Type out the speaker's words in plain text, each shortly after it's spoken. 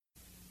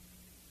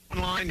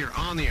Line, you're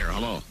on the air.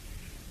 Hello.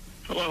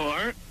 Hello,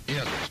 Art.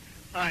 Yes.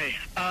 Hi.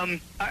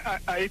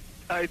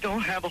 I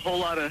don't have a whole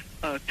lot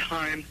of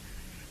time.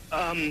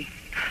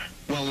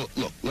 Well,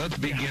 look, let's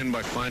begin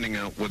by finding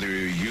out whether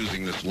you're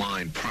using this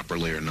line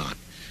properly or not.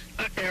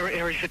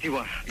 Area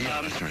 51.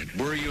 Yeah, that's right.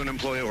 Were you an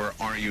employee or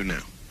are you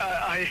now?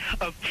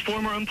 A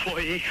former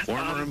employee.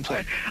 Former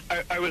employee.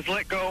 I was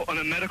let go on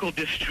a medical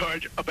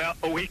discharge about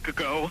a week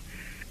ago,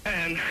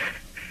 and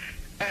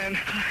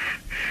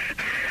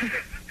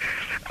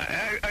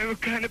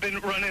I've kind of been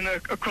running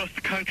across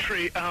the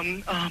country. Oh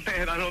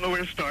man, I don't know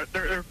where to start.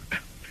 They're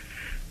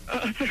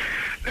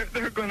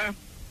gonna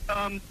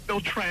they'll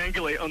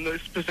triangulate on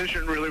this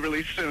position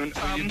really soon.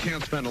 So you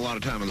can't spend a lot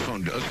of time on the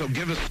phone. So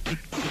give us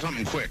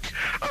something quick.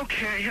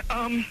 Okay.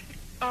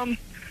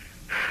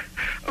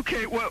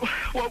 Okay.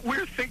 What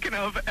we're thinking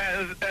of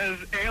as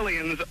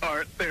aliens,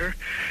 Art, they're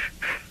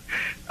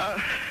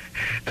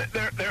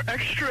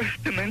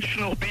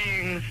extra-dimensional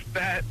beings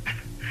that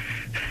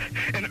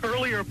an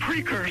earlier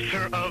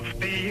precursor of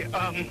the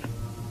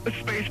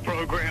space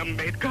program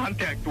made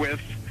contact with.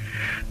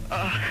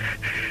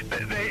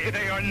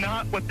 They are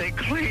not what they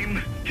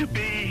claim to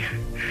be.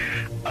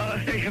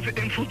 They have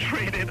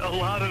infiltrated a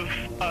lot of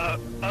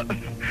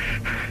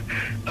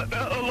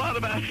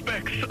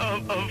aspects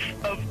of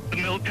the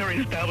military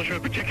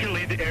establishment,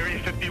 particularly the Area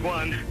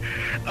 51.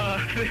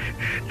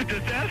 The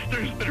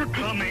disasters that are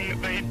coming,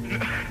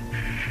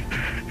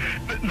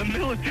 the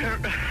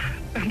military,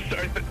 I'm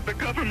sorry, the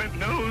government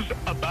knows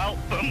about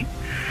them,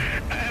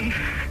 and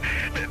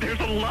there's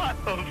a lot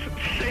of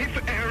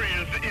safe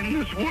areas in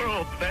this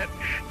world that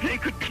they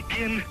could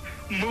begin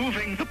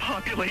moving the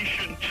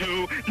population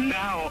to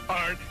now,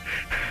 Art.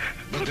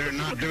 But they're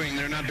not doing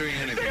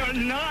anything. They are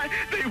not.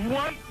 They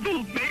want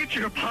the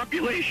major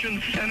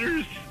population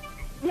centers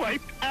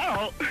wiped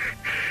out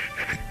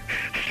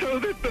so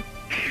that the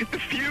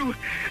few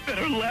that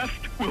are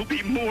left will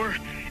be more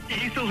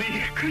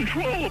easily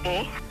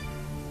controllable.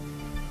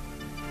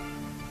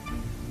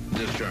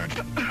 Discharge.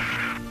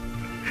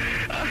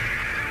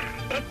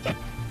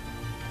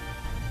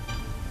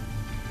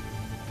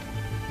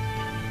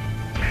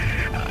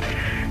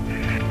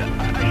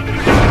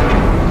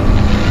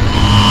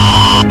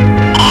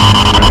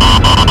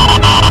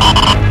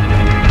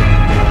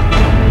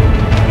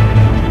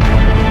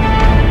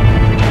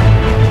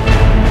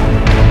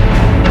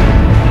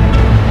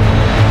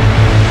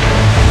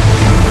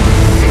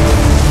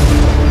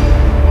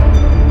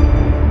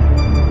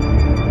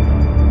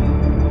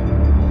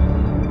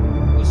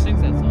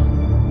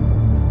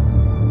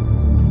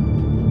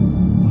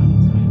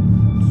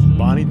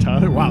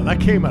 Wow,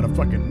 that came out of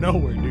fucking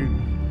nowhere, dude.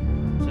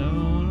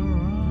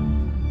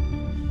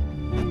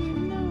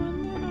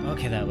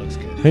 Okay, that looks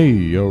good.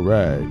 Hey,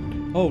 alright.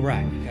 Oh,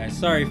 right, guys.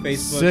 Sorry,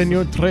 Facebook.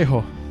 Senor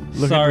Trejo.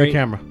 Look Sorry, at the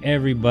camera.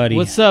 everybody.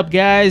 What's up,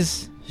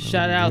 guys?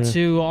 Shout out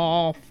to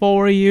all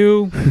four of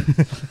you.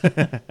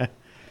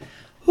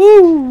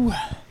 Woo!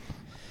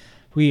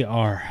 We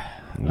are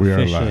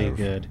officially live.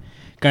 good.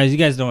 Guys, you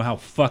guys know how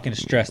fucking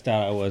stressed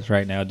out I was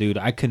right now, dude.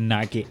 I could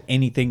not get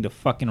anything to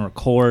fucking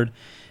record.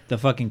 The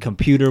fucking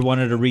computer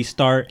wanted to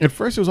restart. At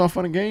first, it was all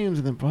fun and games,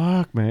 and then,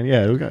 fuck, man.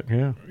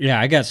 Yeah, Yeah,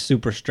 I got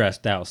super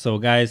stressed out. So,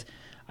 guys,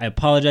 I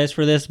apologize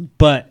for this,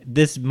 but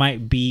this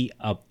might be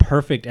a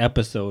perfect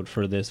episode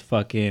for this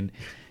fucking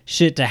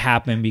shit to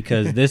happen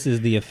because this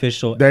is the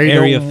official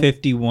Area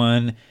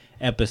 51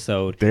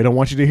 episode. They don't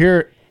want you to hear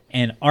it.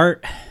 And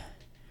Art,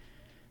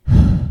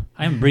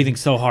 I am breathing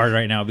so hard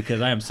right now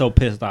because I am so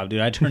pissed off, dude.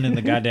 I turned in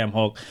the goddamn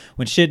Hulk.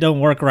 When shit don't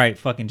work right,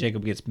 fucking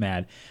Jacob gets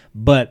mad.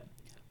 But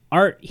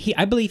Art,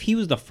 I believe he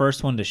was the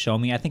first one to show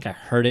me. I think I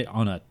heard it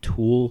on a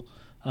Tool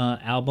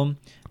album.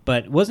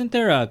 But wasn't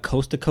there a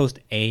Coast to Coast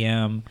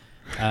AM?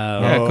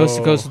 Coast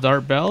to Coast with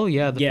Art Bell.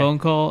 Yeah, the phone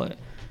call.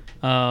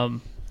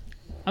 I'm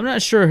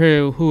not sure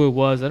who it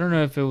was. I don't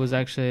know if it was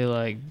actually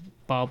like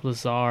Bob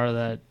Lazar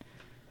that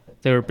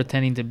they were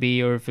pretending to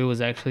be, or if it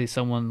was actually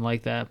someone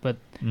like that. But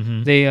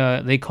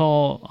they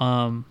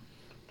call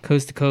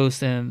Coast to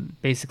Coast, and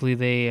basically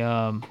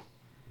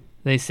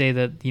they say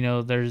that, you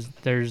know,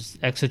 there's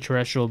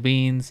extraterrestrial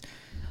beings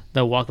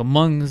that walk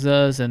amongst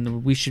us,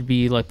 and we should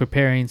be like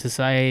preparing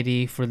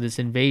society for this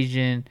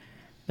invasion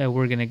that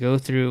we're gonna go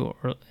through.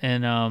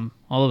 And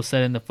all of a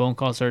sudden, the phone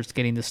call starts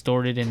getting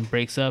distorted and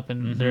breaks up,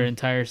 and their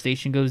entire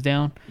station goes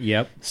down.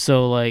 Yep.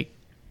 So like,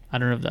 I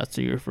don't know if that's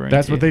what you're referring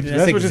That's to. what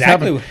just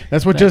happened.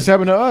 That's what just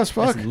happened to us.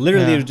 Fuck. That's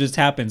literally what just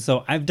happened.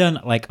 So I've done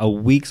like a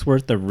week's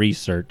worth of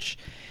research.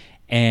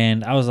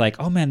 And I was like,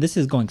 oh, man, this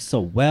is going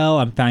so well.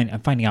 I'm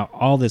finding out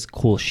all this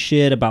cool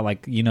shit about,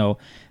 like, you know,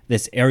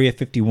 this Area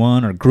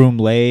 51 or Groom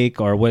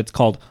Lake or what's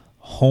called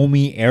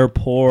Homey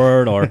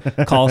Airport or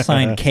call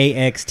sign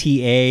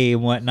KXTA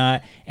and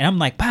whatnot. And I'm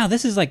like, wow,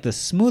 this is like the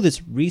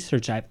smoothest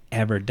research I've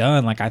ever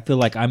done. Like, I feel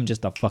like I'm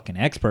just a fucking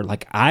expert.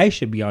 Like, I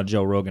should be on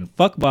Joe Rogan.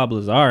 Fuck Bob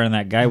Lazar and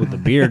that guy with the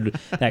beard,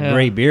 that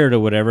gray beard or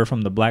whatever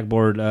from the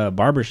Blackboard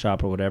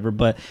barbershop or whatever.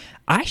 But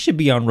I should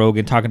be on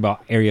Rogan talking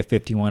about Area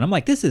 51. I'm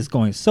like, this is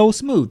going so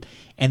smooth.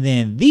 And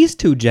then these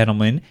two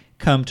gentlemen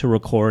come to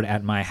record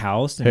at my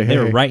house, and they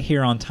were right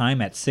here on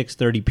time at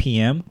 6:30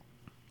 p.m.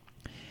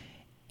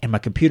 And my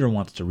computer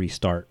wants to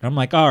restart. I'm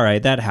like, all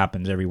right, that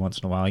happens every once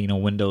in a while. You know,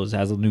 Windows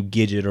has a new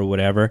gadget or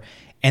whatever.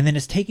 And then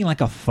it's taking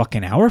like a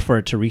fucking hour for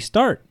it to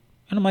restart.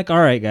 And I'm like, all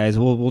right, guys,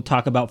 we'll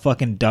talk about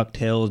fucking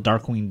DuckTales,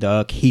 Darkwing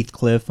Duck,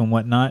 Heathcliff, and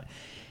whatnot.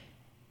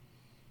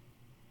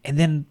 And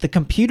then the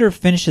computer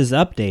finishes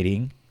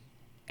updating.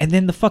 And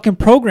then the fucking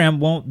program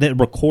that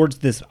records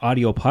this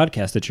audio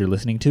podcast that you're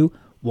listening to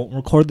won't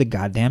record the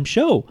goddamn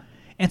show.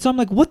 And so I'm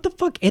like, what the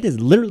fuck? It has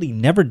literally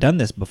never done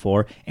this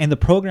before. And the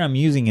program I'm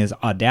using is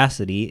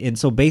Audacity. And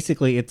so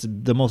basically it's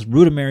the most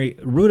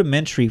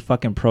rudimentary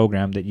fucking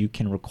program that you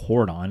can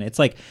record on. It's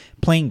like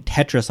playing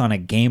Tetris on a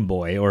Game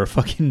Boy or a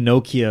fucking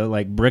Nokia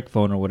like brick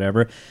phone or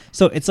whatever.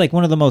 So it's like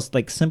one of the most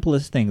like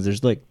simplest things.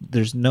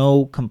 There's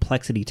no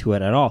complexity to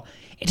it at all.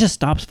 It just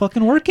stops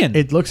fucking working.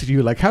 It looks at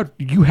you like, how do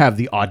you have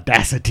the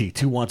audacity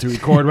to want to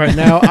record right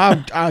now?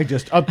 I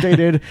just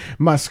updated.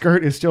 My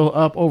skirt is still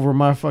up over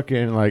my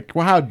fucking, like,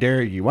 well, how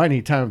dare you? I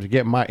need time to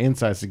get my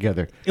insides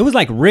together. It was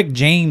like Rick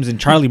James and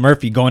Charlie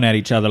Murphy going at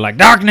each other like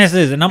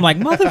darknesses. And I'm like,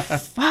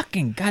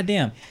 motherfucking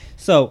goddamn.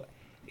 So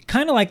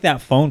kind of like that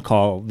phone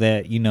call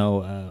that, you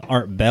know,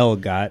 Art Bell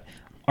got.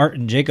 Art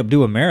and Jacob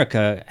Do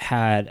America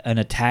had an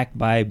attack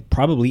by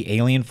probably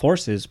alien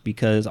forces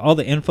because all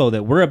the info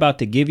that we're about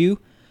to give you,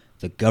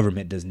 the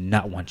government does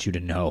not want you to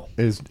know.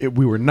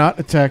 We were not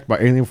attacked by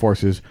alien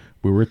forces.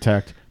 We were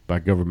attacked by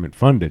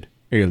government-funded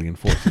alien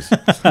forces.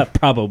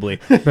 Probably.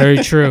 Very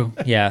true.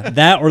 Yeah,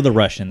 that or the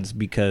Russians,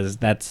 because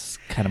that's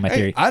kind of my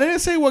theory. I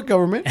didn't say what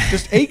government,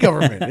 just a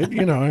government.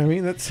 You know what I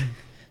mean? That's...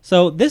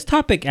 So this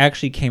topic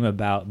actually came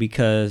about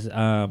because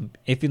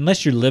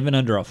unless you're living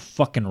under a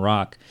fucking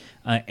rock,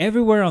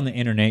 everywhere on the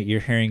internet you're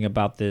hearing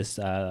about this,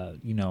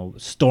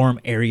 Storm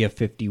Area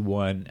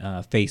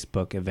 51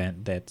 Facebook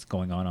event that's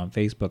going on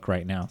Facebook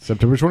right now.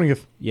 September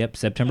 20th. Yep,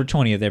 September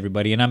 20th,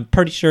 everybody. And I'm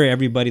pretty sure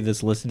everybody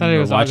that's listening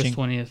or watching... August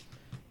 20th.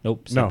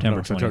 Nope,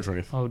 September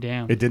 20th. Oh,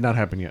 damn. It did not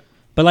happen yet.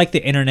 But like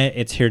the internet,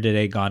 it's here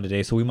today, gone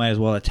today, so we might as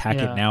well attack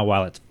it now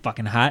while it's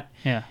fucking hot.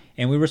 Yeah.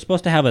 And we were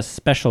supposed to have a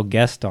special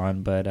guest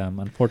on, but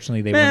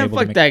unfortunately they weren't able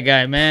to make... fuck that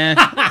guy, man.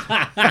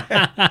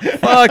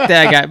 Fuck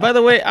that guy. By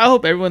the way, I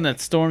hope everyone that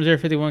storms Area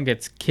 51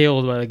 gets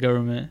killed by the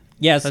government.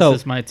 Yeah, That's so...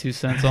 just my 2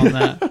 cents on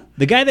that.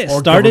 The guy that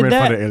started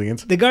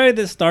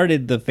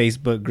the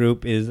Facebook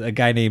group is a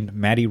guy named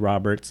Matty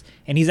Roberts,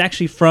 and he's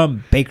actually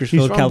from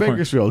Bakersfield, California.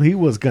 Bakersfield. He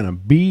was going to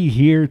be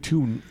here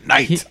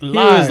tonight. He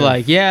was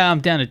like, yeah,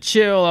 I'm down to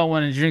chill. I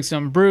want to drink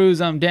some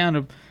brews. I'm down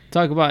to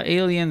talk about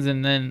aliens.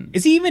 And then...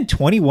 Is he even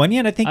 21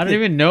 yet? I don't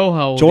even know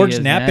how old George he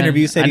is, Knapp man.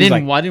 interview said I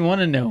didn't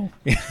want to know.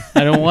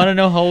 I don't want to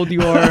know how old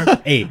you are.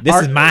 Hey,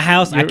 this is my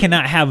house. I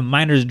cannot have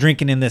minors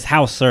drinking in this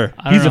house, sir.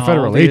 He's a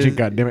federal agent,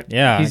 goddammit.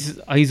 Yeah.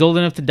 He's old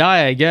enough to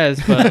die, I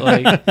guess. But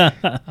like,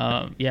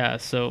 yeah,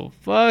 so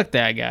fuck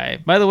that guy.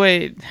 By the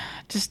way,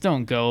 just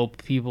don't go,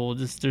 people.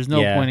 Just there's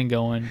no point in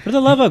going. For the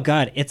love of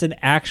God, it's an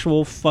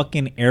actual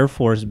fucking Air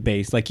Force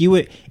base. Like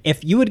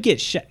if you would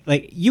get shot,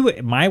 like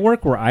my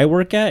work where I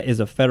work at is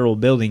a federal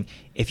building.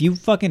 If you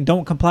fucking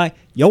don't comply,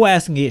 your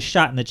ass can get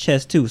shot in the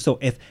chest too. So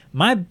if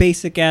my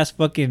basic ass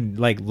fucking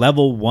like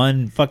level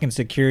 1 fucking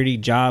security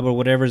job or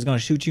whatever is gonna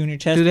shoot you in your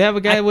chest, do they have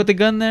a guy with a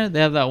gun there? They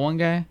have that one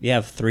guy. You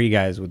have 3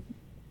 guys with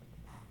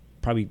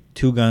probably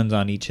 2 guns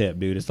on each hip,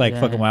 dude. It's like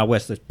fucking Wild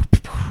West. So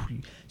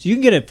you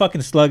can get a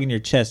fucking slug in your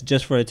chest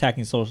just for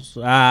attacking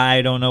social.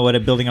 I don't know what a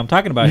building I'm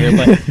talking about here,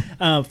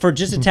 but for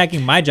just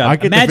attacking my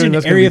job. Imagine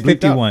Area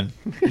 51.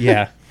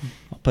 Yeah,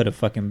 I'll put a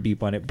fucking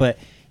beep on it. But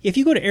if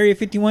you go to Area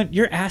 51,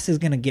 your ass is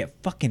going to get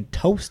fucking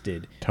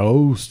toasted.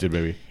 Toasted,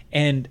 baby.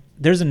 And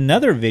there's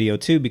another video,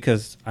 too,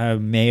 because I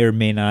may or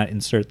may not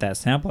insert that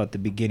sample at the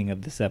beginning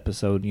of this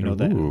episode, you know,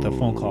 that the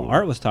phone call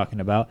Art was talking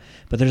about.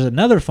 But there's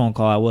another phone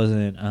call I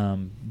wasn't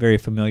very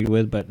familiar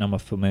with, but I'm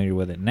familiar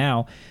with it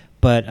now.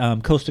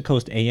 But Coast to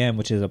Coast AM,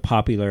 which is a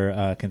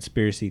popular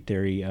conspiracy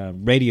theory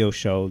radio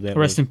show. That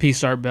Rest in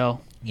peace, Art Bell.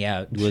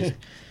 Yeah, it was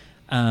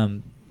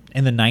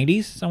in the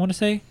 90s, I want to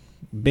say.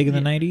 Big in the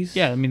 90s.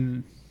 Yeah, I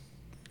mean...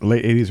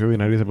 Late 80s, early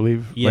 90s, I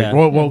believe. Yeah.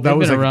 Like, well, that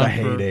was like the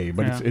heyday,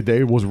 but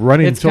it was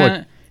running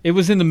until it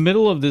was in the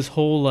middle of this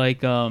whole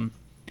like what's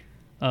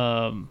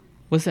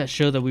that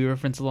show that we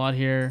reference a lot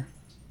here?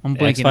 I'm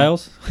blanking.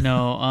 X-Files?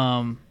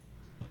 No,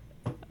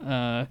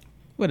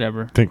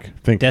 whatever.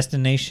 Think.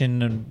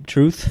 Destination and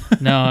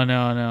Truth? No.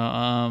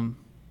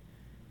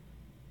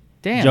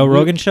 Damn. Joe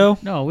Rogan show?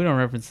 No, we don't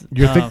reference.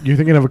 You're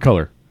thinking of a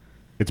color.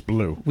 It's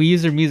blue. We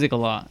use their music a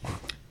lot.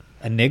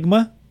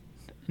 Enigma?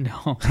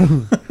 No.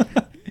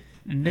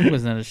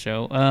 Enigma's not a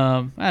show.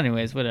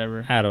 Anyways,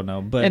 whatever. I don't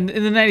know, but in the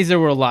 90s there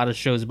were a lot of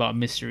shows about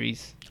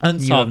mysteries.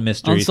 Unsolved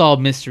Mysteries.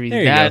 Unsolved Mysteries.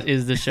 That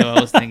is the show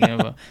I was thinking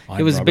about.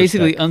 It was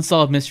basically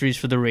Unsolved Mysteries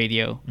for the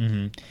radio.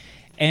 Mm-hmm.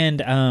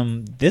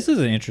 And this is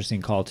an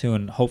interesting call too,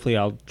 and hopefully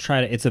I'll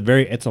try to. It's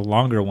a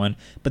longer one,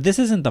 but this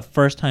isn't the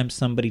first time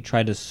somebody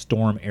tried to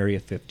storm Area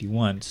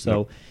 51.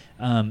 So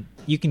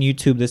you can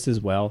YouTube this as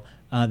well.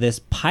 This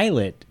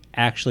pilot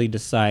actually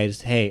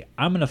decides, hey,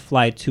 I'm going to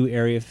fly to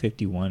Area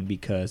 51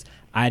 because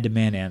I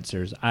demand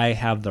answers. I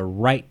have the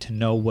right to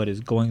know what is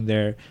going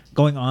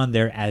on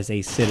there as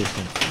a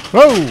citizen.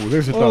 Oh,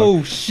 there's a dog.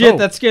 Oh shit! Oh.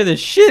 That scared the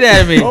shit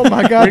out of me. Oh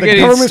my God! We're The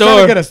getting government's trying to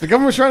stormed. get us. The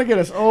government's trying to get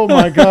us. Oh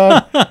my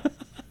God!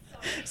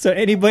 So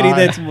anybody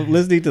that's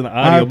listening to the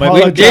I audio,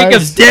 apologize.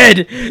 Jacob's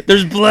dead.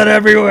 There's blood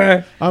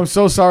everywhere. I'm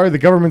so sorry. The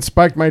government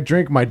spiked my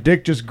drink. My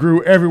dick just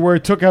grew everywhere.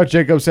 Took out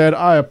Jacob's head.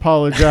 I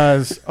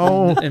apologize.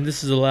 Oh, And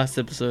this is the last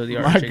episode of the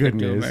My Art Jacob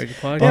Do goodness. America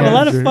they have podcast. a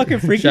lot of dude. fucking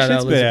freaky Shout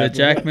out shit's been Elizabeth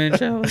happening. Jackman.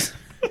 Shout out.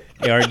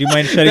 Hey, Art, do you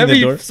mind shutting That'd the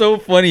be door? so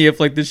funny if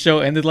like the show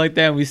ended like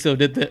that and we still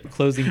did the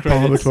closing all the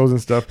credits. closing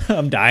stuff.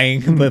 I'm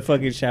dying, but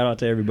fucking shout out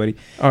to everybody.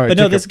 All right, but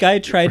no, Jacob. this guy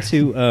tried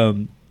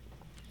to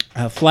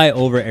fly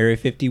over Area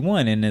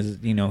 51, and as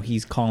you know,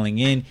 he's calling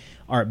in.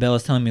 Art Bell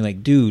is telling me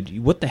like,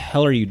 dude, what the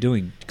hell are you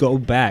doing? Go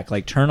back,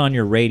 like turn on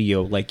your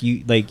radio, like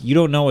you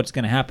don't know what's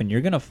gonna happen. You're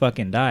gonna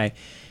fucking die.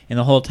 And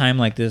the whole time,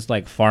 like this,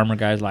 like farmer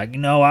guy's like,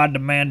 no, I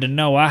demand to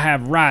know. I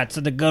have rights,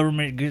 and the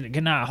government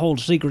cannot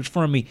hold secrets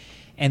from me.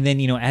 And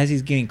then, as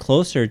he's getting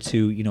closer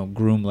to,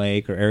 Groom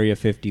Lake or Area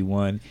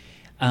 51,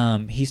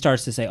 he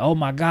starts to say, oh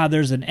my God,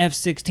 there's an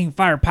F-16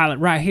 fighter pilot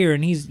right here.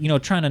 And he's,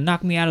 trying to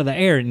knock me out of the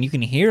air. And you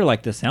can hear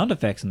like the sound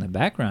effects in the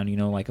background,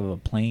 like of a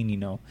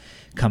plane,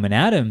 coming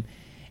at him.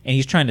 And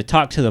he's trying to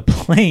talk to the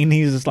plane.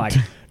 He's just like,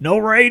 no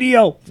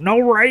radio.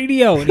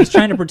 And he's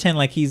trying to pretend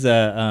like he's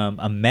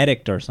a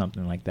medic or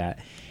something like that.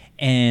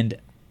 And,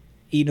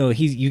 you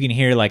can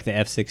hear like the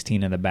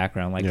F-16 in the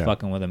background, like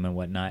fucking with him and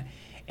whatnot.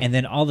 And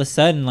then all of a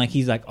sudden, like,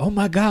 he's like, oh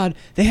my God,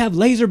 they have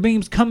laser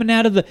beams coming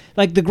out of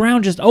the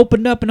ground just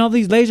opened up and all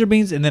these laser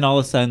beams. And then all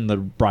of a sudden the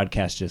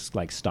broadcast just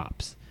like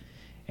stops.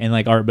 And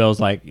like Art Bell's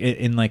like,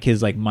 in like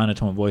his like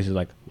monotone voice is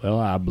like, well,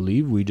 I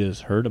believe we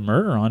just heard a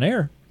murder on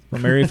air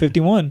from Area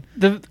 51.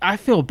 I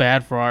feel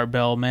bad for Art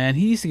Bell, man.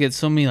 He used to get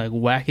so many like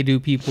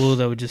wackadoo people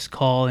that would just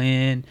call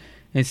in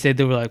and say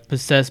they were like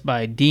possessed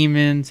by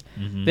demons.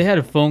 Mm-hmm. They had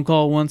a phone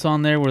call once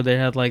on there where they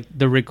had like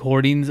the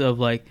recordings of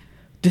like,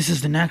 this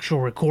is an actual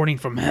recording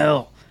from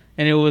hell.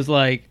 And it was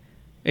like,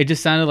 it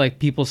just sounded like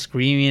people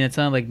screaming. It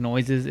sounded like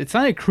noises. It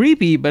sounded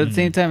creepy, but at the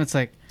same time, it's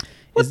like,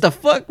 what the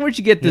fuck? Where'd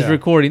you get this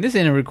recording? This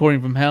ain't a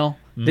recording from hell.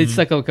 They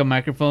stuck like a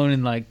microphone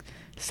in like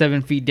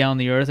 7 feet down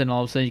the earth, and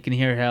all of a sudden you can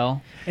hear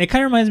hell. And it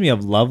kind of reminds me of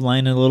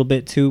Loveline a little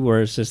bit too,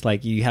 where it's just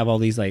like you have all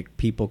these like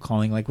people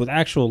calling like with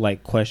actual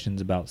like questions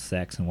about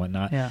sex and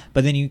whatnot. Yeah.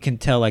 But then you can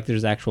tell like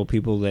there's actual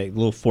people like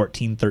little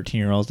 14,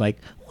 13-year-olds like,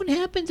 what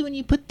happens when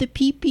you put the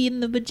pee-pee in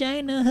the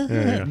vagina?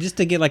 Yeah. Just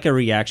to get like a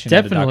reaction.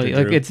 out of Definitely,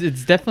 Dr. like Drew.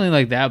 it's definitely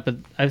like that. But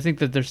I think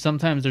that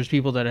there's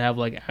people that have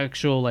like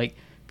actual like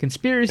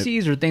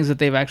conspiracies or things that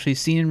they've actually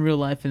seen in real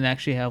life and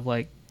actually have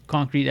like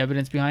concrete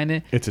evidence behind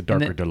it. It's a And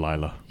darker then-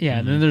 Delilah. Yeah,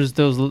 and then there's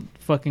those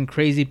fucking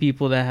crazy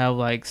people that have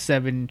like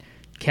 7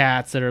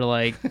 cats that are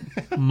like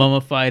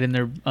mummified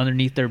in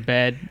underneath their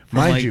bed. from,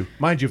 Mind you,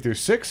 if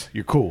there's 6,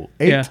 you're cool.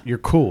 8, Yeah. you're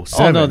cool. Oh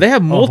 7, no, they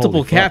have multiple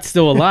holy fuck. cats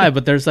still alive,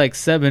 but there's like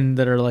 7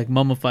 that are like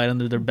mummified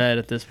under their bed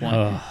at this point.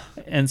 Ugh.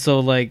 And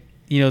so like,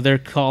 they're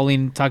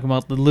talking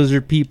about the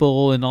lizard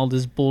people and all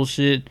this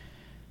bullshit.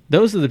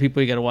 Those are the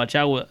people you got to watch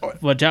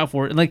out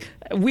for. And like,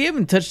 we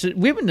haven't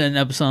done an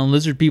episode on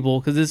lizard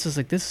people because it's just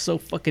like, this is so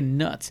fucking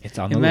nuts. It's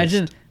on the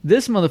Imagine list.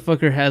 this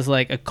motherfucker has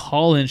like a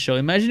call-in show.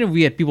 Imagine if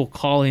we had people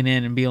calling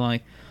in and being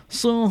like,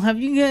 so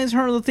have you guys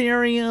heard the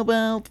theory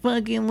about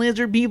fucking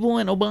lizard people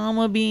and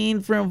Obama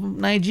being from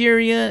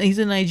Nigeria? He's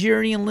a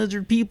Nigerian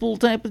lizard people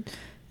type of...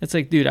 It's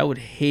like, dude, I would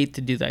hate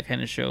to do that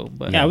kind of show.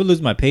 But Yeah, I would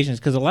lose my patience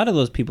because a lot of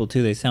those people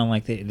too, they sound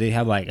like they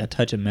have like a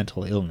touch of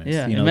mental illness.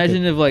 yeah, you know,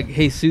 imagine if like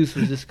Jesus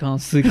was just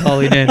constantly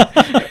calling in.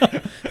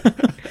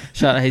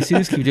 Shout out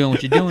Jesus, keep doing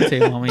what you're doing. Say,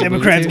 Mama, you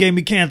Democrats believe gave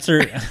me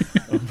cancer.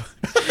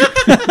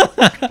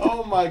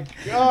 Oh my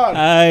God.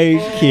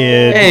 I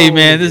kid. Hey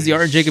man, this is the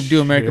Art and Jacob Do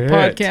America Shit.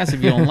 podcast.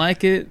 If you don't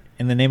like it,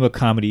 In the name of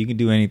comedy, you can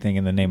do anything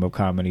in the name of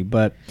comedy.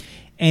 But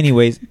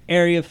anyways,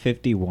 Area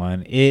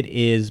 51, it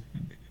is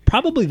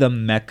probably the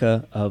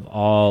mecca of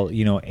all,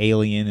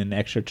 alien and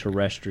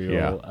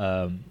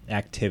extraterrestrial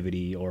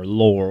activity or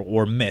lore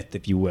or myth,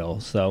 if you will.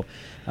 So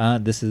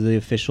this is the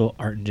official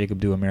Art and Jacob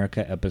Do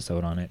America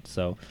episode on it.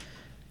 So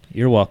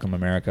you're welcome,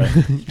 America.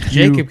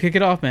 Jacob, kick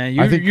it off, man.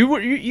 I think- You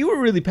were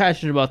really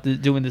passionate about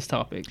doing this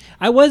topic.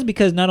 I was,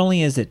 because not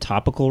only is it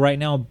topical right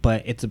now,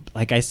 but it's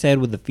like I said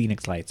with the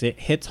Phoenix Lights, it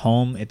hits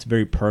home. It's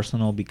very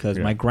personal because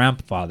my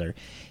grandfather,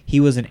 he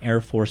was an Air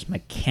Force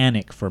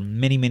mechanic for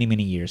many, many,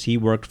 many years. He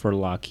worked for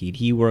Lockheed.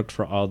 He worked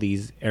for all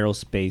these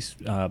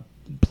aerospace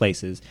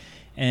places.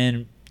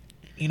 And,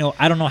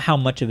 I don't know how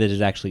much of it is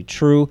actually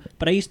true,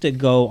 but I used to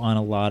go on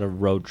a lot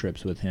of road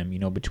trips with him,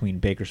 between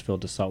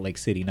Bakersfield to Salt Lake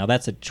City. Now,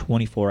 that's a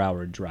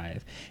 24-hour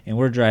drive, and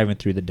we're driving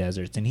through the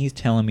deserts, and he's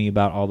telling me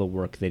about all the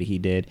work that he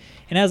did.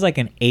 And as like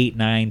an 8,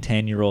 9,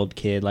 10-year-old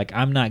kid, like,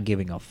 I'm not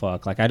giving a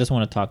fuck. Like, I just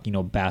want to talk,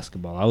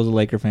 basketball. I was a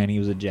Laker fan. He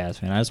was a Jazz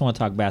fan. I just want to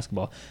talk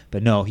basketball.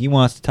 But no, he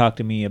wants to talk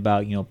to me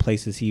about,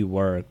 places he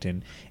worked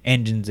and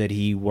engines that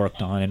he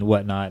worked on and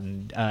whatnot,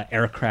 and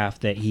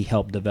aircraft that he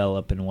helped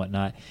develop and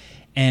whatnot.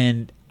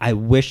 And I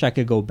wish I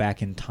could go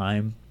back in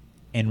time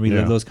and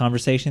relive those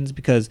conversations,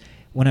 because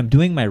when I'm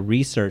doing my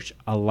research,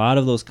 a lot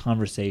of those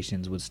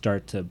conversations would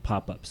start to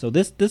pop up. So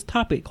this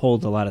topic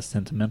holds a lot of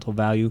sentimental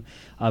value.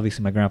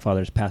 Obviously, my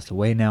grandfather's passed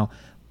away now,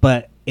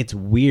 but it's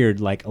weird,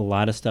 like a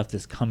lot of stuff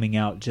that's coming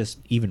out just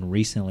even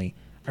recently.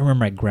 I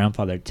remember my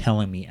grandfather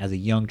telling me as a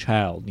young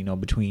child,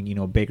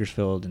 between,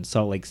 Bakersfield and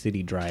Salt Lake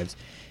City drives,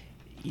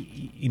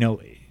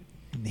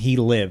 he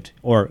lived,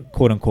 or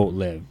quote unquote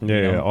lived.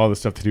 Yeah, all the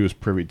stuff that he was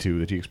privy to,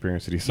 that he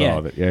experienced, that he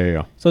saw.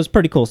 Yeah. So it's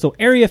pretty cool. So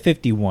Area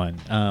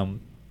 51,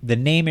 the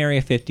name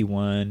Area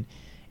 51,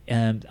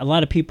 a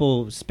lot of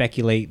people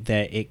speculate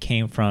that it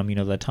came from,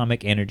 the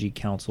Atomic Energy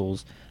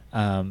Council's.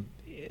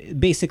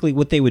 Basically,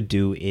 what they would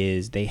do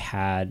is they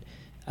had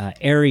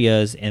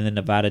areas in the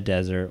Nevada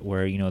desert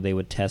where, they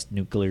would test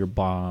nuclear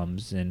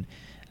bombs, and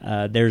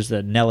there's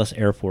a Nellis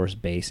Air Force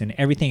Base, and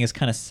everything is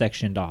kind of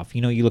sectioned off.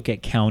 You look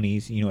at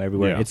counties,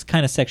 everywhere. Yeah. It's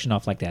kind of sectioned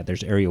off like that.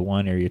 There's Area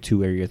 1, Area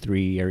 2, Area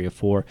 3, Area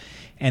 4.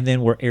 And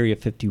then where Area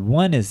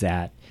 51 is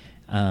at,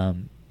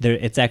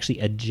 it's actually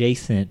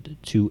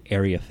adjacent to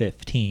Area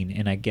 15.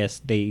 And I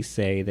guess they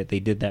say that they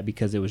did that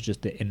because it was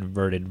just the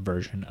inverted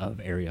version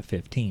of Area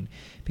 15.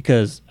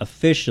 Because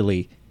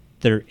officially,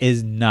 there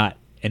is not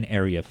an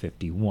Area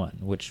 51,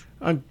 which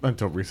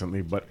until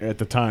recently, but at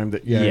the time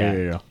that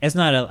it's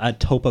not a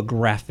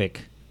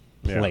topographic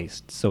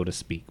place, so to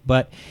speak,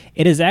 but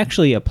it is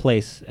actually a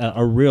place,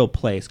 a real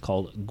place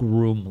called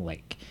Groom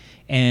Lake,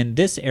 and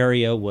this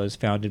area was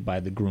founded by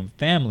the Groom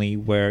family,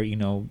 where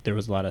there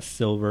was a lot of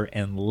silver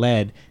and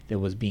lead that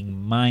was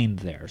being mined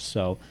there.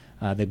 So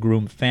the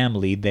Groom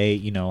family, they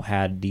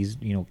had these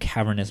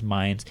cavernous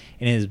mines,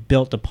 and it is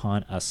built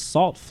upon a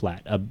salt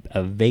flat,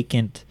 a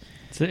vacant.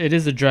 So it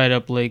is a dried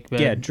up lake bed.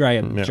 Yeah,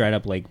 dried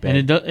up lake bed.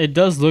 And it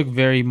does look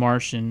very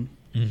Martian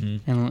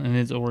in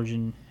its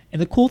origin.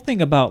 And the cool thing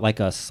about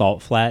like a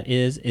salt flat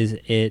is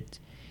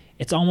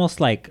it's almost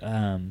like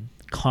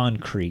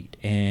concrete,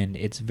 and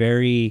it's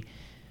very,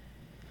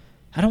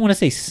 I don't want to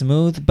say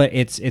smooth, but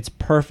it's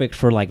perfect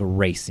for like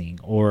racing,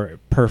 or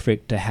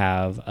perfect to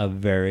have a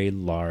very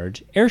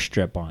large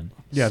airstrip on.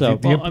 Yeah, so,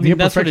 the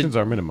imperfections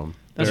are minimum.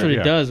 That's what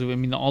it does. I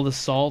mean, all the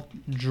salt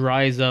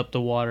dries up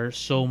the water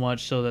so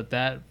much so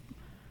that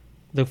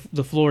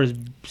the floor is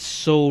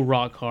so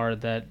rock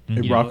hard that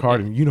rock hard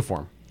and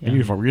uniform. Yeah. In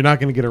uniform, you're not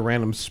going to get a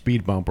random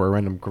speed bump or a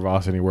random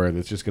crevasse anywhere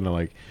that's just going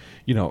to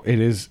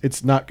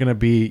it's not going to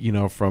be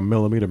from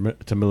millimeter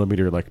to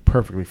millimeter like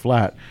perfectly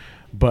flat.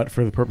 But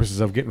for the purposes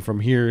of getting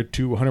from here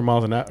to 100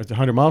 miles an hour,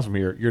 100 miles from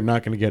here, you're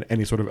not going to get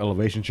any sort of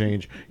elevation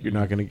change. You're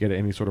not going to get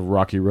any sort of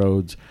rocky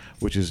roads,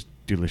 which is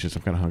delicious.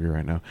 I'm kind of hungry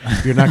right now.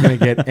 You're not going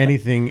to get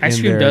anything in there. Ice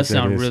cream does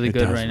sound really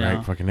good right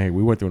now. Fucking hey,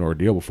 we went through an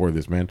ordeal before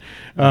this, man.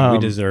 We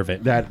deserve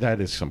it.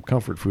 That is some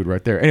comfort food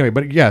right there. Anyway,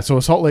 but yeah, so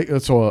a salt lake, a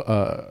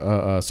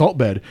salt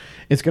bed,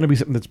 it's going to be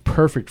something that's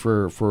perfect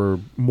for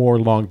more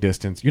long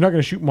distance. You're not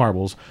going to shoot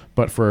marbles,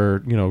 but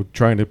for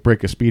trying to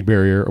break a speed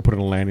barrier or put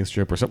in a landing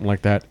strip or something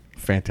like that.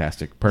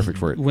 Fantastic, perfect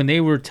for it. When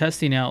they were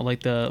testing out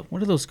what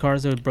are those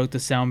cars that broke the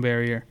sound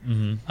barrier?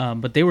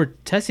 But they were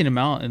testing them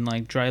out in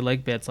like dry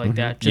lake beds like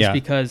that, just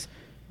because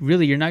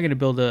really you're not going to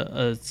build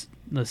a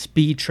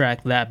speed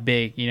track that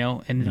big,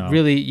 and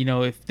really,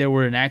 if there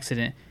were an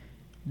accident,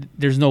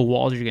 there's no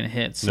walls you're going to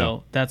hit.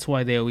 So that's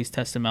why they always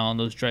test them out on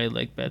those dry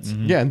lake beds.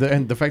 Yeah,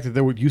 and the fact that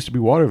there used to be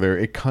water there,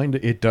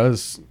 it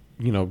does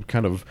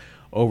kind of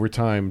over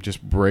time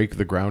just break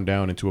the ground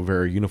down into a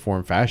very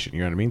uniform fashion.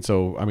 You know what I mean?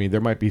 So I mean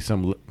there might be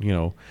some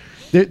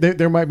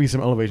there might be some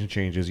elevation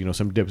changes,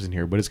 some dips in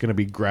here, but it's going to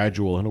be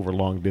gradual and over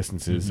long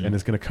distances, and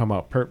it's going to come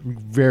out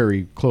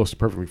very close to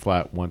perfectly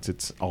flat once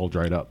it's all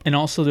dried up. And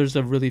also there's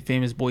a really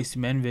famous Boyz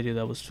II Men video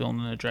that was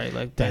filmed in a dry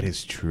lake bed. That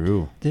is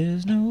true.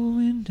 There's no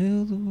wind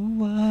till the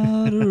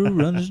water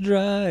runs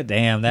dry.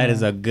 Damn, that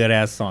is a good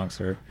ass song,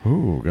 sir.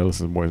 Ooh, gotta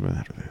listen to Boyz II Men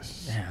after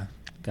this. Yeah.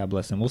 God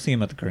bless him. We'll see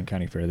him at the Kern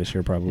County Fair this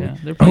year, probably. Yeah,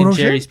 they're playing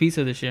Jerry's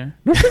Pizza this year.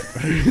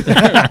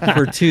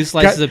 For 2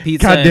 slices of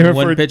pizza and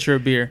 1 pitcher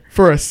of beer.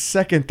 For a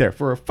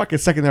fucking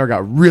second there, I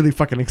got really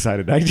fucking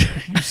excited. I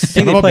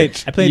think they played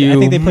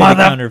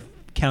the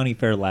County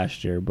Fair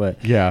last year, but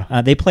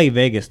they play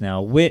Vegas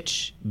now,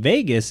 which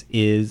Vegas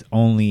is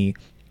only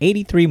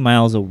 83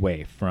 miles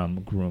away from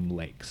Groom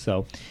Lake.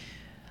 So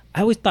I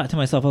always thought to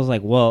myself, I was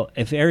like, well,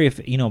 if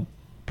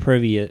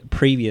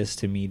previous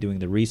to me doing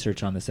the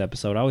research on this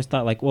episode, I always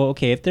thought like, well,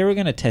 okay, if they were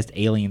going to test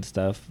alien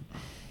stuff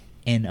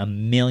in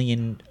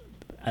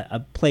a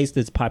place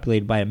that's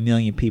populated by 1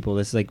 million people,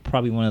 this is like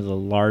probably one of the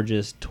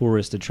largest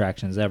tourist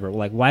attractions ever.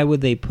 Like, why would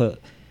they put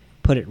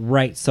it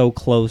right so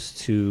close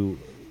to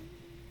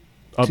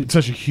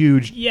such a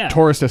huge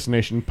tourist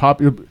destination,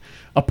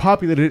 a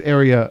populated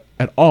area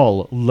at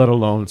all, let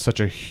alone such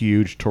a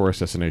huge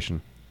tourist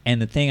destination? And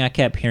the thing I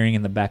kept hearing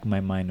in the back of my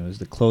mind was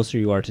the closer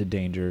you are to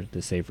danger,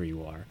 the safer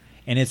you are.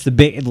 And it's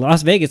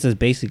Las Vegas is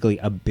basically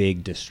a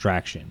big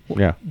distraction.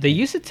 Yeah. They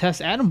used to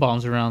test atom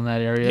bombs around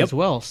that area as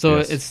well. So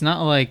it's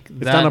not like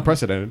it's not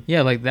unprecedented.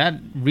 Yeah, like that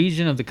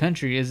region of the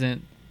country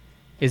isn't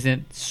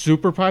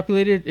super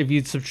populated. If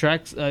you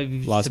subtract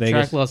Las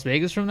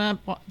Vegas from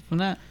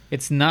that,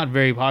 it's not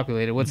very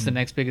populated. What's the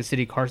next biggest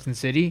city? Carson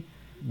City?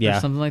 Yeah.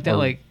 Or something like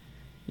that.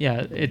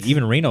 Yeah, it's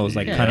even Reno is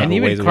like yeah, kind of and a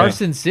even ways away.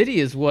 Carson City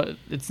is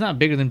it's not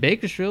bigger than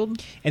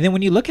Bakersfield. And then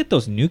when you look at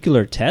those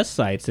nuclear test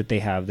sites that they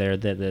have there,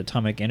 the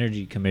Atomic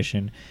Energy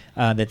Commission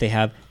that they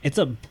have, it's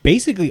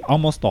basically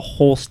almost the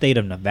whole state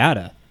of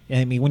Nevada.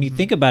 I mean, when you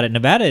think about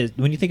it,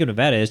 when you think of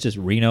Nevada, it's just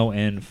Reno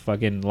and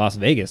fucking Las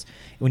Vegas.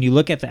 When you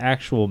look at the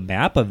actual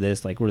map of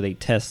this, like where they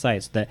test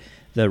sites, that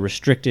the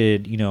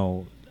restricted,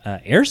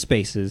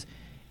 airspaces,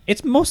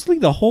 it's mostly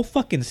the whole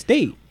fucking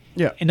state.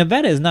 Yeah. And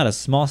Nevada is not a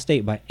small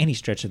state by any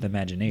stretch of the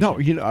imagination.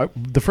 No,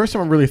 the first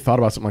time I really thought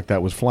about something like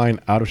that was flying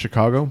out of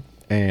Chicago,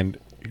 and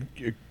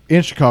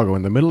in Chicago,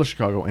 in the middle of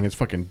Chicago, and it's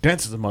fucking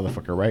dense as a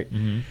motherfucker, right?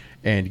 Mm-hmm.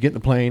 And you get in the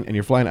plane, and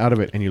you're flying out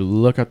of it, and you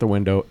look out the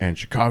window, and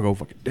Chicago,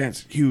 fucking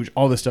dense, huge,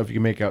 all this stuff you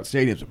can make out,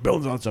 stadiums, and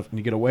buildings, all that stuff, and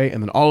you get away,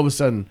 and then all of a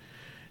sudden,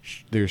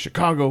 there's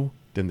Chicago,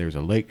 then there's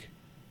a lake,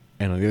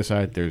 and on the other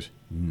side, there's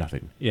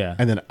nothing. Yeah.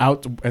 And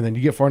then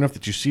you get far enough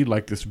that you see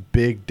like this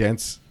big,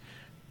 dense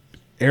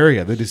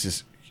area that is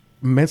just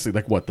immensely,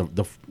 like what,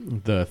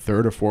 the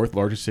third or fourth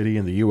largest city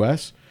in the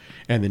U.S.,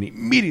 and then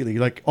immediately,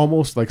 like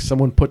almost like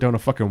someone put down a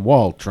fucking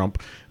wall,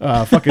 Trump,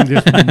 fucking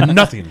just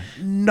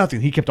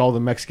nothing. He kept all the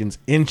Mexicans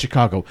in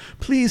Chicago.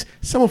 Please,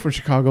 someone from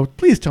Chicago,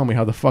 please tell me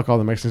how the fuck all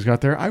the Mexicans got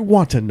there. I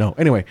want to know.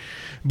 Anyway,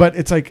 but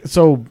it's like,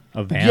 so,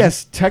 A van?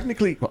 yes,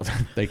 technically, well,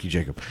 thank you,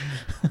 Jacob.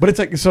 But it's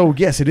like, so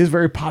yes, it is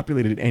very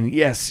populated. And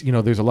yes,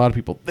 there's a lot of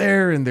people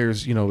there, and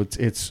there's,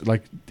 it's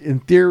like, in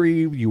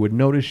theory, you would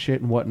notice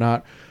shit and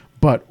whatnot.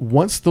 But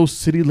once those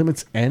city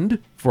limits end,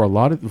 for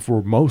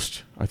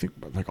most, I think,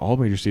 like all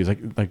major cities,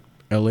 like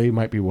LA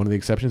might be one of the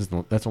exceptions.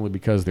 That's only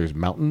because there's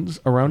mountains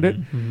around it.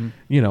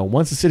 Mm-hmm.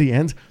 Once the city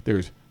ends,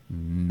 there's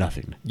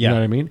nothing. Yeah. You know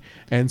what I mean?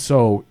 And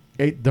so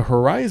the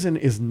horizon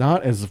is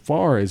not as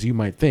far as you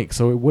might think.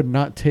 So it would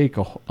not take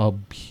a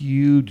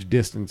huge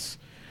distance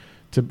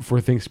for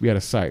things to be out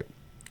of sight.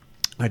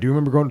 I do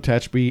remember going to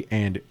Tehachapi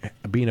and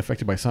being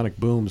affected by sonic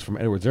booms from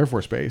Edwards Air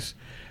Force Base,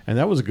 and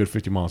that was a good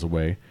 50 miles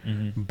away.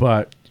 Mm-hmm.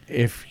 But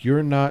if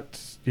you're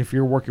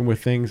working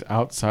with things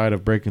outside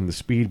of breaking the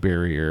speed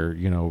barrier,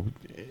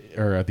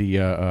 or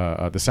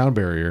the sound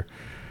barrier,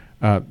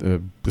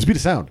 the speed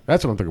of sound,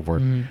 that's what I'm looking for.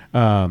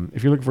 Mm-hmm.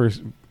 If you're looking for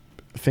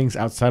things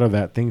outside of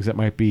that, things that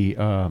might be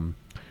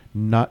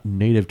not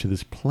native to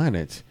this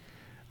planet,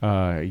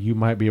 you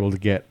might be able to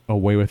get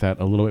away with that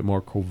a little bit more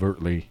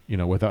covertly,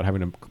 without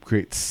having to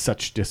create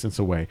such distance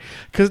away.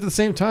 Because at the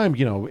same time,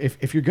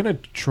 if you're going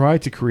to try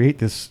to create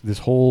this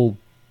whole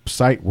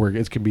site where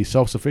it can be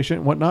self-sufficient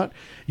and whatnot,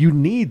 you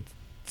need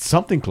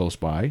something close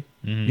by.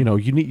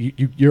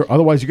 Mm-hmm. You're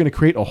otherwise you're going to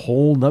create a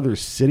whole nother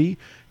city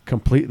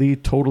completely,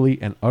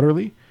 totally, and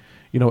utterly.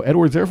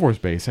 Edwards Air Force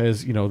Base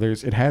has,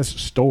 it has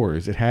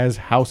stores, it has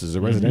houses,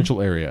 a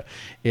residential area,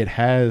 it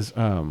has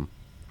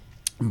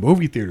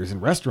movie theaters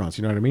and restaurants,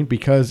 you know what I mean?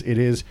 Because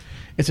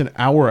it's an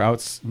hour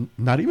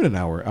not even an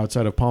hour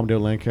outside of Palmdale,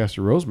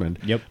 Lancaster,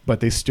 Rosemond. Yep. But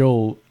they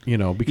still,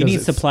 because you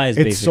need supplies.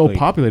 It's basically so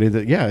populated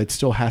that it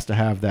still has to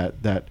have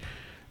that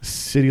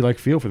city-like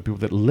feel for the people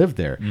that live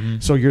there. Mm-hmm.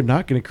 So you're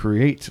not going to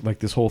create like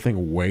this whole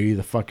thing way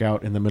the fuck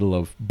out in the middle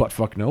of butt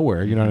fuck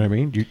nowhere. You know what I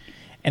mean?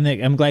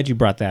 I'm glad you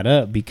brought that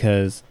up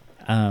because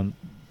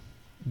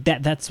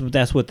that's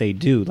what they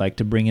do, like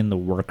to bring in the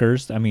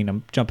workers. I mean,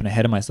 I'm jumping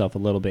ahead of myself a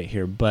little bit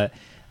here, but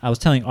I was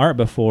telling Art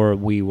before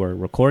we were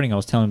recording, I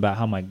was telling about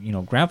how my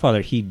grandfather,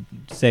 he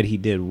said he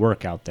did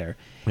work out there.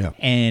 Yeah.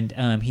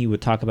 And he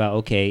would talk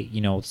about,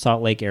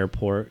 Salt Lake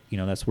Airport,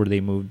 that's where they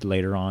moved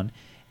later on.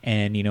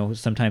 And,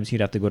 sometimes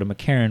he'd have to go to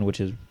McCarran, which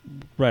is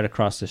right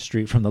across the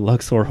street from the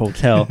Luxor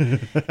Hotel.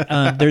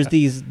 There's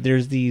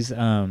these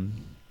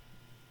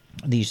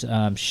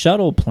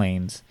shuttle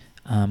planes.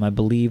 I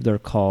believe they're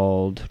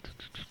called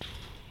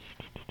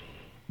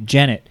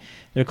Janet.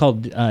 They're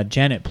called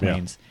Janet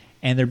planes. Yeah.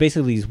 And they're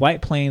basically these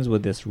white planes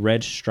with this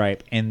red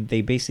stripe, and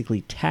they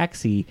basically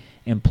taxi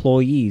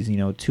employees,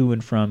 to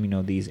and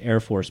from, these Air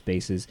Force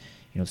bases,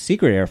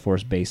 secret Air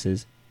Force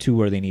bases, to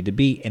where they need to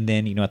be. And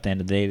then, at the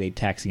end of the day, they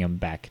taxi them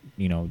back,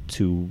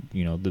 to,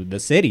 the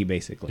city,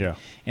 basically. Yeah.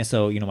 And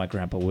so, my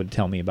grandpa would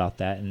tell me about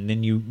that. And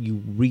then you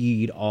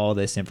read all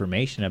this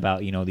information about,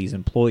 these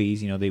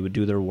employees, they would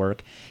do their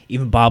work.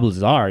 Even Bob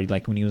Lazar,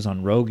 like when he was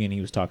on Rogan, he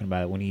was talking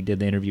about it. When he did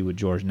the interview with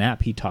George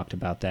Knapp, he talked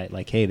about that.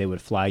 Like, hey, they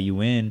would fly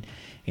you in,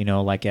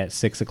 like at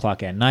 6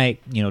 o'clock at night,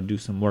 do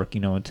some work,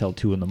 until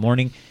 2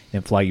 a.m,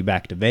 then fly you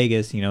back to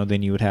Vegas.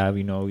 Then you would have,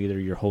 either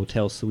your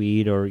hotel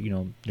suite or,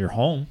 your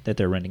home that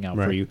they're renting out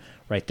for you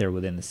right there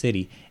within the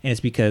city. And it's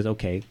because,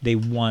 they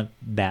want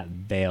that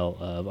veil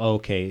of,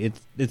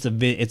 it's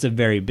a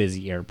very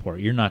busy airport.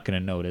 You're not going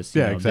to notice.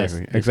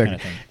 Exactly. This exactly. Kind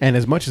of thing. And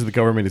as much as the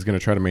government is going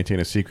to try to maintain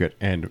a secret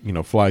and,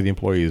 fly the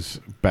employees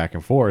back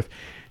and forth,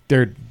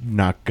 they're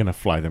not going to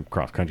fly them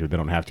cross country. They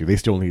don't have to. They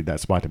still need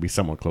that spot to be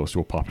somewhat close to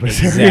a populous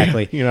area.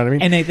 Exactly. You know what I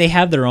mean? And they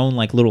have their own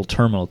like little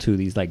terminal too,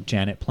 these like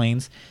Janet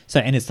planes.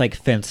 So, and it's like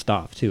fenced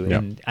off too. Yep.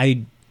 And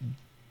I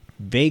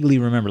vaguely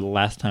remember the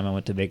last time I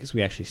went to Vegas,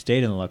 we actually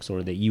stayed in the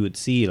Luxor, that you would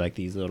see like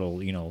these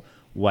little,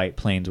 white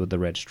planes with the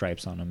red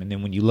stripes on them. And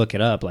then when you look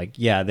it up, like,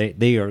 yeah,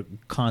 they are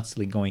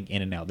constantly going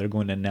in and out. They're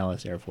going to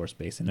Nellis Air Force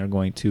Base, and they're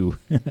going to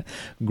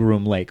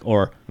Groom Lake,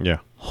 or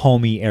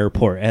Homey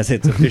Airport, as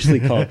it's officially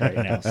called right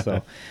now.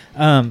 So,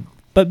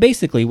 but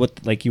basically,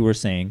 what, like you were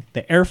saying,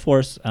 the Air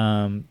Force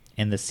and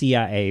the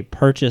CIA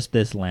purchased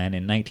this land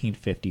in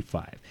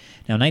 1955.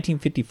 Now,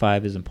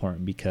 1955 is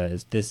important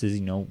because this is,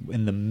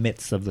 in the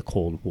midst of the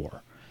Cold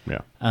War.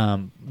 Yeah.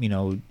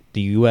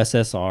 The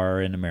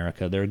USSR in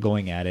America, they're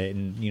going at it,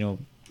 and,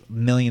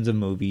 millions of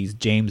movies,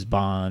 James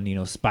Bond,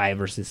 Spy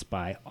versus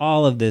Spy,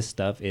 all of this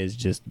stuff is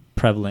just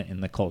prevalent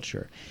in the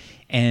culture.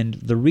 And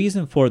the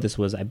reason for this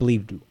was, I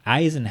believe,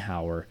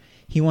 Eisenhower,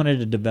 he wanted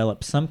to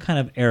develop some kind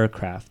of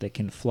aircraft that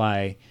can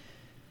fly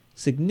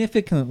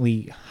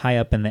significantly high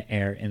up in the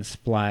air and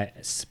spy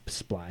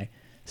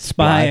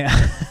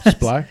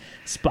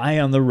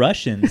on the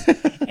Russians.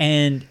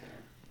 And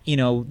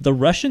the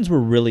Russians were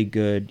really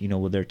good,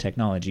 with their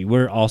technology.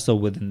 We're also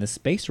within the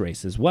space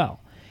race as well,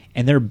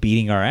 and they're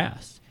beating our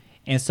ass.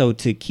 And so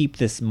to keep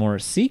this more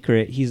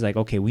secret, he's like,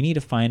 okay, we need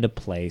to find a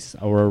place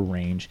or a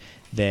range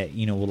that,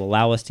 will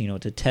allow us to,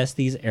 to test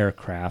these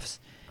aircrafts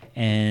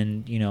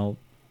and,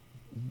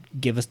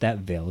 give us that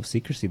veil of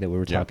secrecy that we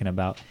were talking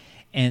about.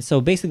 And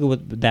so basically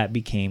what that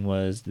became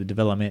was the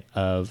development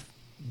of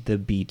the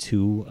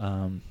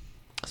B-2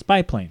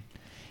 spy plane.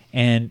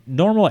 And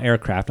normal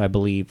aircraft, I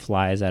believe,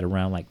 flies at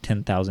around like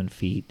 10,000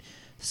 feet.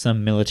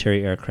 Some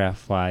military aircraft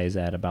flies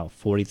at about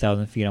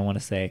 40,000 feet, I want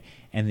to say.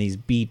 And these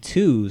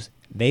B-2s,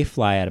 they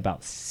fly at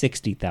about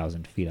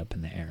 60,000 feet up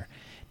in the air.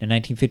 Now,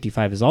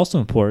 1955 is also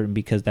important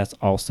because that's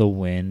also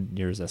when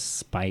there's a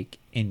spike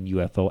in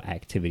UFO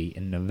activity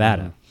in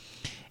Nevada. Mm-hmm.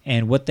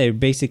 And what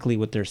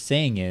they're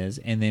saying is,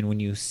 and then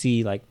when you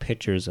see like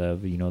pictures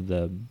of,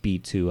 the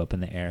B-2 up in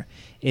the air,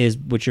 is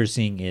what you're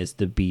seeing is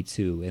the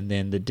B-2, and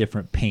then the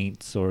different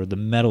paints or the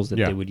metals that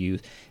they would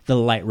use, the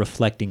light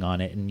reflecting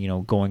on it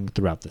and, going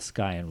throughout the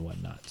sky and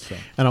whatnot. So,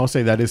 and I'll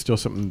say that is still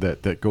something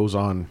that goes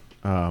on.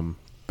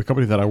 The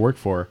company that I work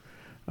for,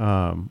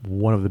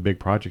 one of the big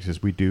projects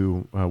is we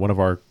do, one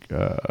of our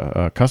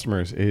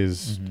customers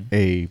is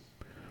a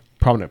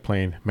prominent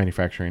plane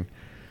manufacturing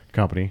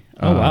company.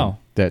 Oh, wow.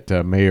 That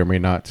may or may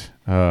not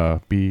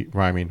be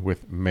rhyming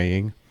with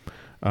maying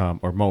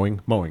or mowing.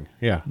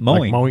 Yeah.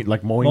 Mowing.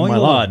 Like mowing my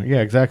lawn.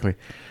 Yeah, exactly.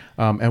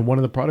 And one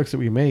of the products that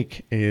we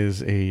make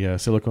is a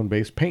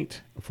silicone-based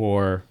paint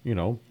for,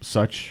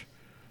 such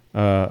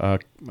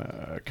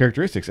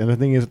characteristics. And the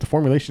thing is that the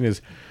formulation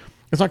is,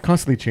 it's not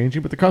constantly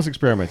changing, but they're constantly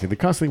experimenting. They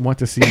constantly want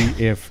to see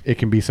if it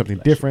can be something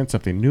different,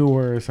 something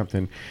newer,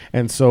 something.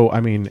 And so,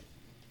 I mean,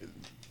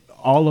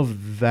 all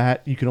of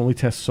that, you can only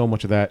test so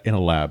much of that in a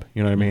lab.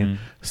 You know what I mean?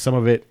 Some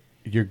of it,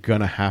 you're going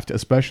to have to,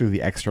 especially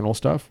the external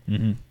stuff,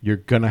 you're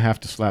going to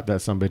have to slap that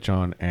sumbitch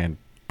on and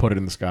put it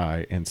in the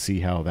sky and see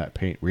how that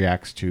paint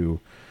reacts to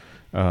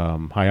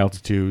high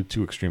altitude,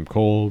 to extreme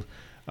cold.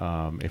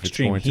 If it's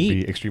going to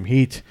be extreme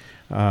heat,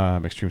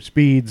 extreme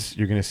speeds,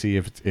 you're going to see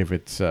if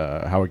it's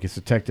how it gets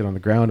detected on the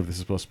ground, if this is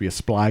supposed to be a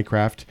spy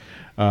craft,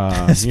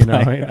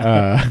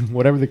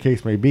 whatever the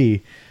case may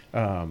be.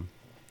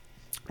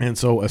 And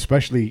so,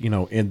 especially,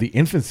 in the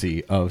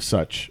infancy of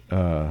such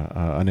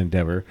an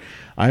endeavor,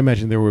 I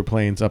imagine there were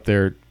planes up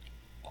there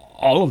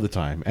all of the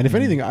time. And if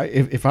anything,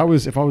 if I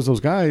was those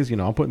guys,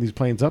 I'm putting these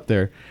planes up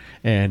there,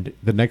 and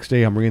the next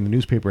day I'm reading the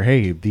newspaper,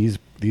 hey, these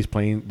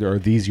planes or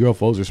these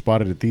UFOs are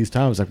spotted at these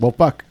times. Like, well,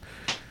 fuck.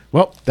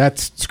 Well,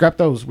 scrap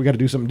those. We got to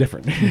do something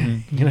different.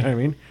 You know what I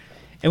mean?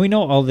 And we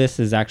know all this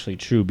is actually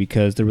true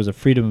because there was a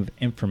Freedom of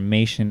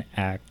Information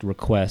Act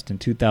request in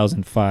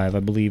 2005. I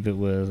believe it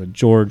was a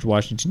George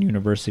Washington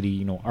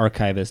University,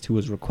 archivist who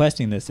was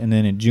requesting this. And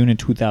then in June of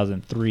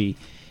 2003,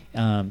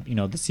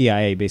 the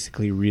CIA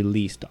basically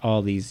released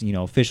all these,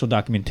 official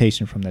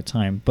documentation from that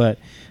time. But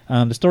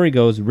the story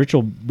goes,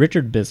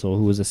 Richard Bissell,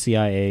 who was a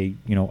CIA,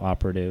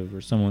 operative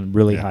or someone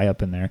really high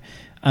up in there,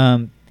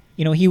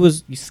 he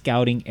was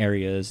scouting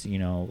areas,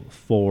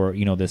 for,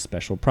 this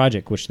special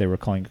project, which they were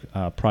calling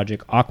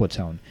Project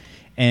Aquatone.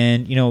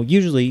 And,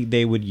 usually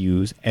they would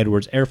use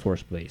Edwards Air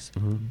Force Base.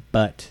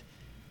 But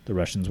the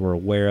Russians were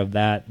aware of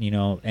that,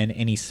 and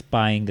any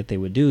spying that they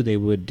would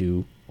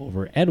do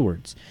over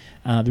Edwards.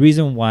 The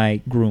reason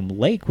why Groom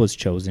Lake was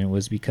chosen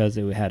was because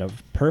it had a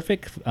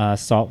perfect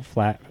salt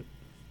flat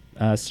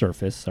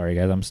surface. Sorry,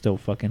 guys, I'm still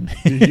fucking...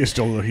 You're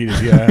still a little heated,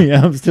 yeah.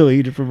 Yeah, I'm still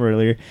heated from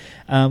earlier.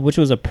 Which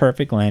was a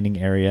perfect landing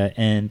area,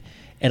 and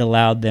it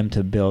allowed them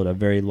to build a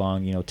very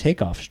long,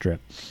 takeoff strip,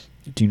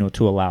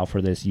 to allow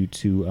for this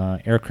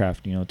U-2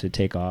 aircraft, to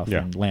take off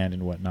and land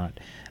and whatnot.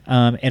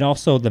 And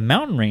also the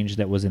mountain range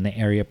that was in the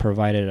area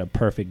provided a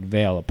perfect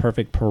veil, a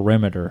perfect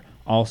perimeter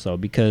also,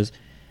 because...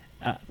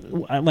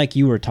 like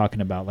you were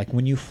talking about, like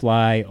when you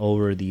fly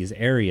over these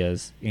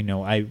areas,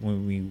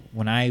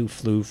 when I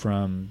flew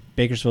from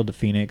Bakersfield to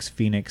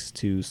Phoenix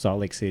to Salt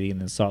Lake City,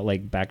 and then Salt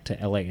Lake back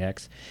to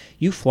LAX,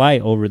 you fly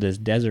over this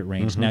desert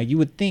range. Now you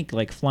would think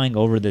like flying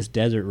over this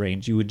desert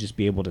range, you would just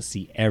be able to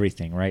see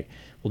everything, right?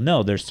 Well,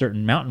 no, there's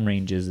certain mountain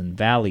ranges and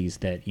valleys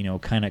that, you know,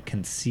 kind of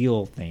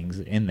conceal things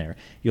in there.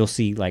 You'll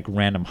see like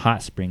random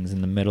hot springs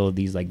in the middle of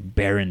these like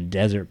barren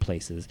desert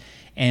places.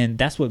 And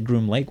that's what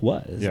Groom Lake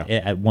was. Yeah.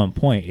 At one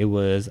point, it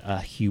was a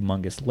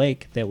humongous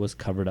lake that was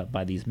covered up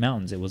by these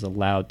mountains. It was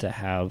allowed to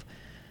have,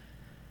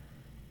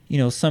 you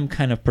know, some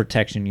kind of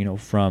protection, you know,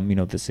 from, you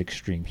know, this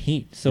extreme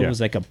heat. So Yeah. it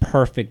was like a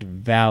perfect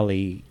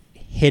valley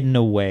hidden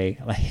away,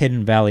 a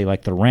hidden valley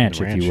like the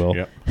ranch, if you will,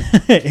 yep.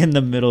 in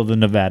the middle of the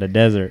Nevada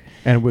desert.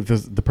 And with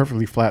the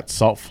perfectly flat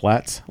salt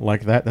flats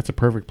like that, that's a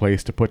perfect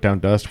place to put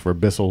down dust for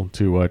Bissell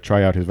to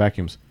try out his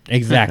vacuums.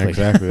 Exactly.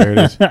 Exactly. There it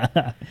is.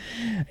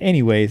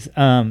 Anyways,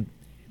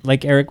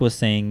 like Eric was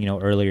saying, you know,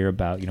 earlier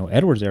about, you know,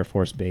 Edwards Air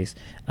Force Base,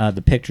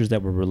 the pictures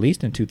that were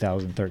released in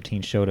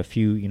 2013 showed a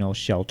few, you know,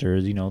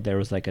 shelters. You know, there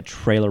was like a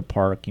trailer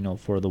park, you know,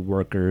 for the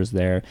workers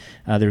there.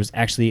 There was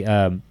actually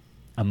a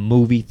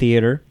movie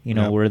theater, you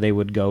know, Yep. where they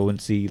would go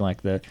and see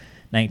like the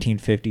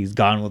 1950s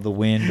Gone with the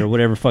Wind or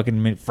whatever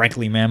fucking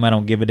Frankly Ma'am, I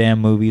Don't Give a Damn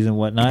movies and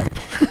whatnot.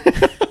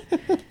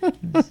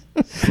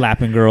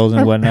 Slapping girls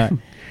and whatnot.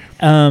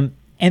 And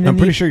then I'm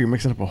pretty sure you're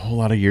mixing up a whole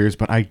lot of years,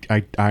 but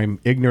I'm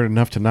ignorant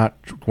enough to not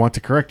want to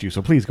correct you.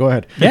 So please go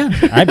ahead. Yeah,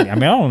 I mean, I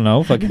don't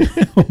know fucking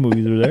what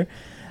movies are there.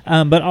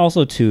 But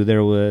also, too,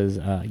 there was,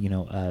 you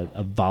know,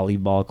 a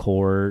volleyball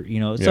court, you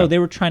know. So Yeah. they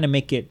were trying to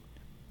make it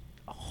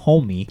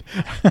homey.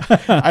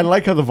 I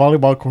like how the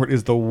volleyball court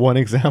is the one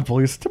example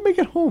is to make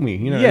it homey.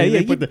 You know, Yeah, they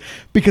yeah, put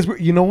because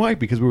you know why?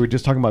 Because we were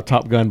just talking about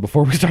Top Gun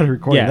before we started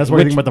recording. That's why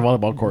I think about the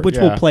volleyball court, Which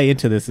will play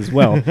into this as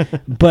well.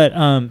 But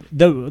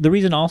the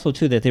reason also,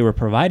 too, that they were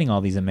providing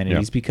all these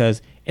amenities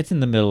because it's in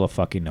the middle of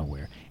fucking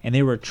nowhere. And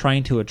they were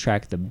trying to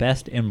attract the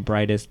best and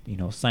brightest, you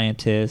know,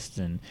 scientists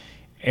and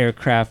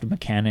aircraft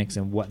mechanics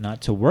and whatnot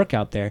to work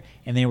out there.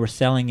 And they were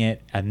selling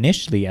it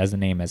initially as a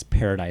name as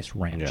Paradise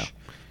Ranch. Yeah.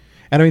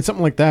 And I mean,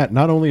 something like that,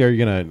 not only are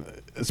you going to,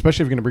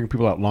 especially if you're going to bring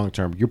people out long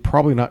term, you're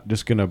probably not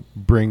just going to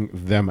bring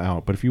them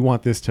out. But if you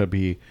want this to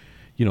be,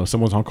 you know,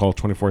 someone's on call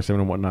 24/7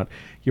 and whatnot,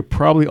 you're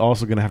probably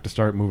also going to have to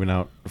start moving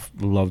out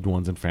loved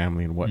ones and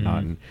family and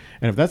whatnot. And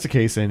if that's the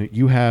case, and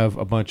you have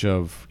a bunch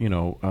of, you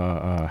know,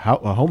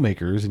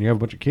 homemakers and you have a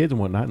bunch of kids and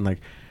whatnot, and like,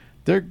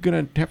 they're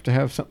gonna have to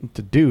have something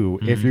to do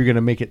if you're gonna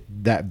make it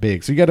that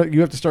big. So you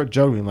have to start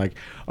juggling. Like,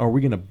 are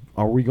we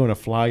gonna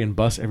fly and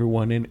bus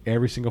everyone in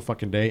every single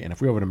fucking day? And if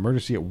we have an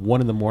emergency at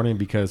 1 a.m.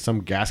 because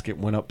some gasket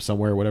went up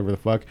somewhere, whatever the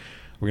fuck,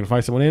 we're gonna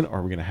fly someone in, or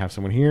are we gonna have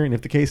someone here? And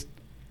if the case,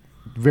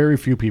 very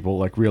few people,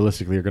 like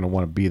realistically, are gonna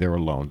want to be there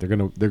alone.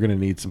 They're gonna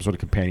need some sort of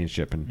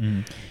companionship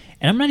and.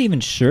 And I'm not even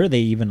sure they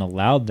even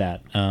allowed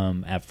that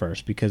at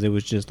first because it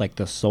was just like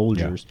the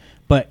soldiers. Yeah.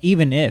 But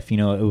even if, you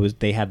know, it was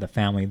they had the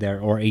family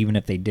there, or even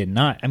if they did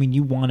not, I mean,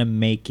 you want to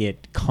make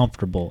it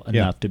comfortable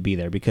enough to be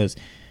there because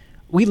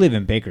we live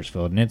in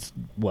Bakersfield and it's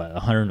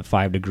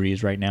 105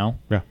 degrees right now.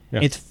 Yeah.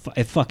 It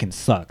fucking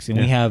sucks. And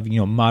we have, you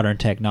know, modern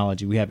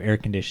technology. We have air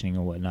conditioning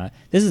and whatnot.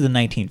 This is the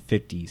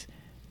 1950s.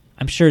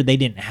 I'm sure they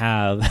didn't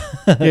have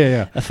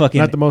a fucking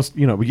not the most,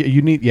 you know,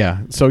 you need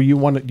so you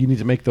need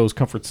to make those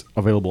comforts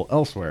available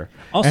elsewhere.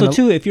 Also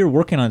too, if you're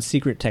working on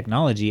secret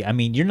technology, I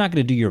mean, you're not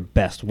going to do your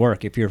best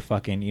work if you're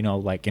fucking, you know,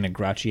 like in a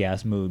grouchy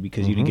ass mood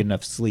because you didn't get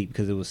enough sleep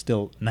because it was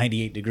still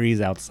 98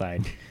 degrees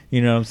outside.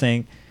 You know what I'm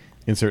saying?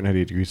 Insert an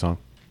 98-degree song.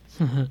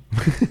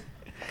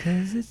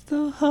 Because it's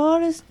the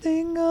hardest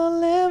thing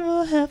I'll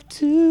ever have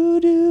to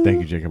do.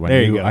 Thank you, Jacob.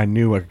 I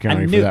knew I could count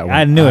on you for that one.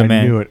 I knew it,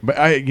 man. I knew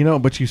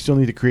it. But you still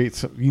need to create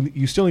some,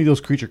 you still need those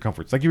creature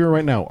comforts. Like you are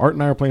right now. Art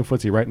and I are playing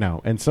footsie right now.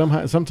 And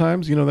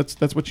sometimes, you know,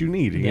 that's what you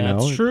need. You know?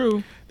 That's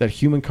true. That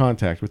human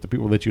contact with the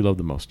people that you love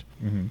the most.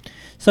 Mm-hmm.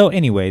 So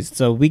anyways,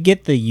 so we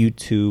get the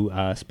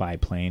U-2 spy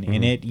plane,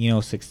 and it, you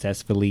know,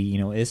 successfully, you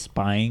know, is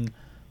spying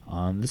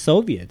on the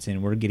Soviets,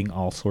 and we're getting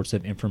all sorts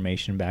of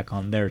information back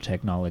on their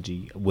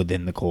technology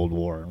within the Cold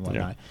War and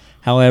whatnot. Yeah.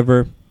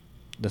 However,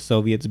 the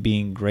Soviets,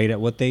 being great at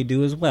what they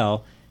do as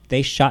well,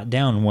 they shot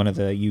down one of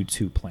the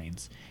U-2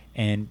 planes,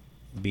 and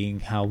being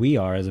how we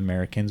are as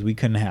Americans, we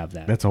couldn't have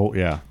that. That's a whole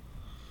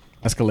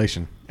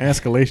escalation.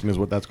 Escalation is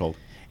what that's called.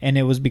 And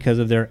it was because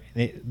of their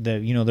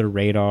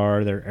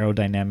radar, their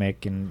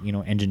aerodynamic, and, you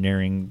know,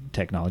 engineering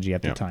technology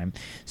at the time.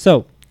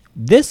 So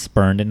this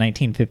spurned in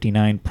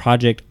 1959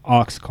 Project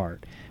Oxcart,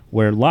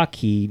 where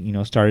Lockheed, you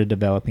know, started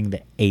developing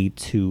the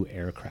A-2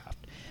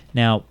 aircraft.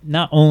 Now,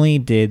 not only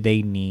did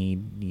they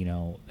need, you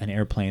know, an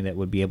airplane that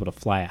would be able to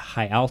fly at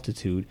high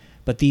altitude,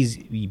 but these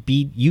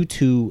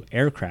U-2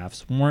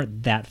 aircrafts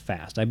weren't that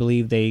fast. I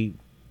believe they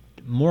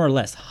more or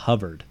less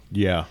hovered.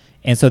 Yeah.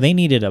 And so they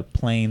needed a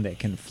plane that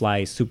can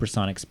fly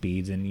supersonic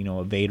speeds and, you know,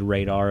 evade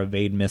radar,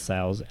 evade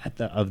missiles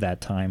of that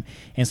time.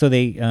 And so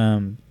they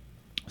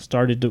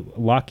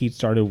Lockheed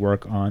started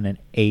work on an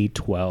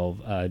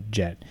A-12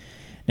 jet.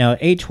 Now,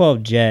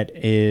 A-12 jet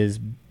is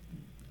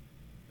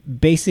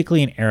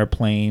basically an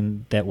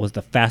airplane that was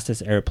the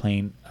fastest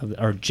airplane,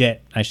 or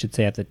jet, I should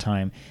say, at the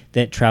time,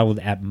 that traveled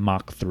at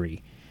Mach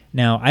 3.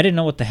 Now, I didn't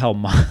know what the hell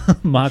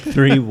Mach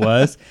 3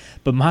 was,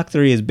 but Mach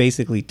 3 is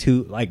basically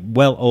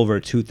well over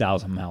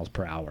 2,000 miles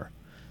per hour.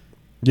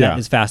 Yeah.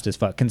 Is fast as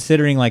fuck.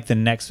 Considering like the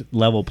next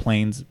level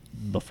planes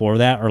before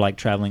that are like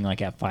traveling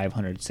like at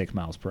 506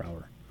 miles per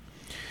hour.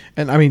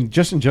 And I mean,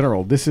 just in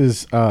general, this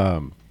is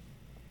all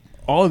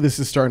of this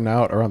is starting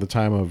out around the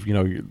time of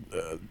the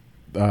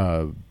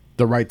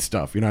right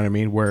stuff. You know what I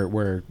mean? Where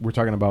we're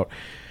talking about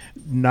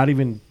not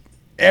even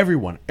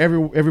everyone,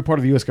 every part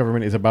of the U.S.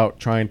 government is about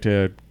trying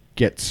to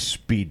get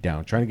speed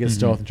down, trying to get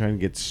stealth and trying to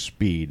get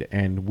speed.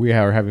 And we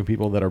are having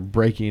people that are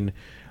breaking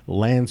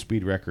land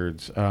speed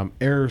records,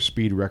 air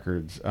speed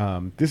records.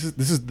 This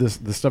is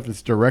the stuff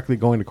that's directly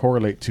going to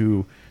correlate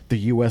to the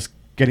U.S.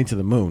 getting to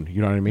the moon.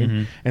 You know what I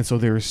mean? And so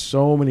there's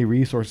so many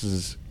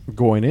resources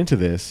going into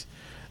this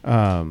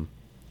that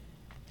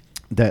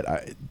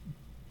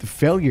the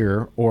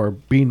failure or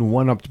being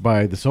one-upped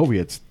by the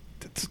Soviets,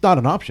 it's not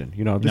an option.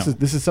 You know, this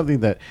is something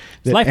that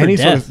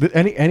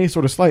any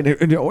sort of slight,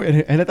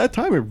 and at that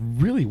time it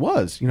really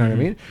was. You know what I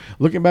mean?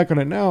 Looking back on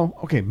it now,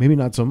 okay, maybe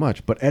not so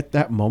much, but at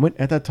that moment,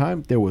 at that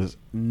time, there was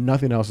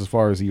nothing else as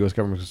far as the U.S.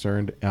 government was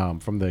concerned,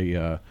 from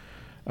the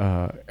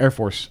Air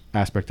Force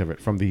aspect of it,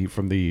 from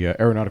the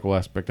aeronautical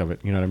aspect of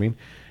it. You know what I mean?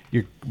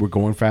 We're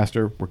going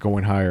faster, we're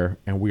going higher,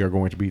 and we are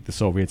going to beat the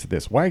Soviets at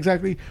this. Why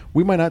exactly?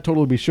 We might not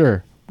totally be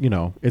sure. You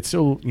know, it's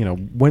still,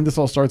 when this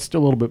all starts,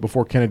 still a little bit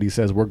before Kennedy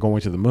says we're going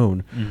to the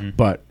moon.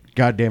 But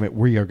God damn it,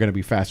 we are going to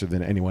be faster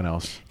than anyone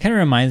else. Kind of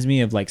reminds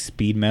me of like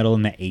speed metal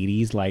in the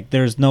 80s. Like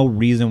there's no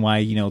reason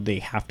why, they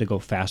have to go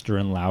faster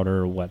and louder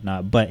or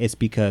whatnot. But it's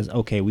because,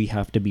 okay, we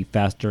have to be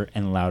faster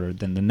and louder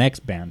than the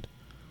next band.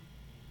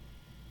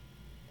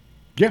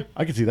 Yeah,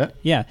 I can see that.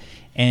 Yeah.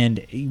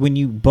 And when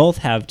you both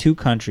have two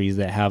countries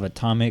that have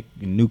atomic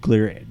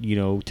nuclear,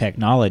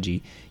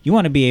 technology, you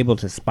want to be able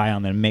to spy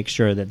on them and make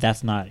sure that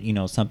that's not,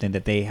 something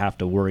that they have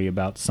to worry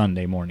about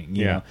Sunday morning.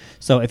 You know?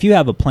 So if you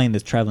have a plane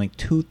that's traveling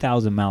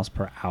 2,000 miles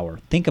per hour,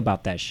 think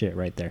about that shit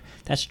right there.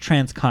 That's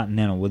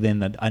transcontinental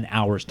within an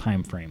hour's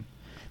time frame.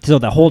 So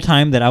the whole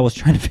time that I was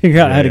trying to figure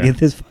out how to get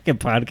this fucking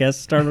podcast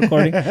started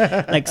recording,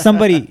 like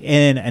somebody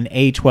in an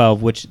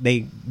A-12, which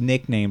they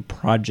nicknamed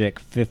Project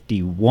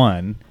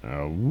 51,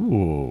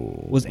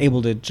 was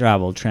able to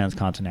travel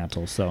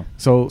transcontinental. So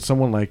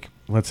someone like,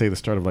 let's say the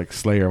start of like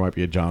Slayer might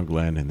be a John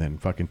Glenn, and then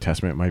fucking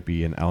Testament might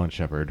be an Alan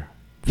Shepard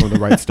for the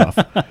right stuff,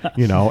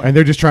 and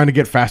they're just trying to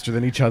get faster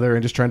than each other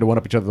and just trying to one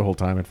up each other the whole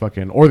time,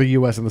 and or the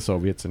U.S. and the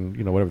Soviets, and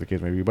whatever the case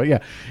may be. But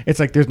yeah,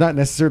 it's like there's not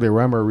necessarily a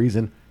rhyme or a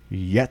reason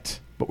yet,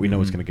 but we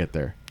know it's going to get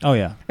there. Oh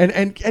yeah, and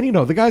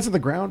the guys on the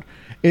ground,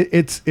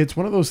 it's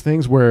one of those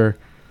things where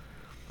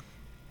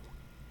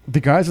the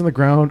guys on the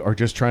ground are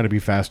just trying to be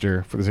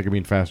faster for the sake of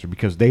being faster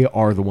because they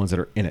are the ones that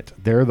are in it.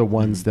 They're the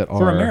ones that are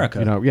for America.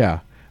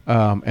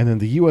 And then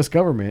the U.S.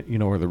 government,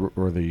 or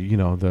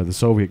the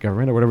Soviet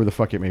government or whatever the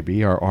fuck it may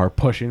be, are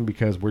pushing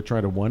because we're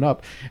trying to one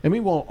up. And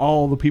meanwhile,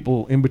 all the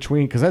people in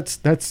between, because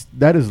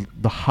that is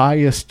the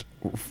highest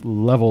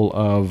level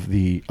of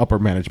the upper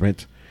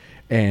management.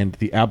 And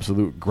the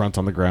absolute grunt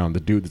on the ground,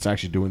 the dude that's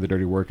actually doing the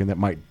dirty work and that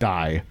might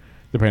die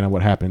depending on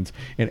what happens.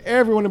 And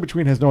everyone in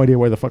between has no idea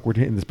why the fuck we're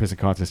in this pissing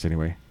contest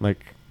anyway.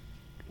 Like,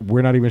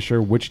 we're not even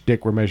sure which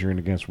dick we're measuring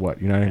against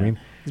what. You know what I mean?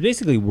 It's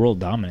basically world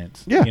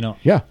dominance.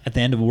 Yeah. At the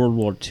end of World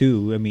War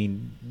II, I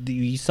mean,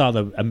 you saw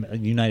the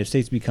United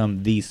States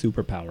become the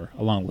superpower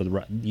along with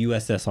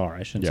USSR.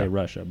 I shouldn't say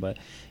Russia. But,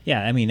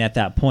 yeah, I mean, at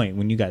that point,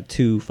 when you got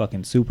two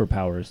fucking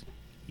superpowers,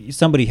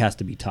 somebody has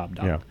to be top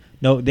dog. Yeah.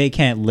 No, they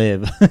can't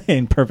live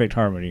in perfect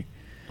harmony.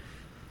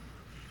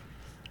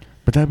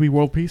 But that'd be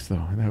world peace,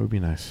 though, and that would be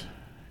nice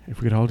if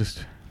we could all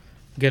just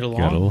get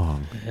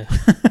along. Yeah.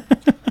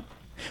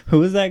 Who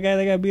was that guy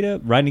that got beat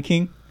up? Rodney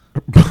King.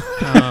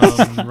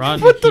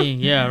 Rodney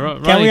King.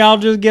 Yeah. Can we all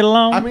just get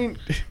along? I mean,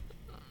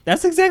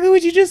 that's exactly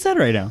what you just said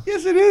right now.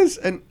 Yes, it is.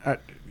 And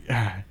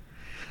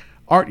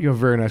Art, you have a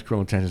very nice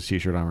Cruel Intentions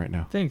t-shirt on right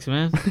now. Thanks,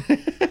 man.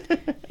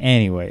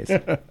 Anyways.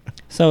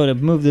 So to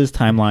move this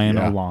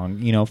timeline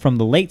along, from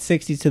the late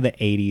 60s to the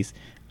 80s,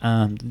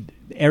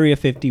 Area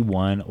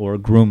 51 or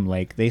Groom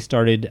Lake, they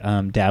started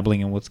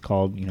dabbling in what's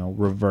called,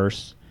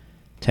 reverse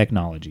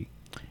technology.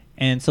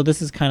 And so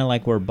this is kind of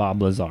like where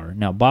Bob Lazar.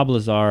 Now, Bob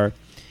Lazar,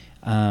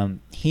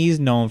 he's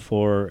known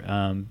for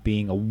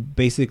being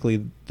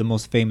basically the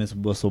most famous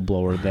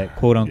whistleblower that,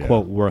 quote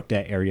unquote, worked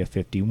at Area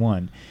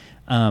 51.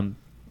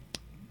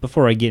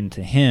 Before I get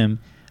into him,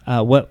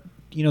 what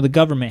the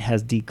government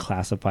has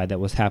declassified that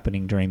was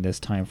happening during this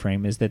time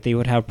frame is that they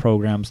would have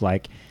programs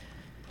like,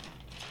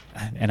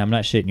 and I'm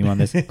not shitting you on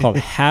this, called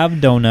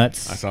Have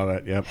Donuts. I saw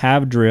that, yep.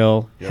 Have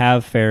Drill,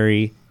 Have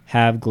Ferry,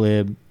 Have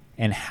Glib,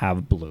 and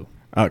Have Blue.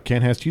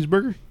 Ken has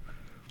cheeseburger?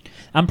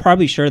 I'm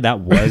probably sure that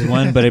was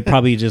one, but it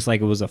probably just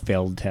like it was a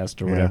failed test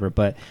or whatever.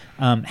 But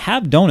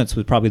Have Donuts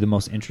was probably the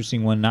most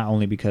interesting one, not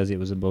only because it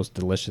was the most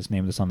delicious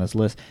name that's on this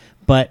list,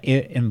 but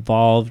it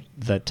involved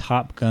the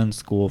Top Gun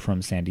school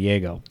from San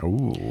Diego.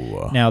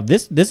 Ooh. Now,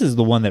 this is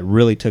the one that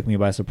really took me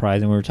by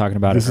surprise, and we were talking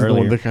about it earlier. This is the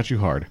one that got you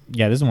hard.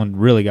 Yeah, this one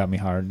really got me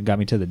hard, got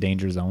me to the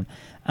danger zone.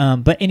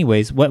 But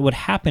anyways, what would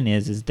happen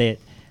is that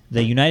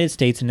the United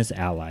States and its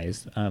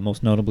allies,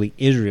 most notably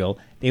Israel,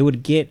 they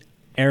would get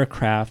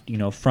aircraft,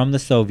 from the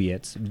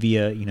Soviets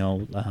via,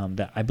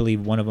 I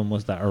believe one of them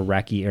was the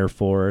Iraqi Air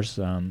Force,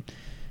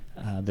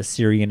 the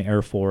Syrian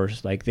Air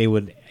Force. Like they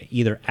would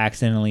either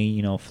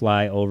accidentally,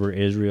 fly over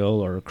Israel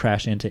or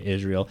crash into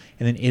Israel,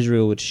 and then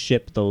Israel would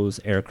ship those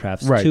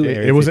aircrafts Right. to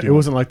It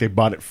wasn't like they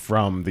bought it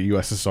from the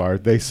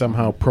USSR. They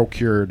somehow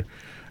procured,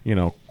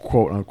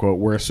 quote unquote.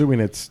 We're assuming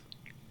it's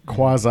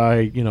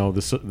quasi.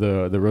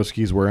 The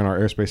Ruskies were in our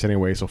airspace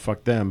anyway, so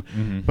fuck them.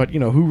 Mm-hmm. But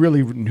who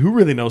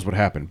really knows what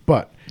happened?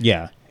 But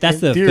Yeah,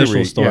 that's in the theory,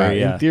 official story.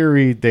 Yeah. In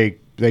theory,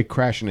 they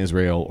crashed in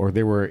Israel, or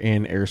they were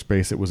in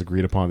airspace that was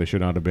agreed upon they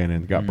should not have been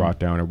and got brought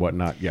down or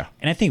whatnot. Yeah.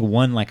 And I think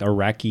one like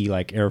Iraqi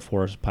like Air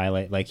Force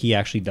pilot, like he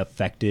actually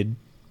defected,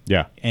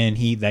 Yeah. and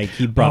he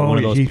brought one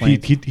of those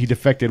planes. He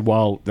defected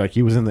while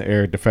he was in the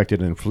air,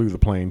 defected and flew the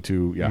plane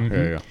to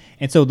yeah.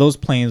 And so those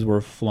planes were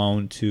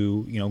flown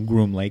to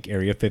Groom Lake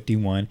Area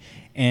 51,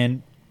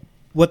 and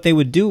what they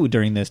would do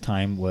during this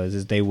time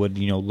is they would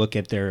look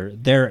at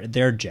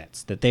their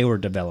jets that they were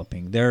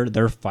developing,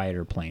 their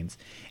fighter planes,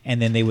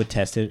 and then they would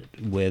test it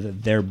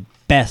with their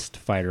best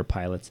fighter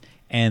pilots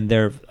and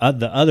the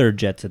other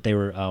jets that they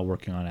were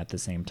working on at the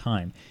same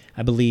time.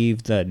 I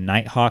believe the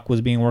Nighthawk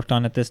was being worked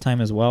on at this time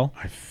as well.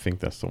 I think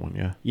that's the one.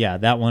 Yeah. Yeah,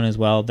 that one as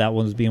well. That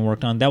one was being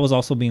worked on. That was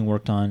also being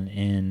worked on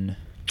in,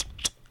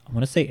 I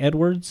want to say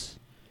Edwards.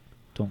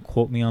 Don't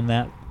quote me on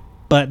that.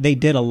 But they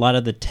did a lot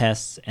of the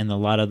tests and a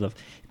lot of the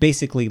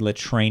basically the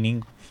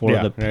training for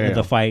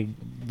the fight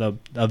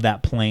of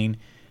that plane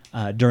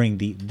during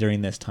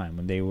this time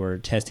when they were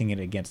testing it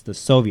against the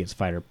Soviet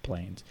fighter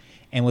planes.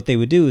 And what they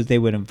would do is they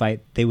would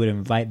invite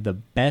the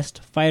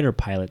best fighter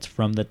pilots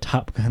from the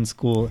Top Gun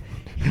school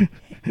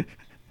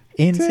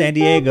in San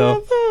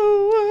Diego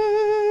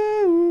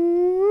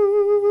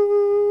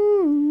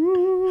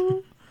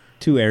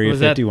to Area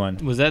 51.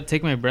 Was that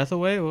Take My Breath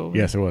Away?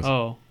 Yes, it was.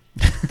 Oh.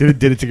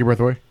 Did it take your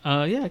breath away?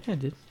 Yeah, I kind of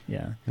did.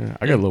 Yeah.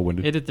 I got a little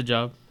winded. It did the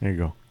job. There you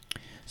go.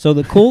 So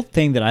the cool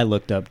thing that I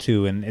looked up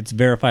too, and it's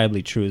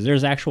verifiably true, is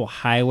there's actual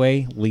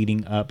highway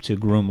leading up to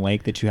Groom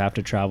Lake that you have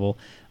to travel,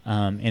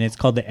 and it's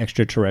called the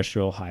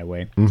Extraterrestrial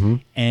Highway,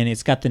 and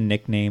it's got the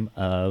nickname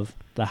of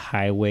the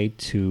Highway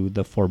to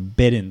the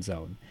Forbidden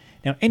Zone.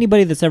 Now,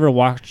 anybody that's ever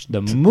watched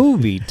the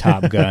movie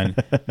Top Gun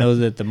knows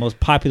that the most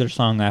popular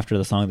song after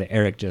the song that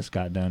Eric just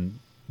got done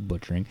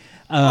butchering.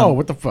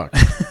 What the fuck?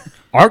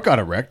 Art got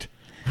erect.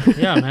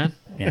 Yeah, man.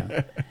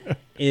 Yeah,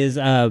 is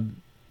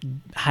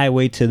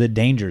Highway to the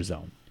Danger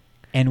Zone.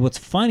 And what's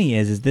funny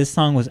is this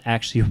song was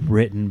actually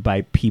written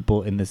by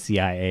people in the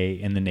CIA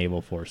and the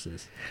naval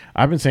forces.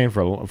 I've been saying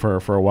for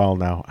a while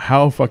now,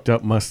 how fucked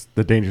up must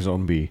the Danger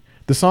Zone be?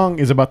 The song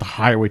is about the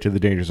highway to the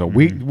Danger Zone.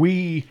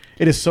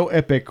 It is so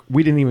epic.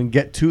 We didn't even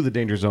get to the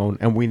Danger Zone,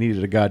 and we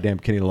needed a goddamn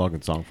Kenny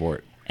Loggins song for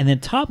it. And then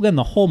Top Gun,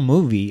 the whole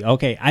movie.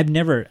 Okay, I've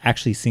never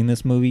actually seen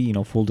this movie.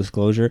 Full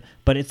disclosure,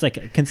 but it's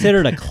like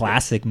considered a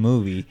classic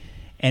movie.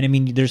 And I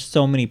mean, there's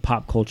so many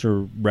pop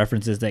culture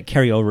references that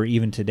carry over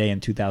even today in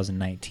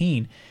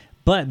 2019.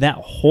 But that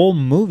whole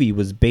movie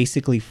was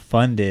basically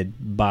funded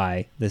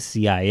by the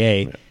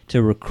CIA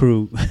to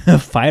recruit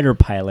fighter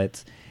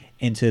pilots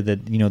into the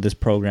this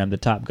program, the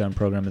Top Gun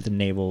program at the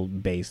naval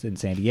base in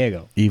San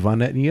Diego.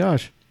 Yvonne and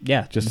Yash.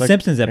 Yeah, just the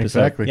Simpsons episode.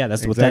 Exactly. Yeah,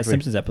 that's what that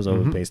Simpsons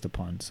episode was based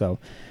upon. So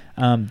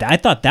I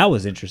thought that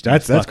was interesting.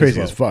 That's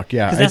crazy as fuck.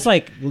 Yeah, because that's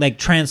like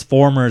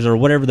Transformers or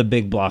whatever the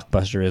big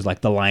blockbuster is,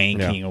 like The Lion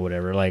King or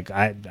whatever. Like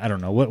I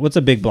don't know what's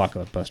a big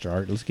blockbuster.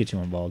 Art, let's get you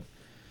involved.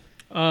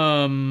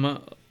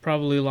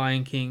 Probably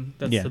Lion King.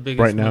 That's the biggest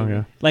right now. movie.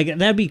 Yeah, like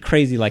that'd be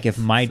crazy. Like if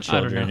my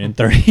children in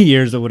 30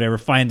 years or whatever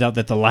finds out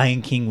that The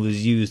Lion King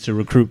was used to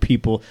recruit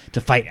people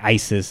to fight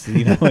ISIS,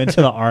 into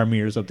the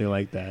army or something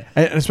like that.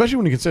 and especially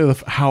when you consider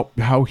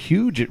how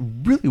huge it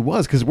really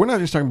was, because we're not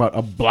just talking about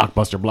a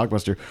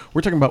blockbuster.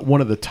 We're talking about one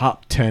of the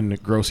top 10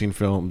 grossing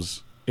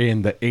films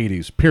in the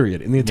 80s.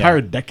 Period. In the entire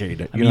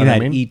decade. You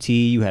had E.T.,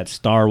 you had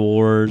Star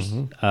Wars.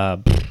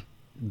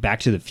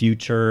 Back to the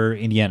Future,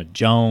 Indiana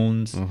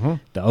Jones,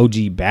 the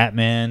OG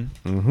Batman,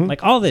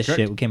 like all this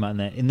shit came out in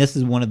that, and this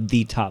is one of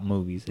the top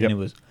movies, and it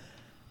was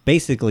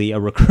basically a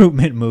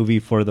recruitment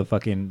movie for the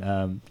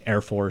fucking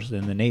Air Force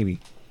and the Navy.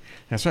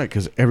 That's right,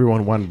 because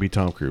everyone wanted to be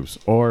Tom Cruise,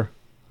 or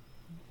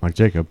like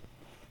Jacob,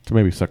 to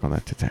maybe suck on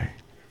that today.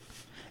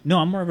 No,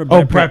 I'm more of a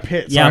Brad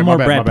Pitt. Yeah, Sorry, I'm more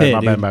Brad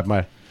Pitt. My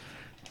bad.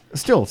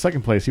 Still,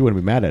 second place, he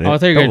wouldn't be mad at it. Oh, I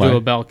thought you were Don't going to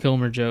do lie. a Val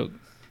Kilmer joke.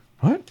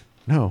 What?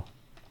 No.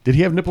 Did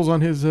he have nipples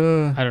on his?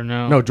 I don't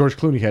know. No, George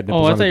Clooney had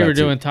nipples. Oh, I on thought his you were batsuit.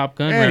 doing Top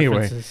Gun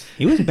references.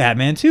 He was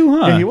Batman too,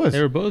 huh? Yeah, he was.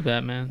 They were both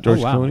Batman. George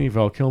wow. Clooney,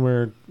 Val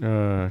Kilmer.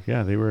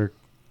 Yeah, they were.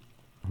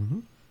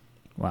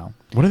 Wow.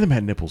 One of them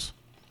had nipples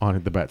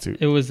on the batsuit.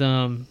 It was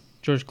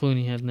George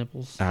Clooney had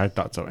nipples. I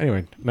thought so.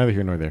 Anyway, neither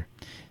here nor there.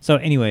 So,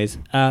 anyways,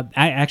 I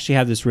actually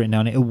have this written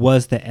down. It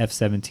was the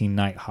F-17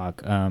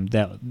 Nighthawk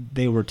that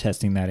they were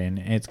testing that in.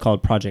 It's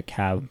called Project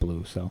Cav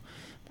Blue. So, I'm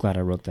glad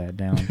I wrote that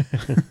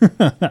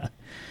down.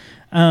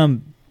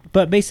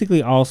 But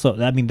basically, also,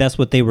 I mean, that's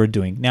what they were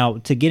doing. Now,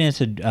 to get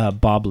into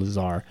Bob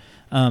Lazar,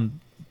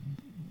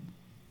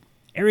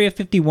 Area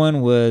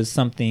 51 was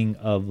something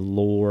of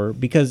lore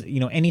because,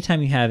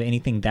 anytime you have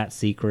anything that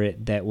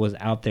secret that was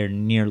out there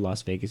near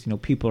Las Vegas,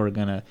 people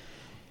are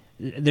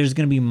there's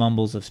going to be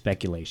mumbles of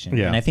speculation.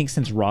 Yeah. And I think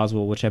since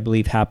Roswell, which I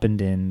believe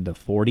happened in the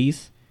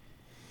 40s.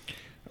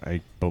 I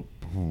think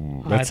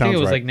it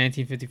was like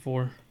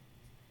 1954.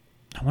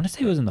 I want to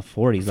say it was in the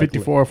 40s.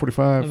 54 or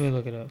 45. Let me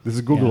look it up. This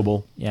is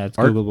Googleable. Yeah, it's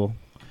Googleable.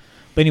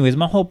 But anyways,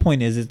 my whole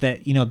point is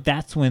that,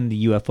 that's when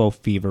the UFO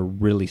fever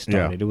really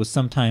started. Yeah. It was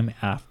sometime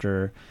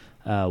after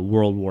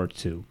World War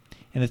II.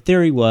 And the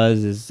theory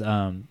was,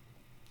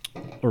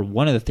 or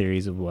one of the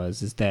theories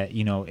is that,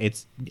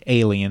 it's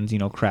aliens,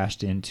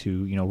 crashed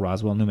into,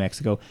 Roswell, New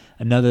Mexico.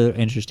 Another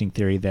interesting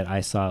theory that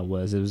I saw it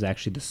was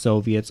actually the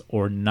Soviets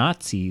or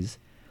Nazis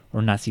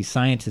or Nazi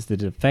scientists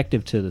that are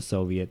defective to the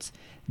Soviets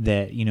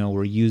that,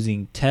 were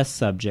using test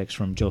subjects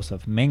from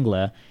Joseph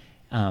Mengele,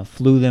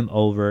 flew them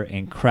over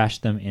and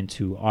crashed them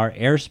into our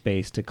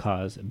airspace to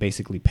cause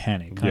basically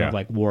panic, kind of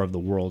like War of the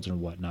Worlds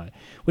and whatnot,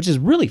 which is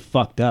really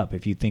fucked up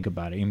if you think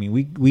about it. I mean,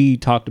 we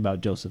talked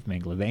about Joseph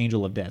Mengele, the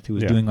angel of death, who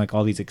was doing like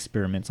all these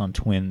experiments on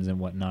twins and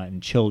whatnot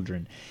and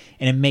children.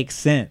 And it makes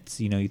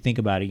sense. You think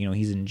about it,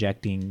 he's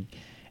injecting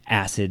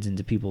acids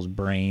into people's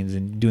brains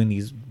and doing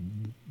these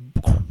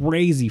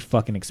crazy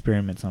fucking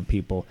experiments on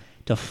people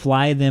to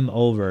fly them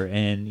over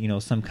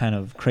and, some kind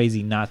of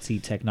crazy Nazi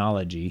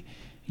technology,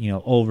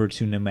 over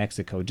to New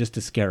Mexico just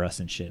to scare us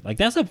and shit. Like,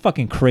 that's a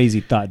fucking crazy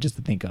thought just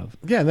to think of.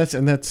 Yeah, that's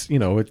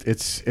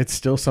it's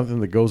still something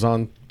that goes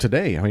on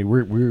today. I mean,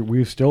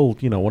 we're still,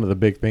 one of the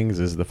big things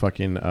is the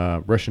fucking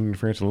Russian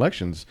interference in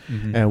elections.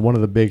 Mm-hmm. And one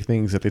of the big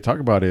things that they talk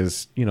about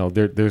is,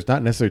 there's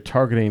not necessarily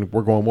targeting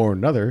we're going one or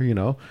another,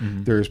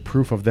 Mm-hmm. There's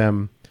proof of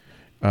them.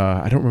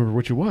 I don't remember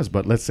which it was,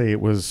 but let's say it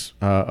was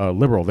a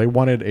liberal. They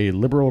wanted a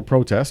liberal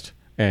protest,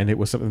 and it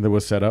was something that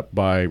was set up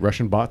by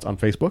Russian bots on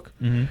Facebook.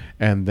 Mm-hmm.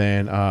 And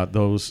then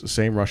those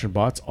same Russian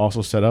bots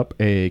also set up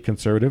a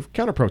conservative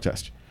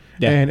counter-protest.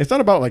 Yeah. And it's not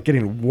about like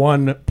getting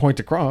one point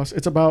across.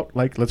 It's about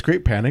like, let's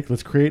create panic.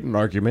 Let's create an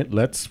argument.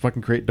 Let's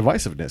fucking create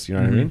divisiveness. You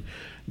know what I mean?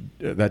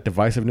 That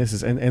divisiveness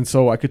is, and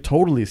so I could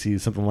totally see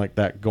something like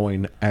that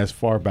going as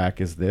far back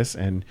as this.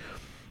 And,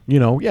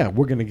 we're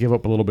going to give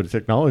up a little bit of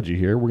technology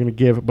here. We're going to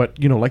give, but,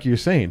 like you're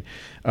saying,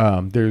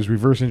 there's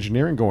reverse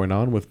engineering going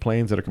on with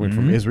planes that are coming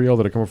from Israel,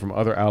 that are coming from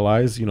other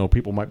allies.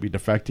 People might be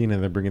defecting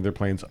and they're bringing their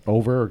planes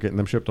over or getting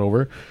them shipped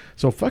over.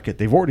 So fuck it.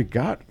 They've already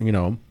got,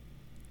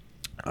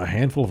 a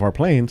handful of our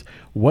planes.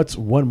 What's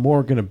one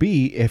more going to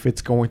be if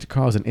it's going to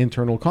cause an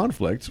internal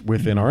conflict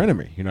within our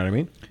enemy? You know what I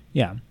mean?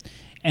 Yeah.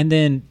 And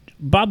then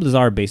Bob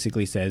Lazar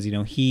basically says,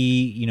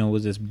 he,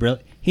 was this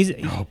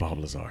Bob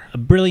Lazar, a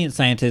brilliant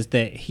scientist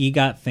that he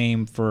got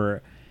fame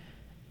for.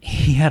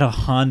 He had a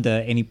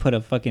Honda and he put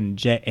a fucking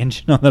jet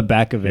engine on the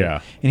back of it,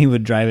 and he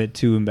would drive it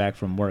to and back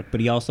from work.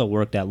 But he also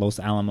worked at Los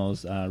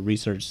Alamos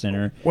Research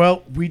Center.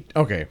 Well,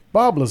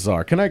 Bob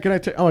Lazar. I'm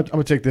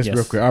gonna take this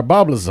real quick.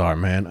 Bob Lazar,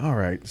 man. All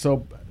right.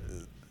 So,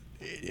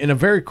 in a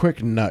very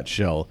quick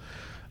nutshell,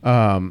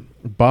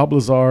 Bob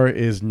Lazar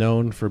is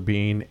known for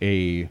being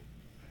a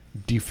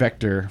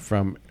defector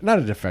from, not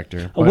a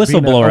defector, a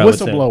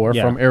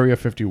whistleblower, from Area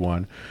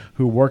 51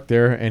 who worked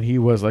there, and he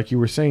was, like you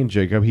were saying,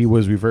 Jacob, he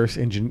was reverse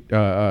engineering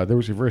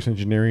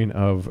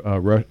of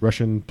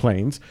Russian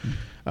planes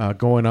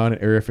going on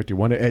at Area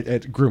 51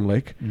 at Groom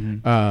Lake.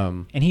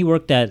 Mm-hmm. And he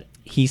worked at,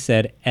 he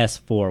said,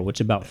 S4, which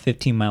is about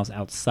 15 miles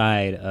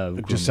outside of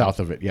Groom just Lake. South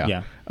of it,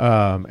 yeah.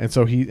 And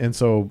so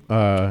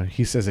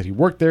he says that he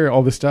worked there,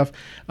 all this stuff,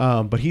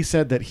 but he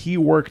said that he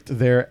worked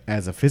there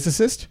as a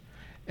physicist,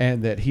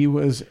 and that he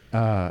was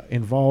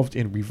involved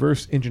in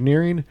reverse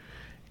engineering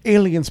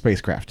alien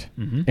spacecraft.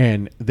 Mm-hmm.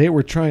 And they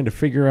were trying to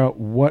figure out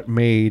what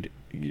made,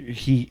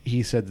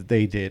 he said that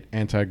they did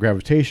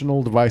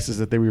anti-gravitational devices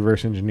that they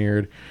reverse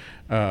engineered.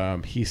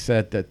 He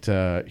said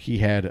that he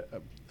had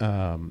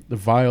the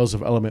vials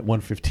of element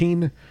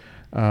 115,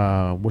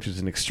 which is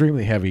an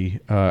extremely heavy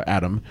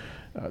atom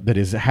that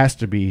has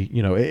to be,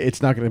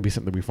 it's not going to be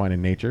something that we find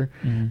in nature.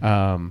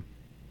 Mm-hmm.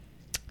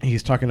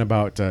 He's talking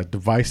about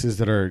devices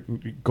that are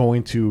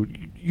going to,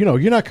 you're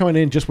not coming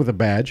in just with a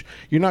badge.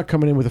 You're not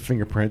coming in with a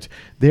fingerprint.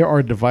 There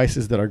are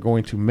devices that are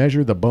going to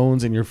measure the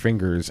bones in your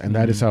fingers, and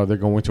that is how they're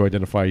going to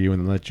identify you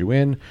and let you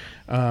in.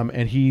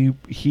 And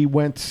he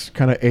went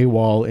kind of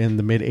AWOL in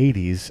the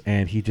mid-'80s,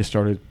 and he just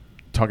started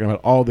talking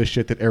about all this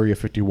shit that Area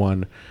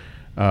 51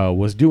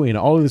 was doing,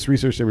 all of this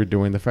research they were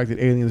doing, the fact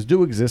that aliens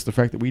do exist, the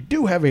fact that we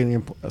do have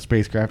alien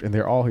spacecraft, and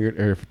they're all here at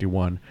Area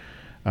 51.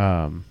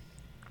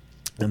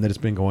 And that it's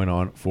been going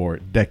on for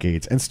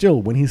decades. And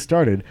still, when he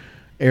started,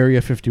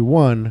 Area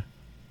 51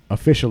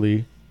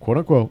 officially, quote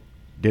unquote,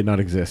 did not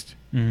exist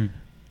in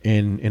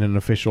an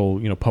official,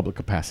 public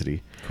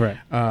capacity. Correct.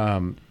 Here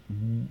are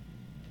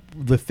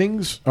the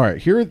things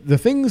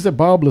that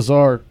Bob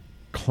Lazar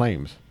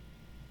claims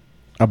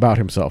about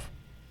himself.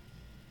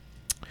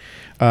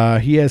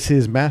 He has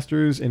his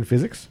master's in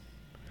physics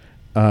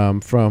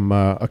from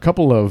a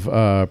couple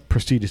of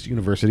prestigious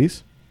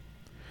universities.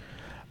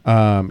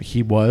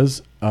 He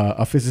was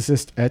a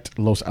physicist at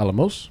Los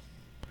Alamos.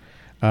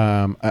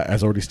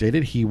 As already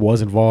stated, he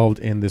was involved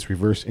in this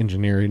reverse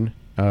engineering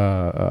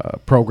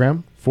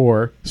program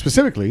for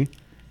specifically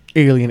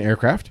alien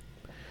aircraft.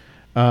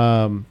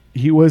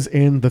 He was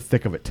in the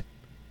thick of it.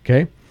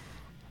 Okay.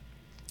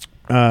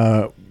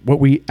 What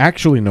we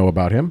actually know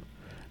about him,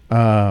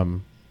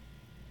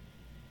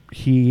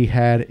 he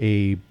had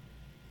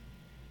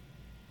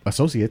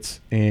associates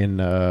in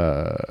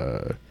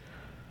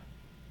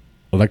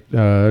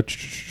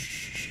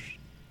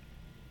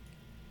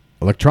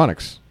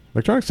electronics,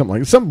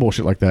 some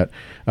bullshit like that,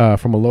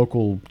 from a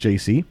local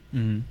JC.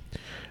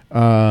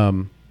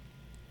 Mm-hmm.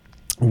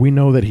 We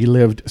know that he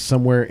lived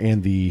somewhere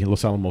in the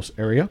Los Alamos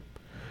area.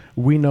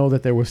 We know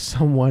that there was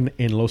someone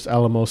in Los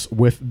Alamos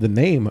with the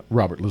name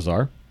Robert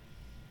Lazar.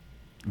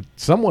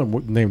 Someone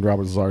named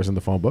Robert Lazar is in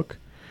the phone book.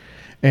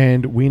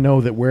 And we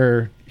know that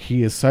where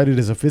he is cited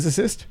as a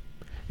physicist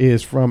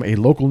is from a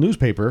local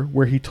newspaper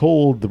where he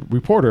told the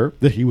reporter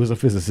that he was a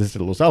physicist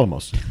at Los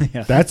Alamos.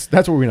 Yeah. That's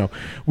what we know.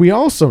 We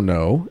also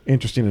know,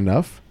 interesting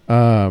enough,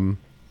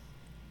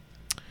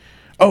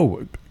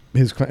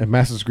 his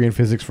master's degree in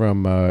physics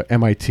from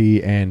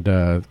MIT and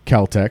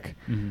Caltech.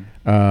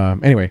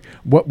 Mm-hmm. Anyway,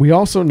 what we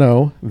also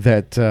know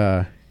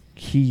that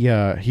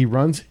he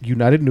runs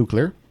United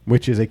Nuclear,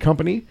 which is a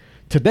company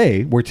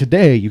today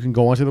you can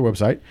go onto their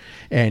website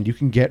and you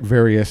can get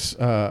various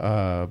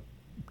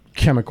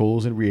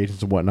chemicals and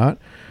reagents and whatnot.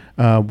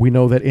 We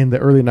know that in the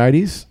early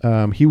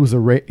 90s, he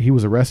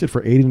was arrested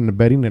for aiding and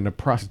abetting in a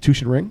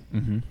prostitution ring.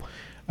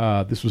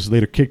 Mm-hmm. This was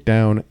later kicked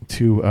down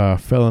to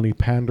felony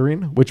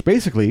pandering, which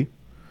basically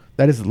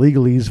that is the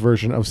legalese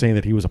version of saying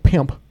that he was a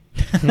pimp.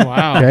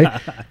 Wow. Okay.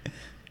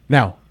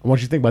 Now, I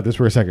want you to think about this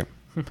for a second.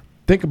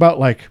 Think about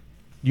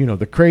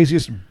the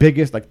craziest,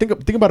 biggest,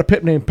 think about a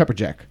pimp named Pepper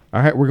Jack.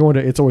 All right, we're going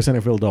to It's Always Sunny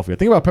in Philadelphia.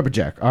 Think about Pepper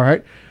Jack. All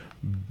right,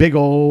 big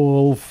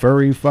old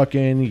furry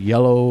fucking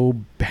yellow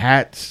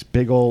hats,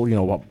 big old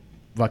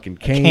fucking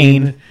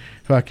cane,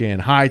 fucking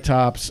high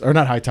tops or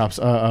not high tops.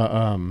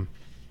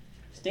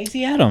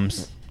 Stacey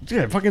Adams.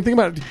 Yeah, fucking think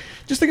about it.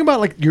 Just think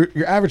about your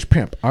average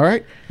pimp. All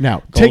right,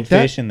 now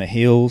Goldfish in the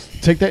heels.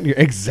 Take that.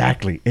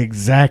 Exactly.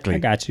 I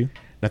got you.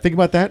 Now think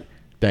about that.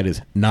 That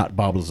is not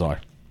Bob Lazar.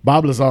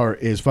 Bob Lazar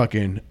is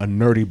fucking a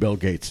nerdy Bill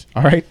Gates.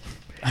 All right,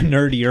 A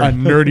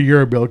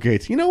nerdier Bill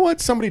Gates. You know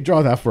what? Somebody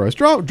draw that for us.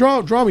 Draw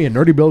me a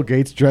nerdy Bill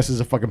Gates dressed as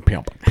a fucking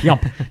pimp.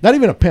 Pimp. Not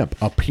even a pimp.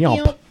 A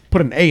pimp.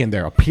 Put an A in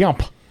there. A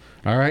pimp.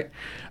 All right.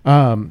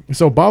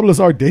 So Bob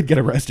Lazar did get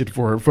arrested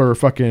for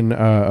fucking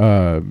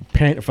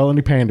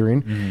felony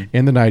pandering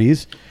in the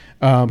 90s.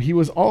 He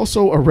was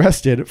also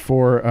arrested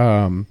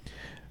for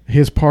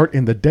his part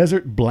in the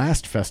Desert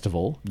Blast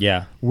Festival.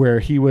 Yeah. Where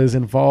he was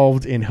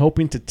involved in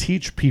helping to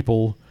teach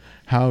people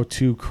how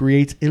to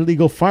create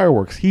illegal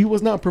fireworks. He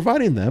was not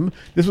providing them.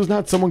 This was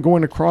not someone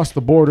going across the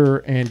border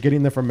and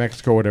getting them from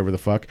Mexico, whatever the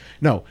fuck.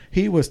 No,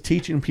 he was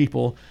teaching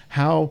people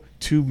how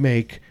to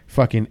make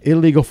fucking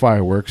illegal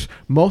fireworks.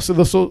 Most of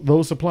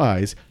those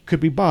supplies could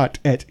be bought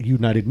at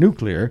United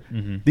Nuclear,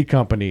 the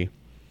company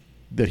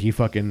that he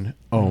fucking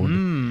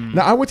owned.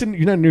 Now I went to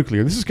United Nuclear.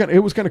 It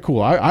was kind of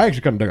cool. I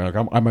actually kind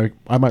of I might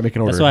make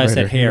an order. That's why I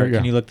said hair. Yeah.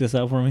 Can you look this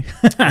up for me?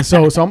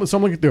 so I'm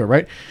looking through it,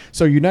 right?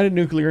 So United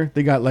Nuclear,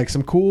 they got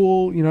some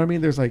cool, you know what I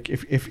mean? There's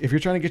if you're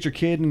trying to get your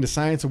kid into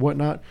science and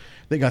whatnot,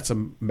 they got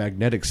some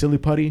magnetic silly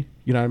putty,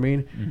 you know what I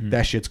mean?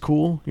 That shit's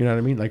cool, you know what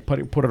I mean?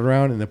 Put it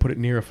around and then put it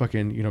near a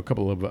fucking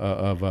couple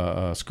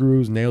of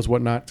screws, nails,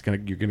 whatnot.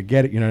 You're gonna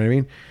get it, you know what I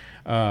mean?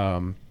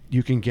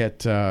 You can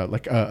get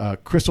a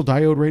crystal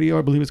diode radio,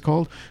 I believe it's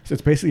called. So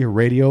it's basically a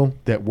radio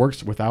that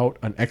works without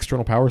an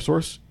external power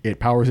source. It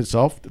powers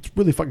itself. It's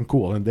really fucking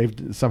cool. And they've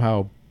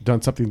somehow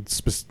done something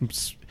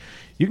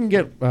you can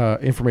get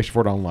information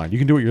for it online. You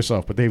can do it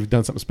yourself, but they've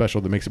done something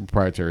special that makes it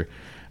proprietary.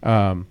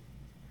 You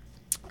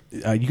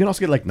can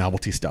also get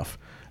novelty stuff.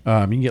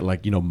 You can get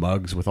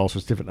mugs with all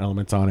sorts of different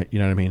elements on it. You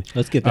know what I mean?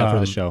 Let's get that for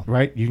the show.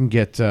 Right? You can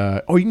get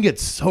you can get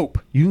soap.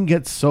 You can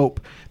get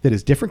soap that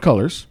is different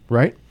colors,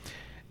 right?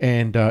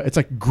 And it's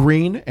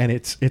green, and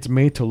it's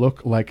made to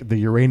look like the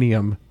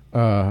uranium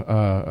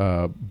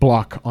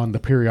block on the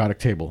periodic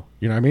table.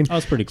 You know what I mean? Oh,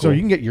 that's pretty cool. So you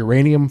can get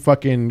uranium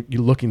fucking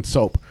looking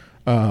soap.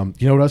 You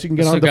know what else you can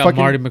get on the got fucking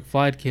Marty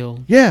McFly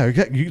killed. Yeah,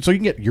 exactly. So you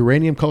can get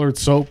uranium colored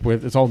soap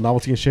with it's all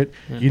novelty and shit.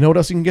 Yeah. You know what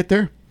else you can get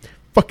there?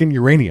 Fucking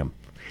uranium.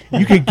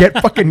 You can get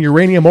fucking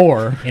uranium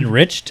ore.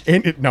 Enriched?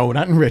 No,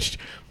 not enriched.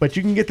 But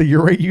you can get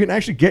you can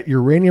actually get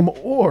uranium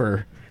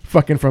ore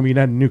fucking from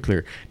United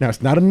Nuclear. Now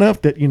it's not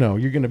enough that you're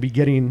going to be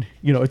getting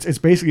it's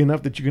basically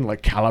enough that you can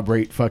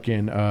calibrate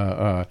fucking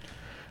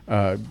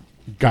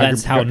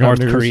That's how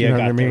North Korea you know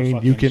got what I mean?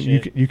 their You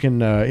fucking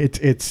can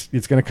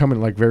it's going to come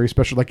in very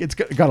special. It's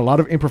got a lot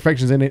of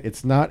imperfections in it.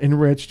 It's not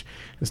enriched.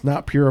 It's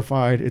not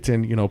purified. It's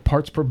in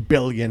parts per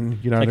billion.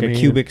 You know what I mean? Like a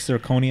cubic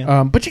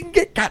zirconia. But you can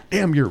get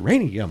goddamn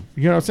uranium.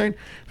 You know what I'm saying?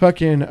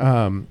 Fucking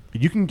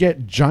you can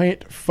get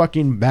giant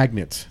fucking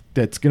magnets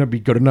that's going to be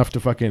good enough to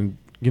fucking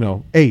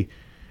hey,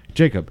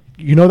 Jacob,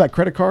 you know that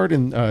credit card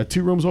in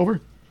 2 rooms over?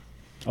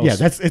 Oh, Yeah,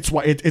 it's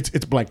why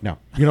it's blank now.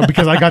 You know,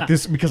 because I've got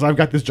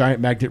this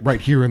giant magnet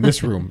right here in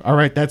this room. All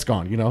right, that's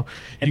gone. You know,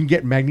 you can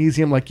get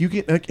magnesium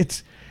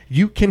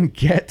you can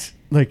get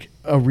like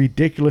a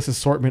ridiculous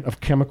assortment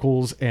of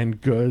chemicals and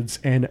goods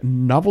and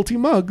novelty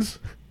mugs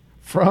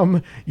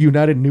from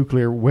United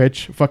Nuclear,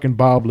 which fucking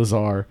Bob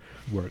Lazar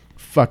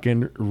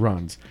fucking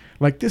runs.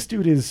 Like, this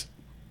dude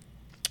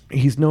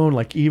he's known,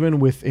 like, even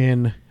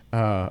within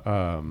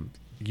UFO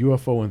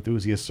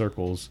enthusiast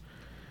circles,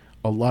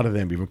 a lot of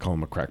them even call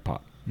him a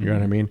crackpot. You know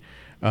what I mean?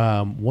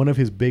 One of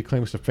his big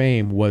claims to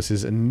fame was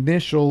his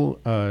initial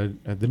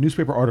the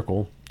newspaper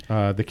article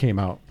that came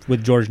out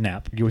with George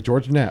Knapp. With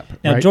George Knapp.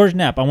 Now, right? George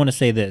Knapp, I want to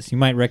say this. You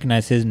might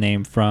recognize his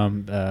name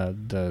from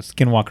the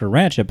Skinwalker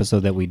Ranch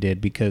episode that we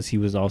did, because he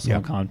was also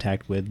in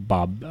contact with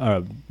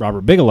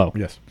Robert Bigelow.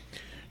 Yes.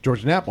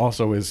 George Knapp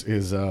also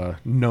is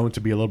known to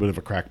be a little bit of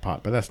a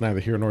crackpot, but that's neither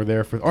here nor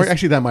there. Or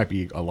actually, that might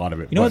be a lot of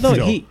it. You know what, though?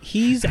 Still.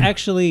 He's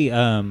actually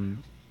a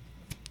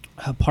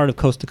part of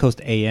Coast to Coast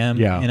AM.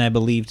 Yeah. And I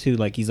believe, too,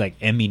 like, he's, like,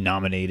 Emmy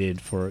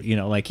nominated for, you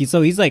know, like, he's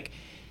like,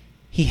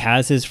 he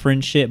has his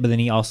fringe shit, but then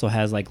he also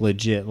has, like,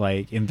 legit,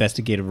 like,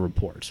 investigative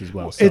reports as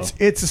well. So.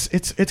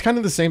 It's kind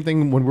of the same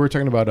thing when we were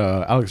talking about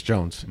Alex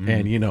Jones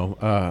and, you know,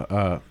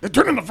 they're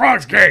turning the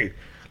frogs gay.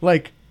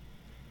 Like,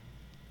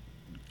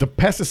 the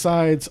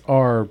pesticides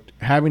are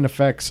having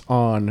effects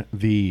on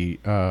the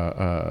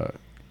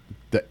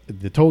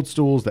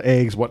toadstools, the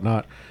eggs,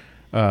 whatnot,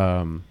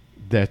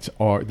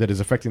 that is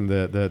affecting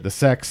the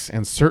sex,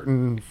 and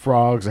certain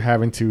frogs are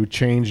having to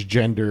change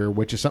gender,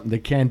 which is something they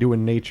can do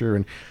in nature,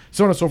 and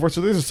so on and so forth.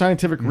 So there's a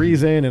scientific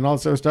reason and all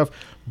this other stuff,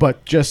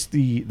 but just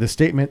the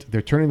statement,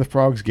 they're turning the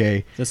frogs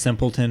gay, the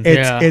simpleton.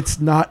 it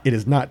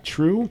is not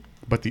true.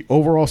 But the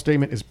overall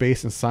statement is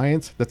based in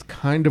science. That's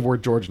kind of where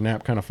George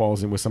Knapp kind of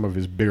falls in with some of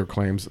his bigger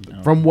claims,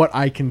 from what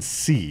I can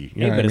see.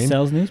 You know but what I mean? It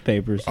sells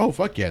newspapers. Oh,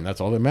 fuck yeah, and that's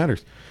all that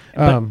matters.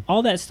 But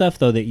all that stuff,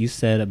 though, that you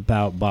said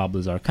about Bob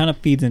Lazar kind of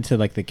feeds into,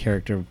 like, the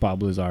character of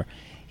Bob Lazar.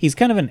 He's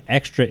kind of an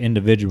extra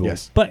individual.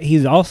 Yes. But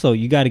he's also,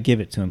 you got to give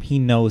it to him, he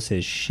knows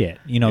his shit.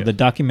 You know, Yes. the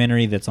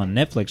documentary that's on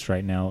Netflix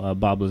right now,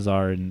 Bob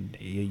Lazar and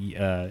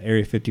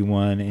Area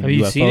 51 and Have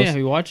you UFOs. seen it? Have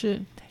you watched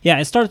it? Yeah,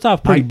 it starts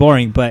off pretty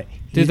boring, but...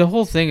 Dude, the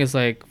whole thing is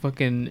like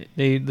fucking.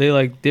 They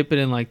like dip it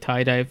in like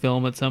tie-dye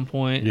film at some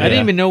point. Yeah. I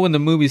didn't even know when the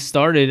movie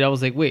started. I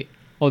was like, wait,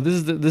 oh, this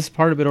is this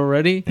part of it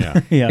already. Yeah.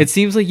 Yeah. It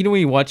seems like, you know,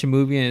 when you watch a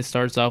movie and it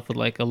starts off with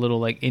like a little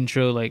like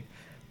intro, like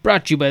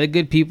brought to you by the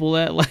good people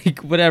at like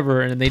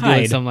whatever, and they do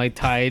like Tide. some like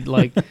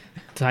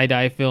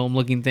tie-dye film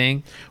looking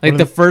thing. Like One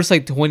the of first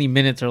like 20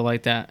 minutes are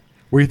like that.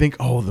 Where you think,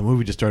 oh, the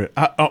movie just started.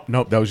 Oh,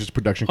 no, that was just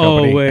production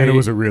company. wait. And it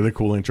was a really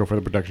cool intro for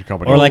the production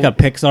company. Or like a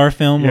Pixar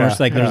film where Yeah, it's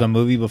like there's yeah. a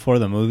movie before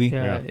the movie.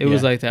 Yeah, Yeah. it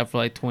was Yeah. like that for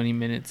like 20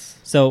 minutes.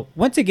 So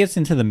once it gets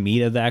into the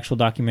meat of the actual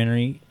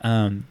documentary,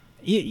 I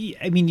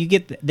mean, you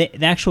get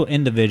the actual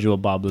individual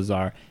Bob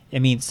Lazar. I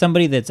mean,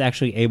 somebody that's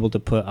actually able to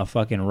put a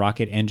fucking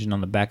rocket engine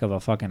on the back of a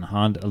fucking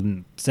Honda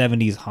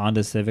 70s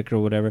Honda Civic or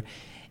whatever,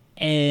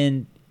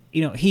 and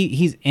you know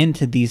he's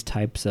into these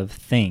types of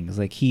things.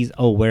 Like, he's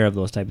aware of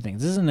those type of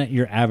things. This isn't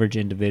your average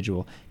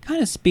individual.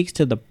 Kind of speaks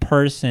to the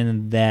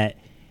person that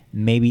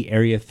maybe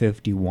Area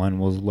 51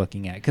 was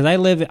looking at. Because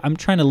I'm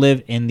trying to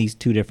live in these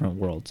two different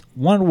worlds.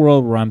 One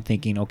world where I'm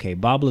thinking, okay,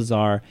 Bob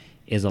Lazar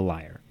is a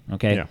liar.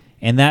 Okay, Yeah.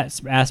 and that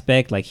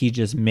aspect, like, he's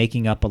just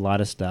making up a lot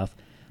of stuff.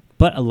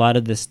 But a lot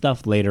of this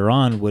stuff later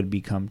on would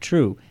become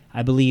true.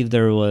 I believe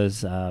there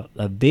was a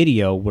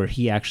video where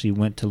he actually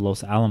went to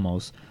Los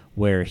Alamos,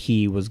 where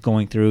he was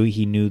going through.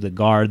 He knew the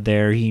guard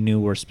there. He knew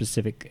where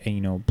specific,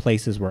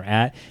 places were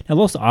at. Now,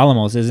 Los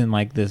Alamos isn't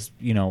like this,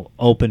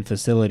 open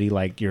facility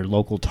like your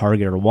local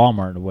Target or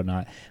Walmart or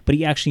whatnot. But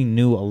he actually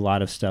knew a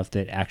lot of stuff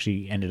that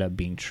actually ended up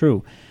being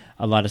true.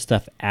 A lot of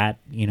stuff at,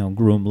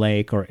 Groom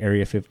Lake or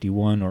Area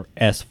 51 or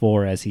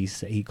S4, as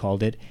he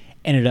called it,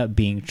 ended up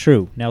being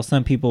true. Now,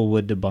 some people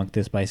would debunk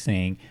this by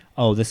saying,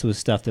 oh, this was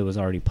stuff that was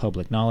already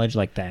public knowledge,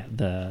 like that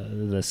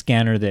the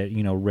scanner that,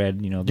 read,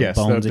 the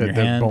bones in your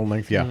hand. Bone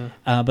length, yeah.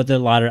 But there are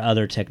a lot of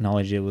other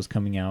technology that was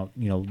coming out,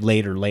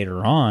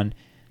 later on.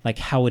 Like,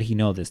 how would he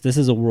know this? This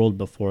is a world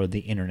before the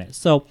internet.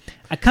 So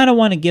I kind of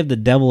want to give the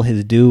devil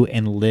his due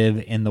and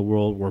live in the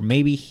world where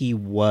maybe he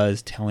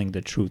was telling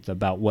the truth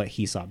about what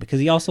he saw. Because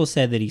he also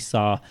said that he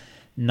saw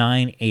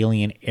 9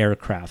 alien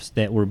aircrafts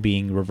that were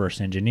being reverse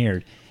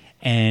engineered.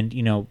 And,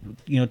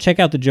 check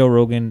out the Joe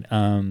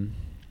Rogan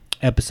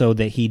episode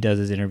that he does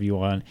his interview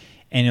on,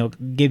 and it'll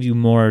give you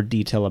more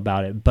detail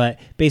about it. But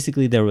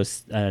basically, there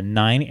was 9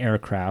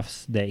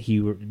 aircrafts that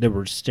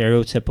were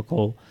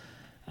stereotypical,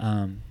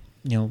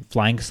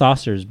 flying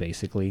saucers,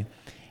 basically.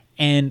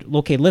 And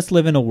okay, let's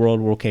live in a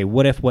world where, okay,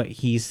 what if what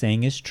he's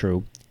saying is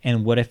true,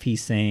 and what if he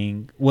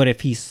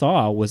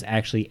saw was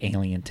actually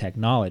alien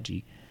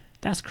technology?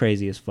 That's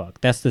crazy as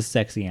fuck. That's the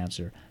sexy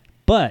answer.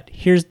 But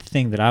here's the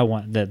thing that I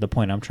want. The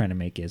point I'm trying to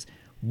make is,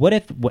 what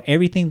if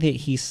everything that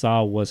he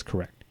saw was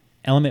correct?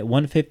 Element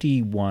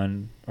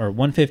 151 or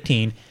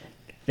 115,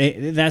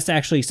 that's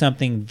actually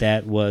something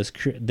that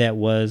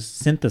was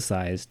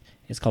synthesized.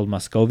 It's called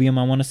Moscovium,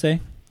 I want to say.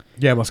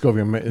 Yeah,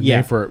 Moscovian. Yeah.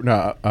 Name for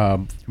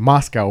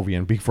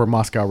Moscovian before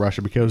Moscow,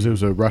 Russia, because it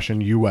was a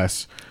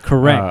Russian-U.S.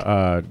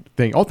 Correct.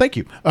 Thing. Oh, thank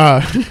you.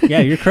 Yeah,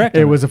 you're correct.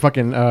 It was a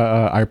fucking.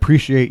 I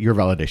appreciate your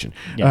validation.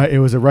 Yeah. It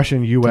was a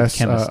Russian-U.S.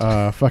 Chemist.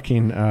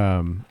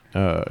 fucking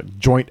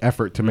joint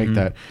effort to make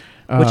that,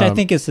 which I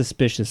think is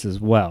suspicious as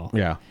well.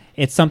 Yeah.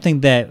 It's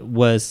something that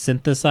was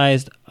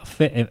synthesized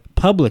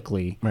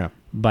publicly Yeah.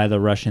 by the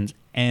Russians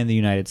and the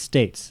United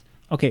States.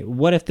 Okay,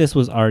 what if this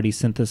was already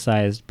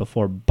synthesized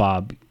before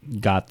Bob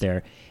got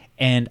there?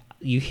 And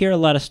you hear a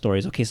lot of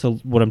stories. Okay, so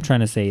what I'm trying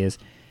to say is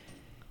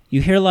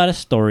you hear a lot of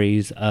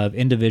stories of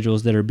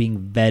individuals that are being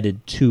vetted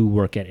to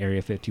work at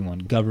Area 51,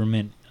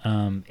 government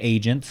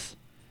agents,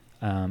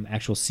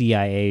 actual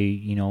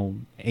CIA,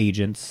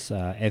 agents,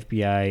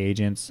 FBI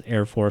agents,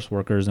 Air Force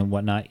workers and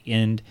whatnot,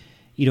 and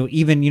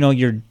even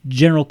your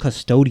general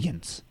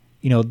custodians.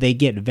 They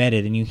get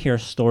vetted, and you hear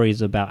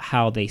stories about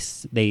how they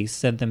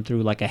sent them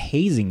through like a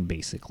hazing,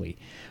 basically,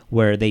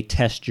 where they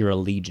test your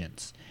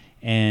allegiance.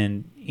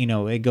 And,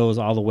 it goes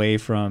all the way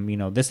from,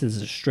 this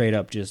is straight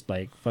up just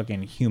like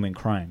fucking human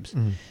crimes,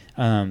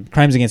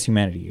 crimes against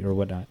humanity or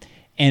whatnot.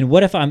 And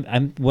what if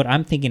what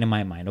I'm thinking in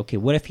my mind, okay,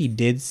 what if he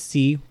did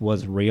see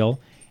was real?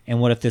 And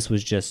what if this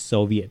was just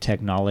Soviet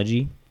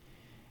technology?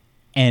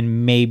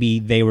 And maybe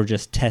they were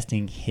just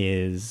testing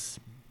his...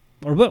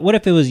 Or what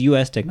if it was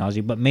U.S.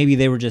 technology, but maybe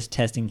they were just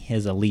testing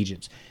his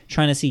allegiance,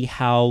 trying to see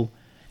how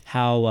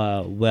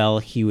well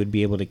he would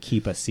be able to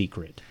keep a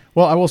secret.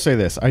 Well, I will say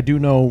this. I do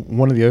know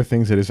one of the other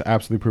things that is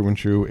absolutely proven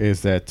true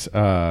is that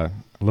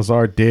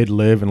Lazar did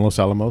live in Los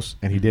Alamos,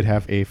 and he did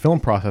have a film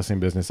processing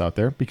business out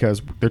there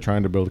because they're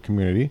trying to build a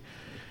community.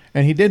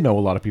 And he did know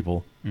a lot of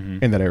people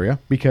in that area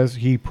because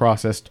he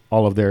processed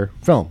all of their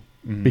film.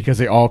 Because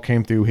they all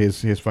came through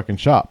his fucking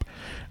shop.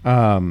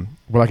 Well,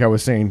 like I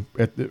was saying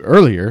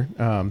earlier,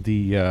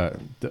 the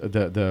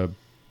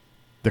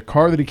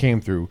car that he came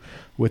through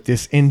with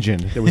this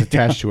engine that was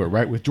attached to it,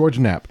 right, with George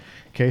Knapp.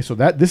 Okay, so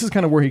this is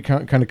kind of where he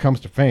kind of comes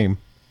to fame.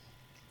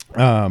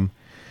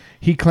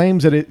 He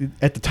claims that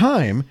at the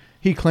time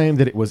he claimed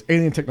that it was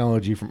alien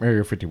technology from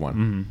Area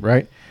 51,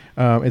 right?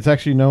 It's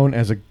actually known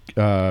as a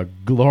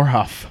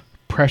Glorhof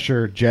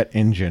pressure jet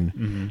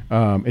engine.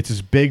 It's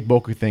this big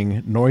bulky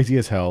thing, noisy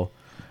as hell.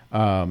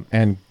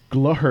 And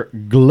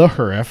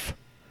Glorhof.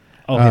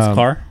 Oh, his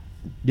car?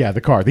 Yeah,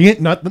 the car.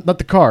 Not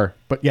the car,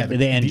 but yeah,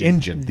 the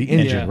engine. The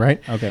engine,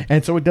 right? Okay.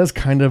 And so it does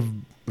kind of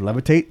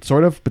levitate,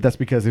 sort of, but that's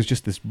because there's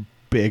just this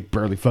big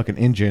burly fucking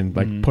engine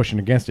like pushing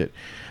against it.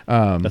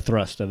 The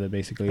thrust of it,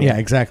 basically. Yeah,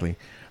 exactly.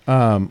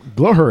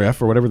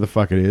 Glorhof, or whatever the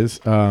fuck it is,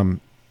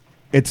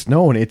 it's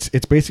known. It's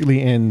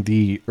basically in like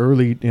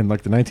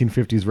the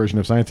 1950s version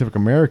of Scientific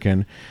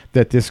American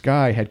that this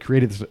guy had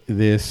created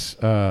this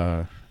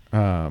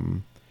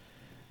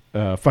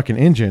fucking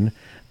engine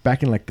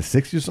back in like the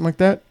 60s or something like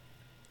that,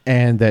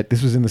 and that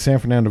this was in the San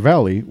Fernando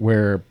Valley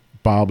where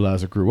Bob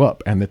Lazar grew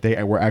up, and that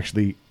they were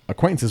actually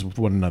acquaintances with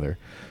one another.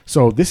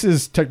 So this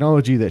is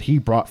technology that he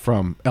brought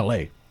from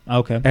L.A.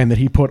 Okay. And that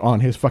he put on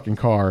his fucking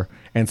car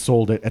and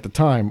sold it at the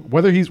time.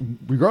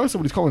 Regardless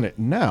of what he's calling it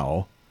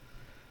now,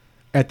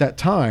 at that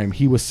time,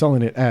 he was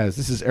selling it as,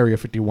 this is Area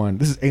 51,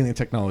 this is alien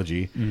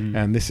technology,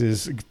 and this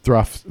is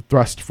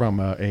thrust from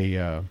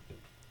an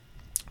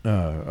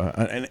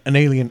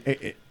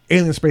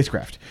alien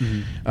spacecraft.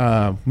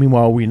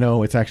 Meanwhile, we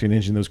know it's actually an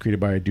engine that was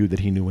created by a dude that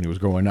he knew when he was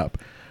growing up.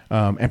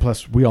 And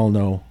plus, we all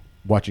know,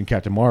 watching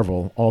Captain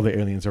Marvel, all the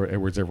aliens are at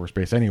Edwards Air Force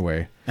Base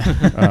anyway.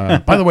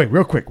 By the way,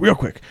 real quick,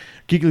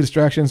 Geekly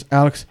Distractions,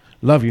 Alex,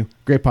 love you,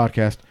 great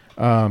podcast.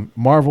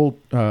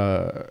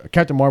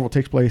 Captain Marvel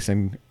takes place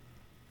in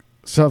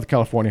Southern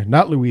California,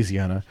 not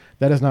Louisiana.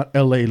 That is not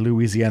L.A.,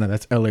 Louisiana.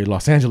 That's L.A.,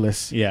 Los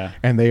Angeles. Yeah.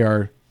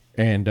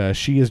 And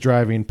she is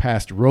driving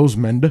past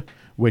Rosemond,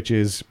 which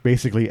is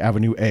basically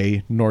Avenue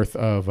A, north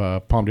of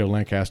Palmdale,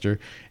 Lancaster,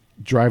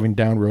 driving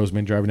down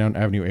Rosemond, driving down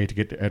Avenue A to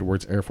get to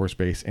Edwards Air Force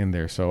Base in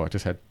there. So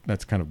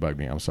that's kind of bugged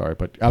me. I'm sorry.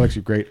 But Alex,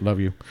 you're great.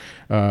 Love you.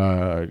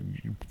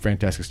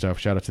 Fantastic stuff.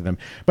 Shout out to them.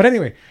 But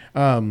anyway,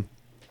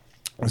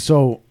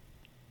 so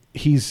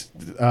he's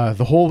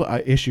the whole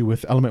issue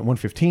with Element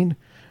 115.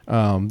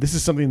 This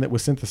is something that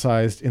was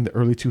synthesized in the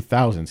early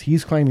 2000s.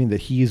 He's claiming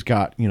that he's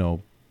got,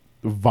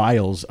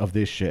 vials of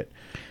this shit.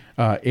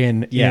 In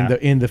the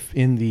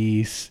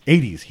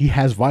 80s, he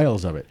has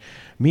vials of it.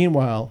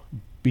 Meanwhile,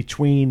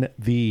 between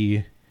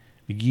the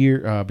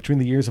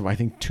years of I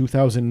think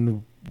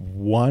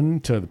 2001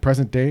 to the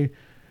present day,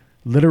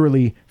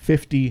 literally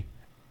 50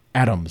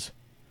 atoms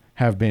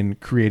have been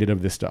created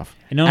of this stuff.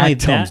 And not only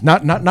atoms,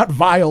 that, not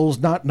vials,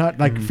 not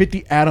like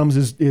 50 atoms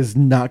is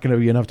not going to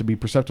be enough to be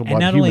perceptible by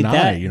the human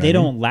eye. They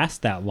don't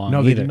last that long. No,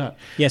 either. they do not.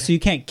 Yeah, so you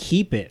can't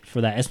keep it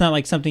for that. It's not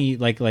like something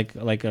like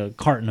a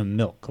carton of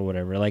milk or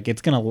whatever. Like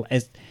it's gonna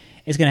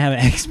have an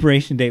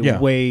expiration date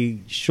way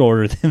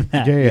shorter than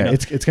that. Yeah.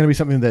 It's gonna be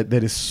something that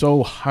is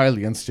so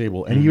highly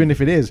unstable. And even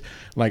if it is,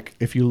 like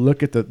if you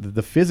look at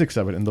the physics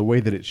of it and the way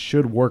that it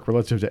should work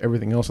relative to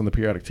everything else on the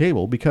periodic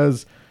table,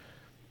 because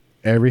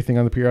everything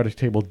on the periodic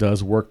table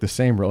does work the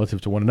same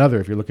relative to one another.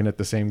 If you're looking at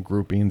the same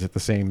groupings at the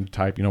same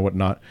type,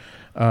 whatnot,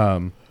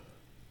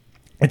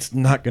 it's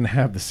not going to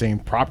have the same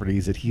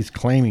properties that he's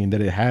claiming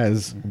that it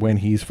has when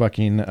he's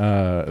fucking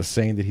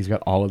saying that he's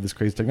got all of this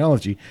crazy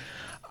technology.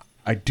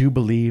 I do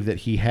believe that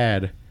he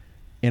had,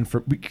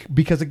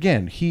 because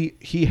again,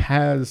 he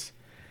has,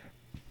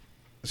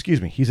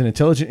 he's an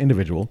intelligent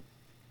individual.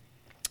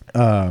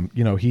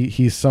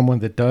 He's someone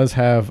that does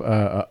have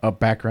a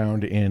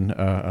background in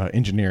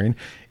engineering.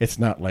 It's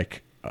not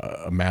like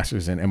a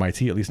master's in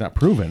MIT, at least not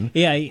proven.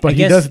 Yeah, but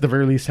he does at the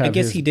very least have. I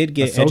guess he did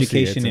get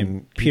education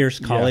in Pierce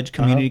College,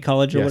 community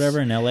college, or whatever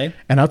in LA.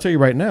 And I'll tell you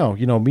right now,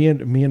 me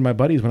and my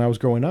buddies when I was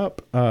growing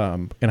up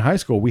in high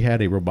school, we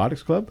had a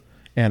robotics club,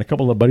 and a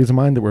couple of buddies of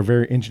mine that were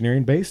very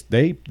engineering based.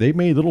 They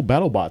made little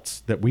battle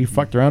bots that we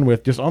fucked around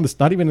with just on the,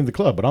 not even in the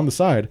club, but on the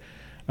side.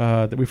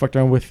 That we fucked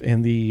around with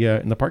in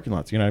the parking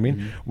lots. You know what I mean?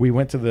 Mm-hmm. We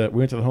went to the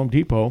Home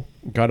Depot,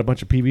 got a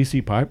bunch of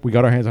PVC pipe. We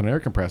got our hands on an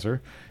air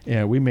compressor,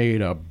 and we made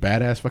a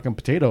badass fucking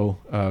potato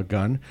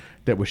gun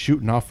that was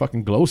shooting off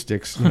fucking glow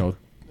sticks.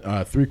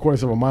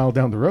 3/4 of a mile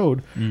down the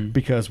road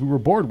because we were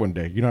bored one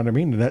day. You know what I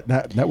mean? And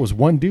that was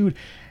one dude.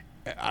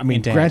 I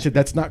mean, granted,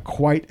 that's not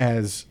quite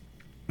as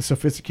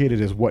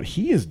sophisticated as what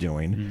he is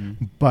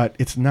doing, but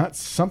it's not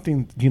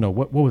something,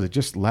 what was it,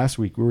 just last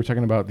week we were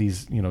talking about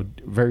these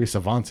various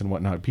savants and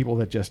whatnot, people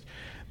that just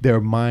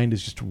their mind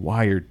is just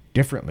wired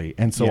differently.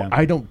 And so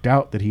I don't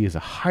doubt that he is a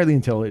highly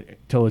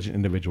intelligent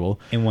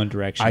individual in one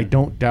direction. I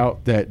don't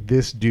doubt that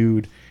this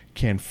dude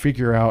can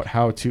figure out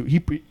how to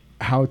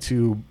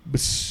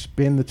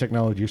spin the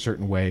technology a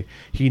certain way.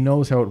 He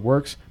knows how it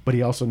works, but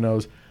he also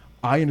knows,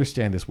 I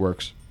understand this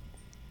works,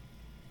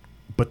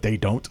 but they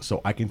don't, so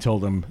I can tell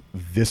them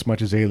this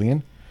much is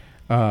alien.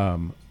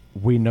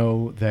 We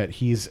know that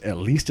he's at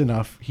least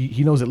enough.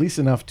 He knows at least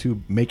enough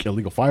to make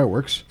illegal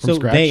fireworks from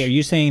scratch. Are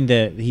you saying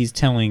that he's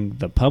telling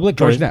the public?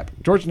 George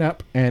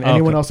Knapp, and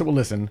anyone else that will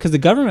listen. Because the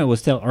government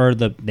was or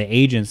the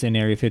agents in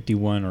Area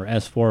 51 or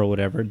S4 or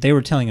whatever, they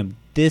were telling him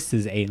this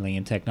is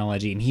alien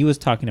technology, and he was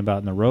talking about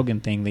in the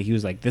Rogan thing that he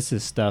was like, this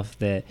is stuff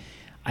that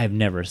I've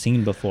never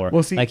seen before.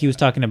 Well, see, like he was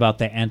talking about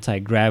the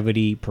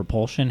anti-gravity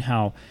propulsion,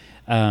 how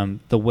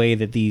the way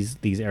that these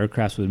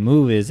aircrafts would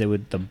move is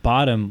the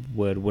bottom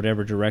would,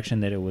 whatever direction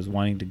that it was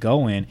wanting to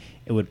go in,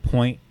 it would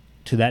point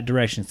to that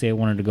direction. Say it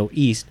wanted to go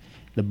east,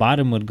 the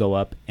bottom would go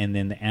up, and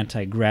then the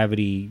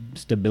anti-gravity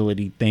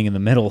stability thing in the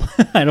middle,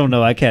 I don't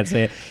know, I can't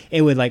say it,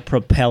 it would like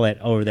propel it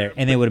over there,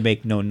 and it would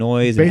make no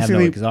noise and have no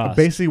exhaust.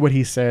 Basically what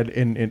he said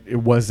it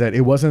was that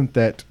it wasn't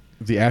that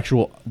the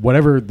actual,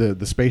 whatever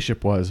the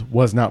spaceship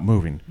was not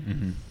moving.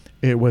 Mm-hmm.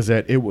 It was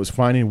that it was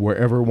finding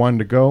wherever it wanted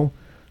to go,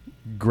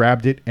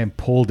 grabbed it and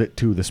pulled it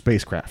to the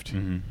spacecraft,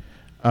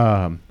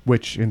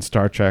 which in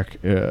Star Trek,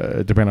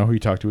 depending on who you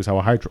talk to, is how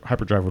a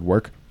hyperdrive would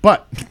work.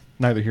 But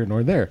neither here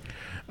nor there.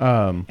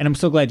 And I'm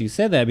so glad you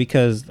said that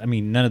because, I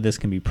mean, none of this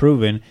can be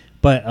proven,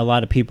 but a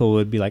lot of people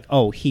would be like,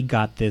 oh, he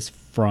got this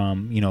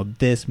from,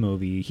 this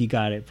movie. He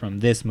got it from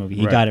this movie.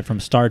 He got it from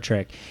Star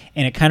Trek.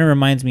 And it kind of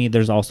reminds me,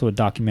 there's also a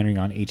documentary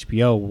on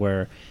HBO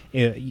where,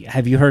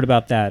 have you heard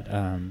about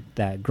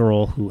that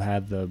girl who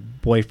had the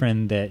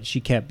boyfriend that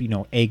she kept,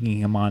 egging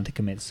him on to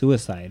commit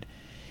suicide?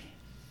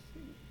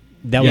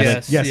 That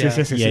was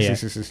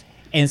yes.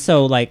 And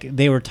so, like,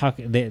 they were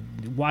talking. They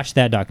watched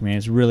that documentary.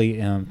 It's really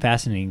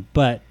fascinating,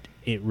 but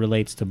it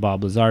relates to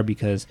Bob Lazar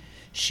because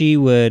she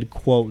would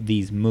quote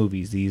these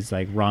movies, these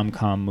like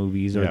rom-com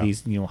movies, or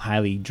these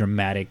highly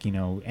dramatic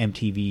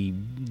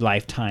MTV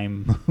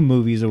Lifetime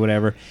movies or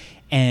whatever,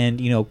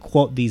 and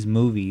quote these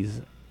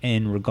movies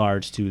in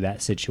regards to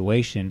that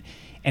situation.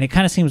 And it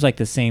kind of seems like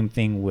the same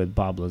thing with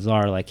Bob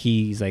Lazar. Like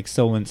he's like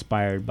so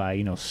inspired by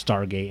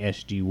Stargate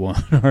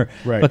SG-1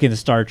 or fucking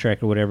Star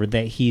Trek or whatever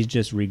that he's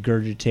just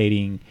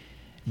regurgitating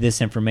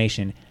this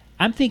information.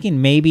 I'm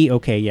thinking maybe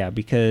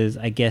because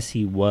I guess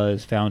he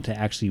was found to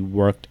actually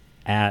worked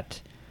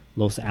at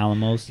Los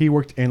Alamos. He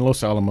worked in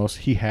Los Alamos.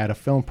 He had a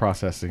film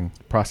processing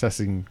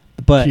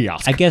but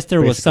kiosk. I guess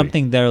there was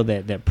something there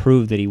that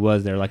proved that he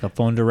was there, like a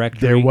phone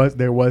directory.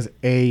 There was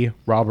a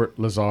Robert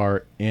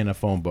Lazar in a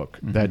phone book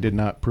that did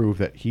not prove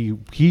that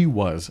he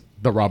was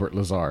the Robert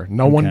Lazar.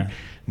 No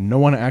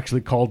one actually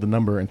called the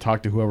number and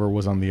talked to whoever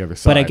was on the other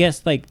side. But I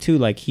guess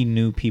he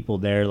knew people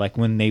there, like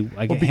when they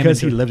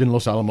because he lived in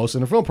Los Alamos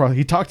in a film process.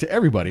 He talked to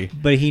everybody.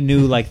 But he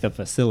knew like the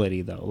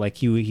facility though, like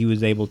he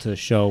was able to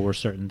show where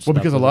certain. Well,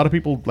 because a lot of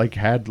people like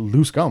had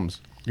loose gums.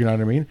 You know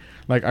what I mean?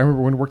 Like, I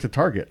remember when I worked at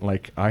Target,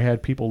 like, I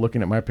had people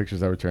looking at my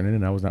pictures I would turn in,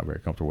 and I was not very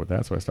comfortable with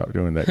that, so I stopped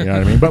doing that. You know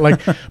what I mean? But,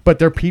 like,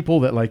 there are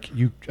people that, like,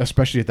 you,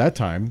 especially at that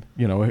time,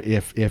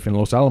 if in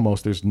Los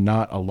Alamos, there's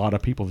not a lot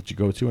of people that you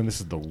go to, and this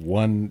is the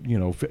one,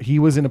 he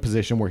was in a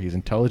position where he's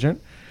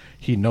intelligent.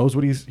 He knows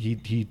what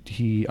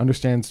he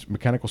understands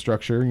mechanical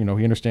structure. He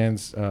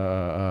understands,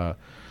 and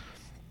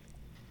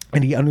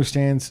he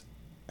understands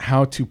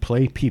how to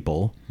play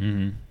people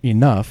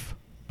enough,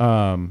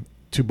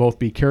 to both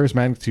be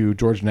charismatic to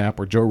George Knapp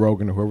or Joe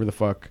Rogan or whoever the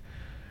fuck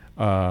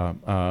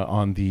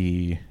on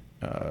the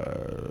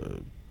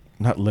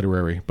not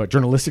literary, but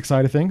journalistic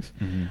side of things.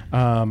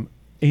 Mm-hmm.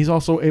 He's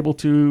also able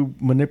to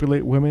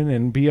manipulate women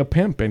and be a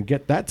pimp and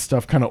get that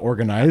stuff kind of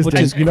organized. Which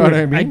And, is you know what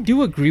I correct. I mean?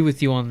 do agree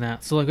with you on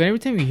that. So like every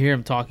time you hear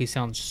him talk, he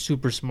sounds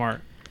super smart.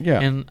 Yeah.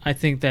 And I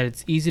think that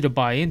it's easy to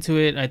buy into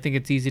it. I think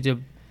it's easy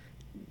to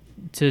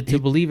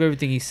believe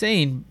everything he's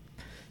saying.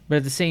 But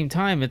at the same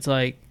time, it's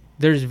like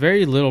there's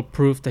very little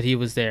proof that he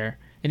was there.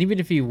 And even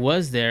if he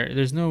was there,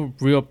 there's no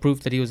real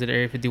proof that he was at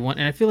Area 51.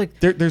 And I feel like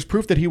There's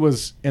proof that he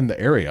was in the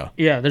area.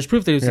 yeah, there's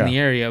proof that he was in Yeah. the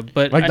area,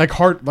 but Like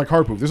hard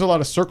proof. There's a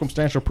lot of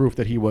circumstantial proof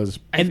that he was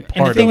and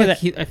part the thing of. is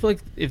that I feel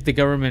like if the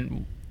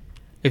government,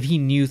 if he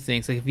knew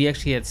things, like if he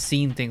actually had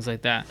seen things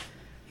like that,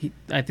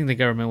 I think the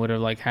government would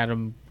have like had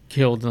him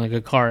killed in like a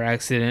car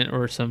accident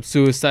or some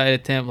suicide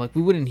attempt. Like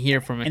we wouldn't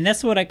hear from it. And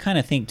that's what I kind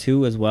of think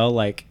too, as well.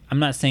 Like, I'm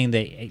not saying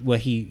that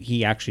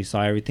he actually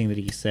saw everything that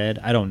he said.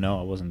 I don't know.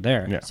 I wasn't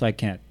there, Yeah. so I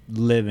can't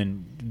live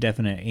in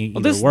definite either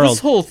This world.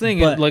 whole thing,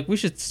 But- like we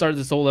should start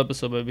this whole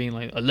episode by being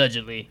like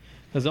allegedly,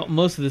 because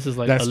most of this is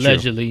like That's true.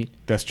 allegedly.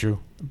 That's true.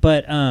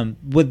 But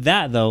with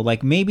that though,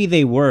 like maybe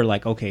they were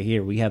like, okay,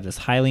 here we have this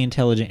highly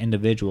intelligent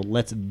individual.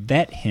 Let's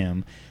vet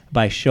him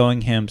by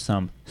showing him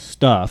some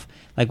stuff.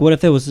 Like, what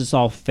if it was just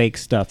all fake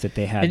stuff that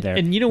they had there?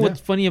 And you know what's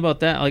funny about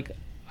that? Like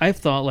I've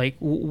thought, like,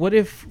 what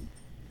if,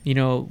 you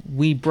know,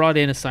 we brought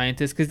in a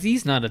scientist, because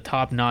he's not a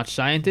top-notch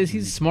scientist.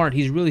 He's smart.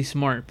 He's really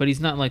smart, but he's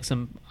not like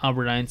some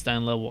Albert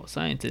Einstein level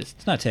scientist.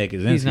 It's not Ted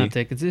Kaczynski. He's not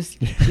Ted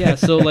Kaczynski. Yeah.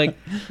 So like,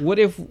 what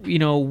if, you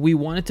know, we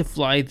wanted to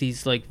fly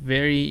these like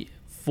very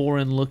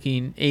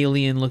foreign-looking,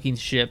 alien-looking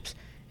ships,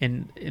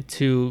 and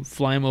to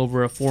fly them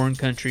over a foreign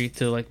country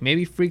to like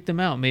maybe freak them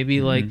out,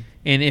 maybe like,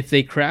 and if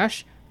they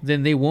crash,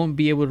 then they won't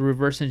be able to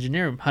reverse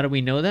engineer them. How do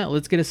we know that?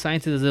 Let's get a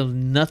scientist that knows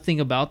nothing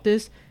about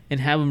this and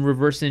have him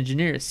reverse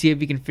engineer it. See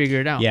if he can figure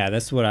it out. Yeah,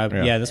 that's what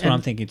And-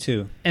 I'm thinking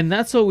too. And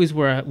that's always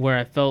where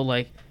I felt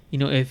like, you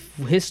know, if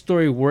his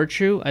story were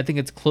true, I think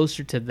it's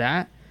closer to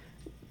that,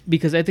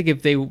 because I think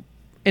if they,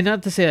 and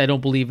not to say I don't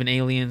believe in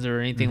aliens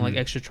or anything like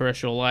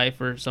extraterrestrial life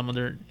or some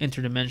other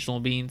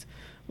interdimensional beings,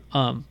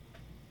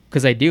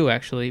 because I do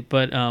actually,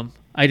 but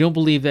I don't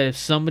believe that if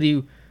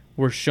somebody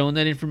were shown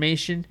that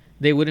information,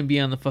 they wouldn't be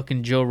on the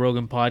fucking Joe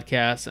Rogan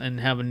podcast and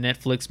have a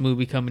Netflix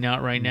movie coming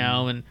out right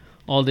now and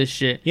all this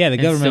shit. Yeah, the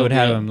and government still would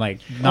have be- him like.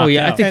 Oh knocked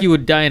yeah, I out. think you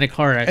would die in a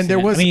car accident. And there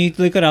was I mean,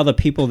 you look at all the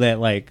people that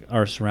like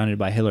are surrounded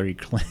by Hillary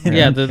Clinton.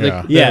 yeah,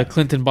 the Yeah.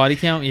 Clinton body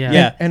count. Yeah,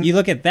 Yeah, And- you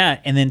look at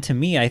that, and then to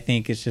me, I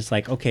think it's just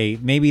like, okay,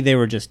 maybe they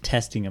were just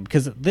testing him,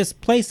 because this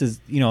place is,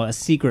 you know, a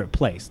secret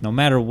place. No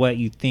matter what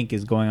you think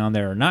is going on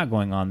there or not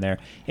going on there,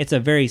 it's a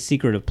very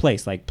secretive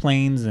place. Like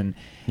planes and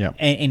Yeah.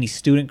 any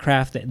student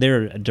craft,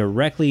 they're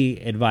directly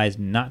advised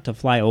not to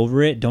fly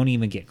over it. Don't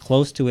even get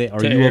close to it, or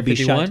To you Area will be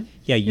 51? shot.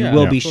 Yeah, you Yeah,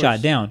 will of be course.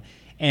 shot down,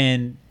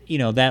 and you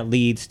know that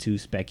leads to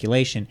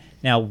speculation.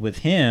 Now with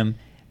him,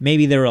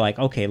 maybe they were like,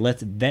 okay,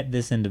 let's vet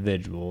this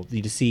individual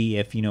to see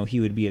if, you know, he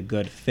would be a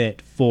good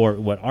fit for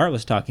what Art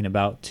was talking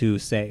about, to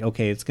say,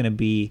 okay, it's going to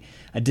be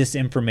a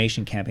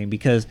disinformation campaign,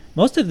 because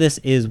most of this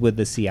is with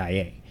the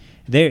CIA.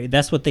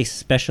 That's what they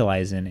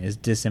specialize in, is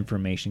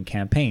disinformation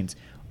campaigns.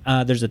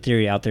 There's a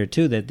theory out there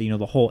too that, you know,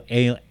 the whole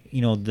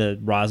the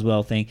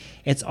Roswell thing,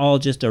 it's all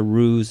just a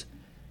ruse,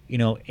 you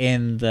know,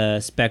 in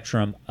the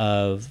spectrum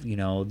of, you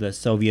know, the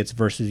Soviets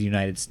versus the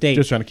United States.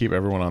 Just trying to keep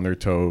everyone on their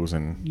toes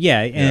and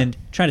Yeah, and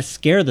try to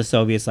scare the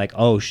Soviets, like,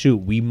 oh shoot,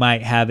 we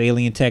might have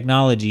alien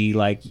technology,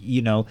 like,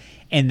 you know,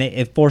 and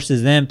it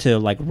forces them to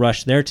like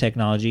rush their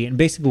technology. And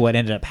basically, what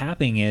ended up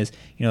happening is,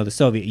 you know, the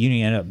Soviet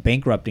Union ended up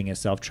bankrupting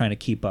itself trying to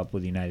keep up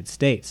with the United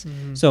States.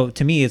 So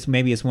to me, it's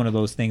one of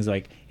those things,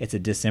 like it's a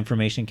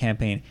disinformation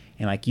campaign,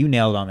 and like you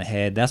nailed it on the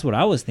head. That's what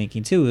I was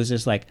thinking too. It was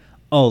just like,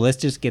 oh, let's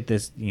just get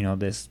this, you know,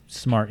 this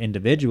smart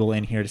individual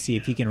in here to see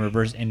if he can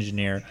reverse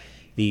engineer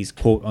these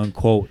quote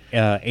unquote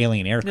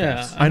alien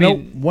aircrafts. Yeah. I know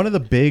one of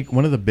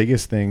the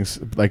biggest things,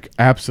 like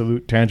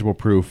absolute tangible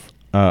proof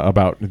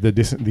about the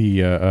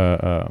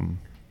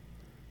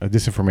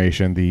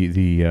disinformation,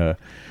 the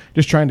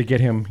just trying to get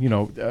him, you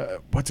know,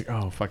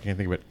 I can't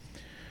think of it.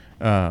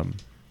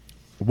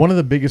 One of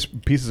the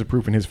biggest pieces of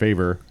proof in his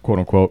favor, quote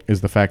unquote,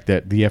 is the fact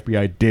that the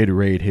FBI did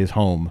raid his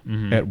home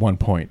at one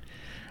point.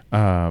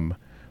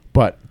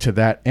 But to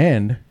that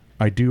end,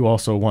 I do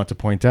also want to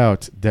point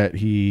out that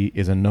he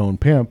is a known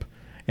pimp,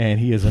 and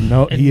he is a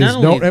and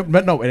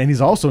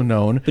he's also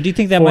known. But do you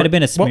think that might have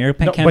been a smear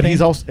campaign? But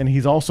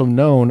he's also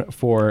known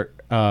for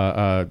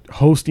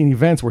hosting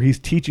events where he's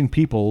teaching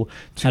people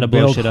How to to blow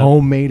build shit up.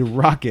 homemade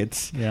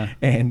rockets Yeah.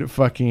 and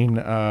fucking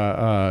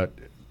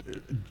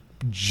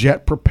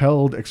jet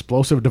propelled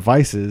explosive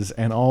devices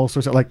and all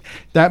sorts of, like,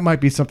 that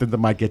might be something that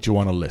might get you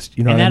on a list,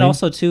 you know And what I that mean?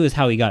 also too is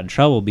how he got in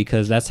trouble,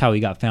 because that's how he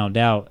got found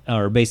out,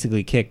 or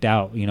basically kicked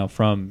out, you know,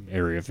 from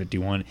Area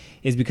 51,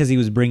 is because he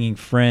was bringing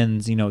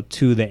friends, you know,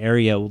 to the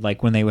area.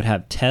 Like when they would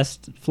have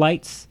test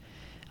flights,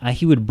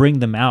 he would bring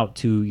them out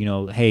to, you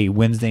know, hey,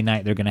 Wednesday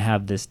night they're going to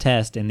have this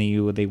test, and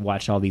then they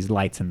watch all these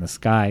lights in the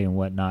sky and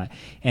whatnot.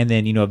 And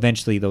then, you know,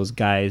 eventually those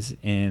guys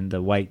in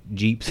the white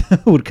Jeeps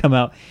would come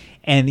out,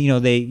 and, you know,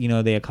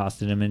 they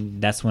accosted him,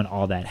 and that's when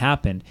all that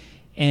happened.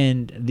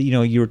 And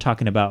you were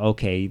talking about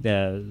sorry,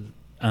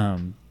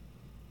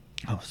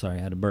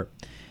 I had a burp.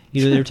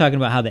 They were talking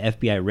about how the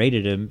FBI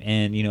raided him,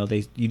 and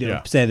they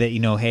said that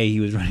hey, he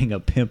was running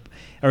a pimp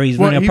or he's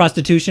running a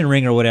prostitution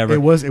ring or whatever.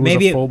 It was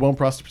a full blown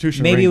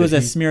prostitution ring. Maybe it was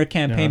a smear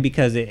campaign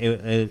because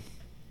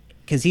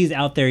because he's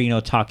out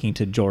there talking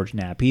to George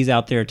Knapp. He's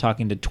out there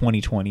talking to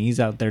 2020. He's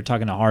out there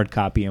talking to Hard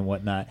Copy and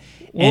whatnot.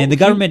 And the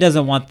government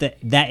doesn't want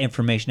that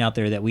information out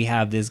there that we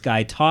have this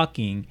guy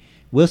talking,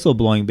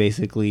 whistleblowing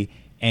basically.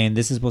 And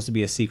this is supposed to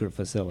be a secret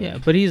facility. Yeah,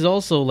 but he's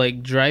also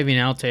like driving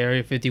out to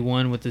Area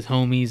 51 with his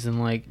homies and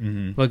like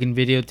fucking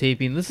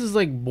videotaping. This is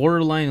like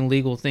borderline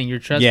illegal thing. You're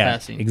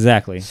trespassing. Yeah,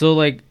 exactly. So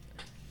like,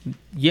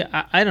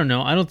 I don't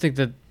know. I don't think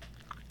that.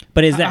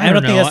 But is that? I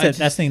don't think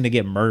that's thing to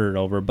get murdered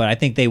over. But I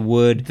think they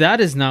would. That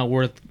is not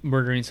worth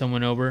murdering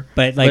someone over.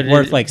 But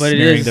worth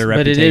smearing their reputation.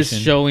 But it is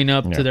showing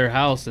up to their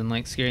house and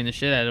like scaring the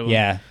shit out of them.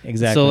 Yeah,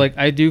 exactly. So like,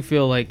 I do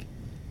feel like.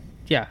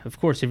 Yeah, of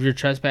course. If you're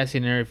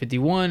trespassing in Area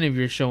 51, if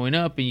you're showing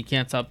up and you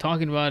can't stop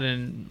talking about it,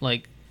 and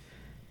like,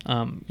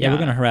 we're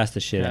gonna harass the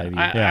shit out of you.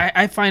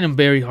 I find him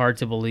very hard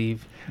to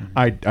believe.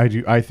 I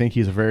do. I think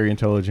he's a very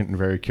intelligent and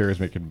very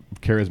charismatic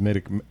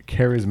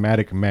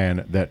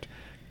man that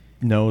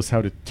knows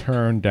how to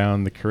turn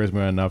down the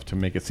charisma enough to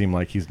make it seem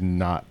like he's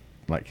not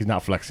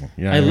flexing.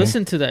 You know I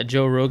listened to that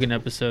Joe Rogan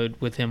episode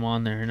with him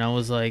on there, and I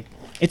was like,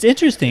 it's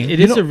interesting. It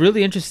is a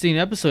really interesting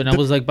episode. And I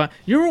was like,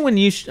 you remember when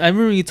I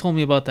remember you told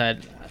me about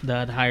that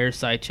Higher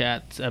Side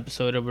Chat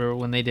episode over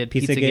when they did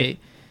Pizzagate,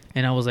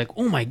 and I was like,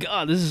 oh my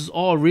god, this is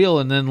all real.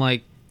 And then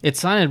like it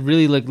sounded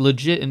really like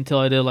legit until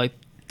I did like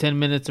 10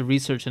 minutes of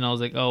research, and I was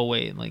like, oh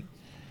wait, like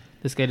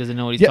this guy doesn't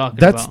know what he's talking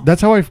about.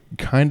 That's how I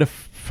kind of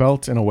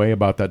felt in a way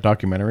about that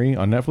documentary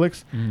on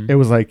Netflix. It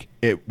was like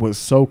it was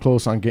so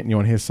close on getting you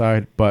on his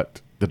side,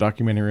 but the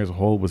documentary as a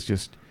whole was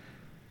just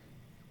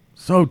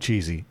so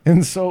cheesy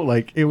and so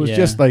like it was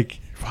just like,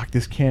 fuck,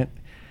 this can't.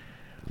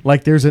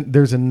 Like there's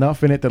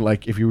enough in it that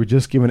like if you were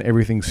just given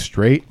everything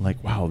straight,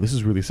 like wow, this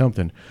is really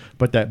something.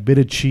 But that bit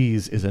of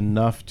cheese is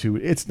enough to.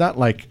 It's not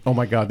like, oh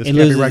my god, this can't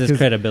be right. It loses its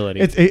credibility.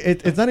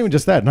 It's not even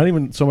just that. Not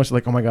even so much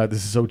like, oh my god,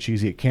 this is so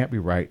cheesy, it can't be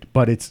right.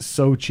 But it's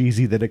so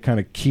cheesy that it kind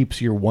of keeps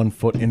your 1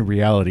 foot in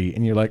reality,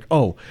 and you're like,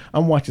 oh,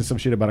 I'm watching some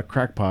shit about a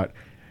crackpot.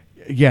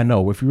 Yeah,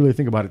 no, if you really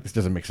think about it, this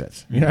doesn't make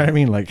sense. You know what I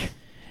mean? Like,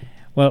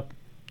 well,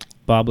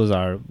 Bob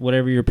Lazar,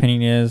 whatever your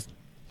opinion is,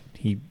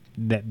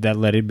 that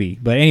let it be.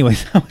 But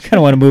anyways, I kind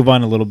of want to move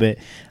on a little bit.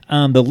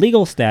 The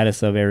legal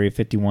status of Area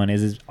 51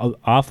 is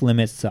off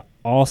limits to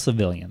all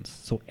civilians.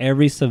 So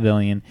every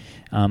civilian,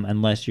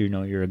 unless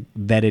you're a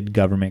vetted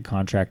government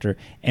contractor,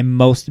 and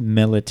most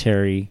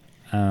military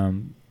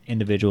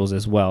individuals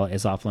as well,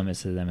 is off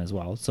limits to them as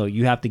well. So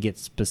you have to get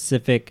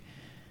specific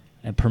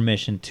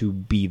permission to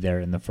be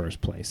there in the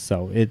first place.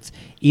 So it's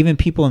even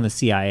people in the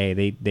CIA,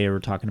 they were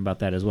talking about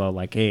that as well.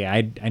 Like, hey,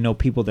 I know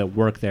people that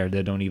work there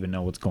that don't even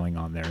know what's going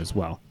on there as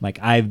well. Like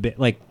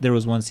there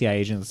was one CIA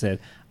agent that said,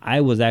 I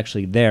was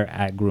actually there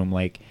at Groom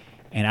Lake,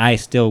 and I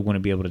still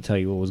wouldn't be able to tell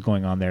you what was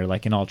going on there.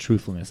 Like, in all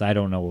truthfulness, I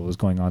don't know what was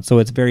going on. So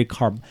it's very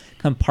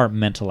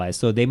compartmentalized.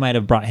 So they might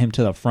have brought him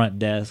to the front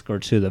desk or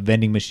to the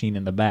vending machine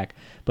in the back,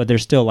 but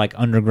there's still like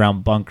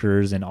underground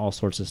bunkers and all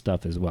sorts of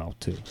stuff as well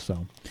too.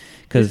 So,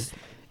 because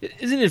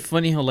isn't it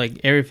funny how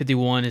like Area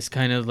 51 is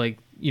kind of like,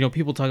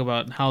 people talk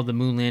about how the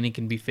moon landing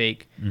can be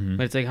fake,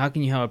 but it's like, how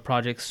can you have a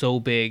project so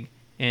big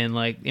and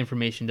like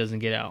information doesn't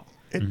get out?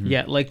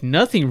 Yeah, like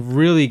nothing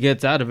really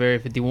gets out of Area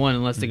 51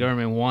 unless the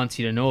government wants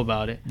you to know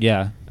about it.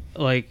 Yeah.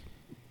 Like,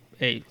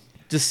 hey,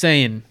 just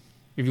saying,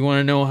 if you want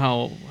to know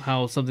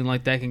how something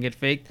like that can get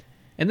faked.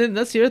 And then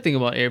that's the other thing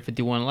about Area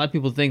 51. A lot of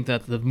people think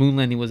that the moon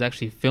landing was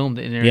actually filmed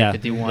in Area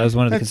 51. That was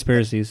one of the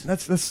conspiracies.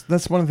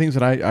 That's one of the things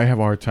that I have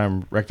a hard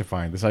time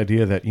rectifying. This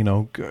idea that,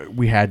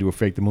 we had to have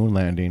faked the moon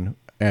landing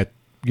at,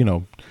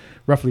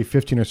 roughly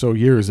 15 or so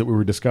years that we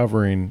were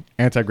discovering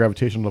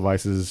anti-gravitational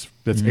devices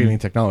that's alien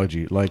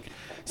technology. Like,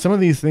 some of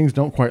these things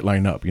don't quite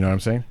line up. You know what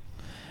I'm saying?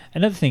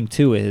 Another thing,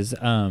 too, is...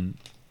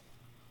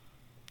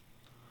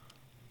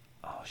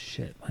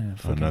 shit.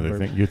 Another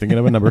thing. You're thinking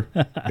of a number.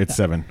 It's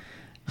 7.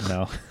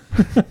 No.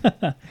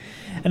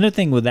 Another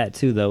thing with that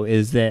too, though,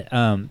 is that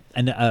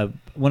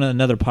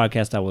another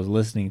podcast I was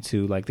listening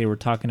to, like they were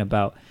talking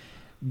about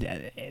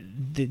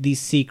these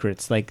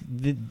secrets, like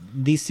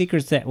these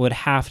secrets that would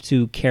have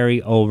to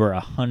carry over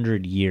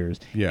 100 years,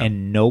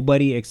 and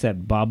nobody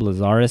except Bob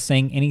Lazar is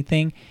saying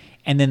anything,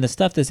 and then the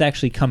stuff that's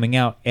actually coming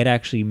out, it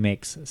actually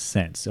makes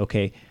sense.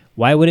 Okay.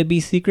 Why would it be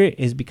secret?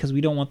 Is because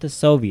we don't want the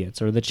Soviets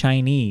or the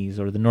Chinese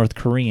or the North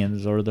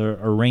Koreans or the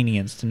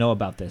Iranians to know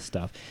about this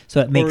stuff.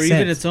 So it makes sense. Or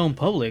even its own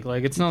public.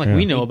 Like, it's not like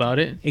we know about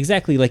it.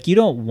 Exactly. Like, you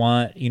don't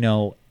want,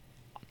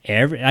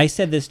 I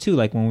said this too,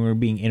 like when we were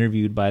being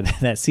interviewed by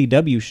that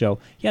CW show.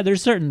 Yeah,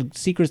 there's certain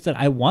secrets that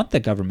I want the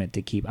government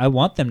to keep. I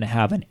want them to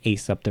have an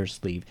ace up their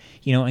sleeve,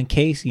 in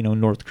case,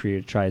 North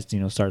Korea tries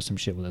to, start some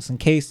shit with us. In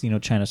case,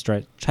 China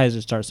tries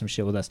to start some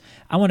shit with us.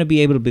 I want to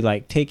be able to be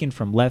like taken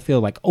from left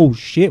field, like, oh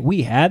shit,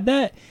 we had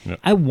that. Yeah.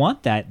 I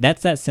want that.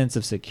 That's that sense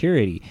of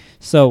security.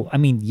 So, I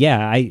mean,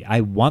 yeah,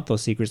 I want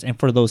those secrets, and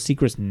for those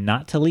secrets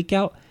not to leak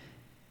out.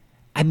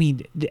 I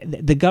mean,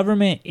 the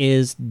government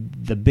is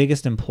the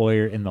biggest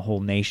employer in the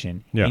whole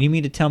nation. Yeah. And you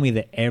mean to tell me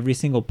that every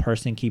single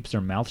person keeps their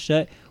mouth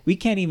shut? We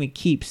can't even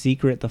keep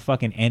secret the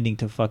fucking ending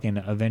to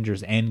fucking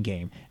Avengers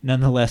Endgame.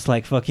 Nonetheless,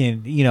 like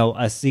fucking,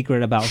 a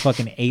secret about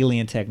fucking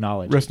alien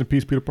technology. Rest in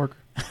peace, Peter Parker.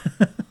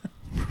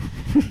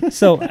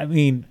 So, I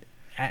mean,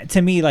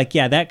 to me, like,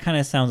 yeah, that kind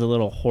of sounds a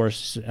little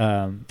horse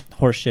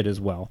shit as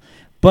well.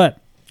 But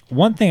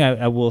one thing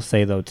I will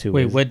say, though, too.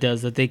 Wait, what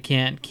does that they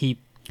can't keep?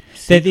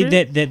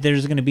 That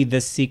there's going to be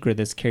this secret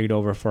that's carried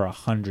over for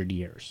 100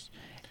 years,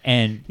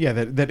 and yeah,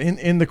 that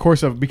in the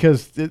course of,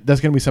 because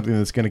that's going to be something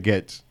that's going to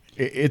get,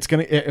 it's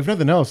going to, if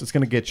nothing else, it's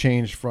going to get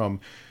changed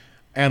from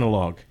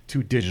analog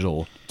to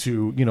digital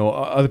to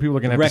other people are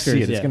going to have to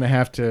see it. It's going to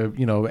have to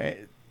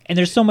And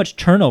there's so much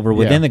turnover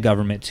within the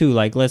government too.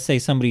 Like, let's say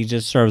somebody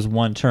just serves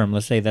one term.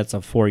 Let's say that's a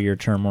 4-year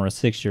term or a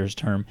 6-year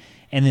term.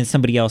 And then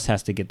somebody else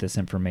has to get this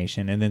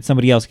information. And then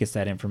somebody else gets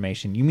that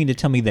information. You mean to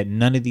tell me that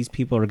none of these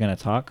people are going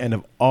to talk? And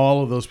of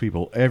all of those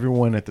people,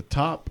 everyone at the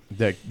top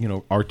that,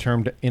 are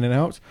termed in and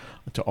out,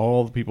 to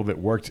all the people that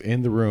worked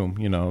in the room,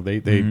 they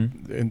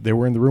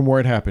were in the room where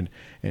it happened.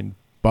 And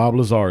Bob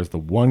Lazar is the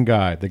one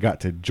guy that got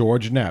to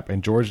George Knapp.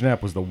 And George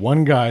Knapp was the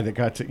one guy that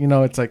got to,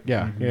 it's like,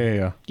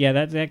 yeah. Yeah,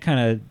 that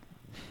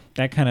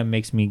kind of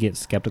makes me get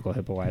skeptical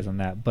Hippo-wise on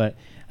that. But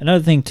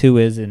another thing, too,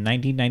 is in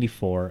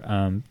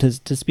 1994,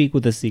 to speak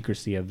with the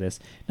secrecy of this,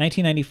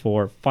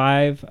 1994,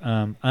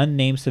 5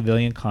 unnamed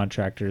civilian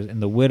contractors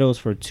and the widows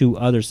for 2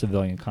 other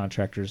civilian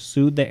contractors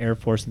sued the Air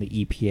Force and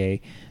the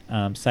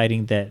EPA,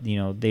 citing that,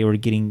 they were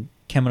getting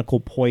chemical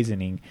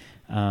poisoning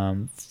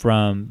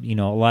from, a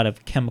lot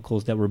of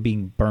chemicals that were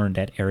being burned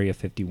at Area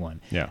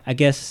 51. Yeah. I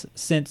guess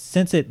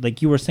since it,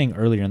 like you were saying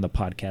earlier in the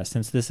podcast,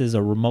 since this is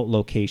a remote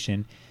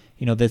location,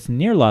 that's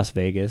near Las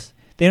Vegas,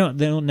 they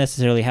don't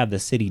necessarily have the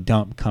city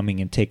dump coming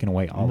and taking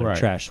away all their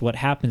trash. What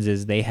happens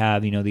is they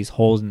have, these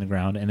holes in the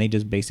ground, and they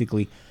just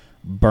basically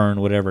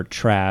burn whatever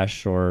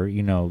trash or,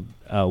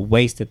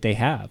 waste that they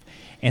have.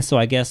 And so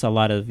I guess a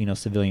lot of,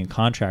 civilian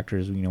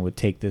contractors, would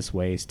take this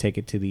waste, take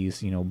it to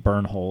these,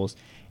 burn holes,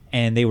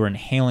 and they were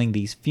inhaling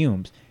these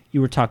fumes. You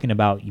were talking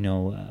about,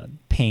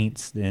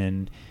 paints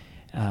and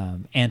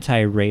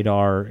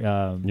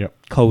anti-radar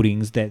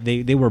coatings that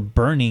they were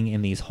burning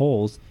in these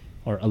holes,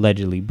 or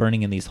allegedly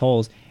burning in these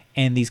holes,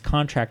 and these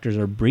contractors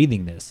are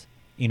breathing this.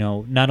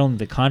 Not only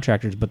the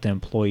contractors, but the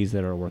employees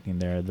that are working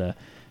there, the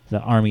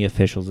Army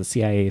officials, the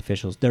CIA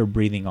officials, they're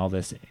breathing all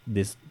this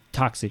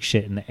toxic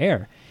shit in the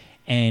air.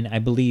 And I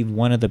believe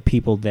one of the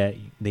people that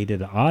they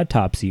did an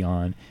autopsy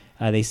on,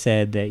 they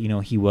said that,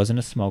 he wasn't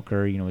a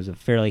smoker, was a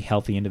fairly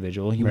healthy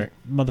individual.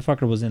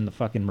 Motherfucker was in the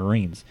fucking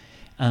Marines.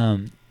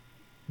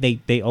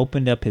 They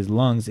opened up his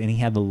lungs, and he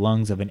had the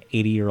lungs of an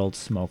 80-year-old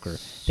smoker.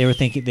 They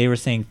were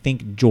saying,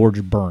 think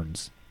George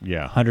Burns.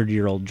 Yeah.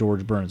 100-year-old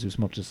George Burns who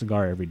smoked a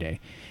cigar every day.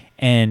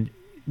 And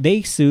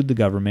they sued the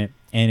government,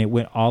 and it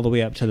went all the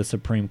way up to the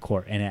Supreme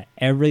Court. And at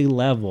every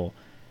level,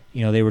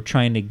 they were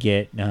trying to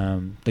get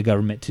the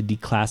government to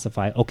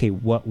declassify, okay,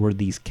 what were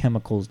these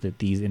chemicals that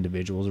these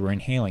individuals were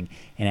inhaling?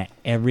 And at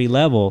every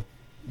level,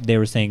 they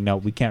were saying, no,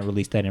 we can't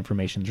release that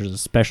information. There's a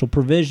special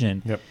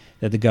provision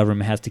that the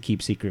government has to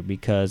keep secret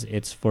because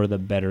it's for the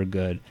better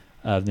good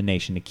of the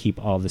nation to keep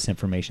all this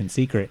information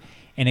secret.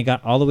 And it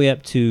got all the way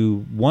up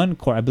to one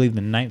court, I believe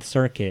the Ninth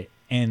Circuit,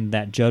 and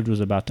that judge was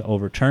about to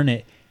overturn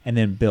it. And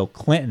then Bill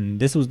Clinton,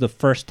 this was the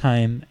first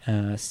time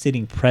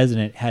sitting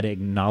president had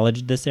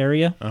acknowledged this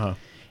area. Uh-huh.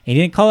 He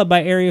didn't call it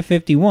by Area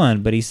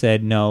 51, but he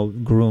said, no,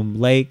 Groom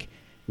Lake,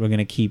 we're going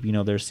to keep,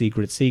 their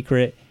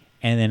secret.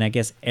 And then I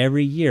guess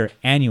every year,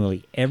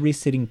 annually, every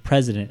sitting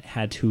president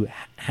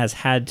has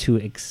had to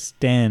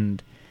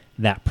extend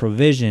that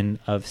provision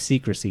of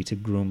secrecy to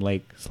Groom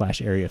Lake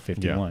 / Area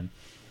 51. Yeah.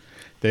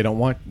 They don't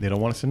want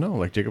us to know,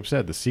 like Jacob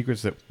said, the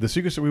secrets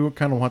that we would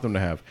kind of want them to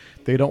have.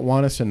 They don't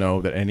want us to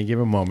know that any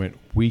given moment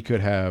we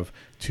could have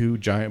 2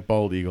 giant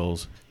bald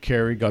eagles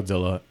carry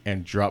Godzilla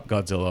and drop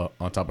Godzilla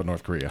on top of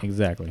North Korea.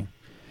 Exactly.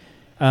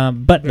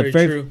 But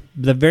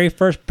the very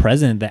first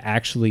president that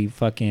actually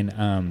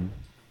fucking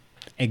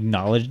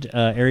acknowledged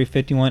Area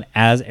 51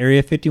 as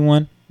Area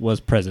 51 was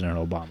President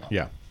Obama.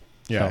 Yeah.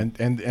 So.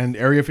 And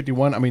Area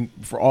 51, I mean,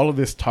 for all of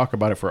this talk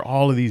about it for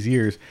all of these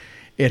years,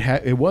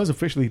 it was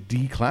officially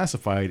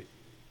declassified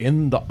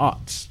in the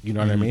aughts. You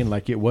know what I mean?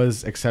 Like, it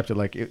was accepted.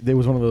 Like, it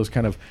was one of those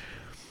kind of,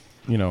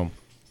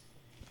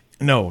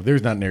 no,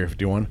 there's not an Area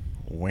 51.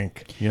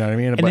 Wink. You know what I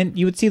mean? And then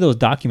you would see those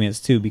documents,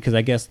 too, because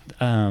I guess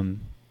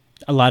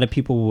a lot of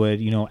people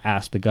would,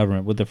 ask the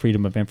government with the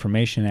Freedom of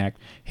Information Act,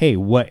 hey,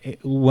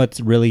 what's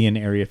really in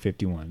Area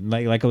 51?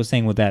 Like I was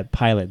saying with that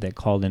pilot that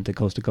called into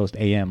Coast to Coast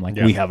AM,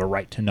 we have a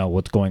right to know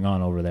what's going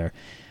on over there.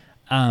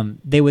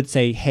 They would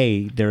say,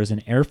 hey, there's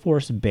an Air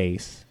Force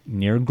base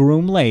near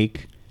Groom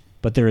Lake,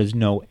 but there is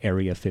no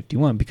Area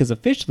 51 because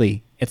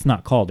officially it's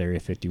not called Area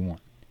 51.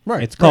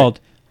 Right. It's called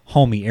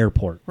Homey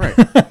Airport. Right.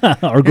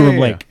 Or Groom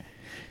Lake.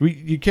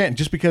 You can't,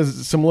 just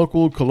because some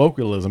local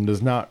colloquialism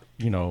does not,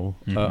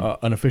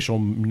 an official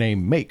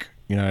name make.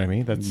 You know what I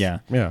mean? That's yeah.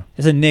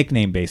 It's a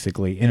nickname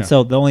basically, and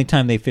so the only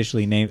time they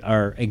officially named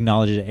or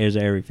acknowledged it as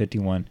Area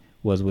 51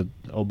 was with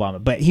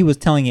Obama, but he was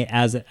telling it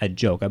as a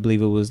joke. I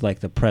believe it was like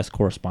the press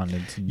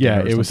correspondence.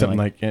 Yeah, it was something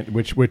like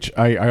which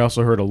I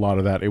also heard a lot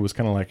of that. It was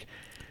kind of like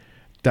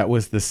that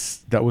was the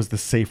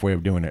safe way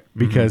of doing it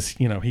because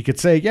he could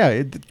say,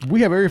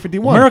 we have Area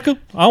 51. America,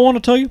 I want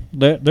to tell you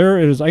that there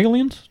is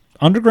aliens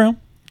underground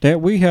that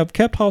we have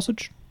kept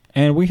hostage,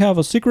 and we have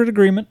a secret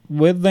agreement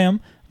with them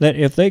that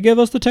if they give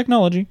us the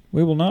technology,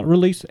 we will not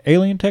release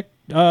alien tech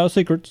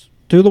secrets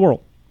to the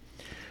world.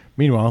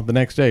 Meanwhile, the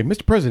next day,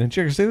 Mr. President, did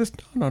you ever say this?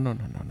 No.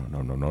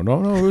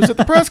 It was at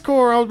the press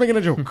corps. I was making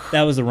a joke.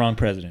 That was the wrong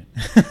president.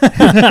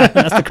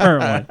 That's the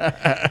current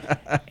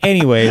one.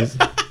 Anyways,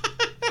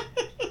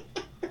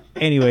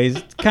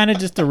 kind of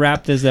just to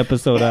wrap this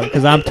episode up,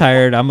 because I'm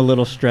tired. I'm a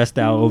little stressed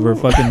out over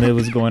fucking what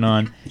was going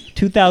on.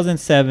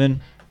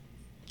 2007,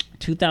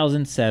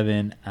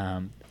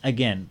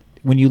 again,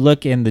 when you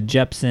look in the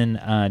Jepson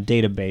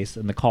database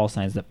and the call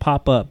signs that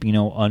pop up,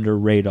 under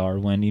radar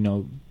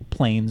when,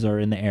 planes are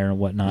in the air and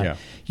whatnot,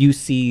 you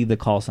see the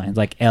call signs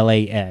like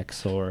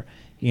LAX or,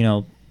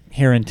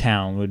 here in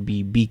town would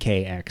be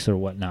BKX or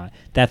whatnot.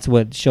 That's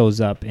what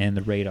shows up in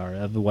the radar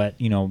of what,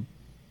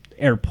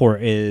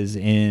 airport is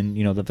in,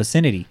 the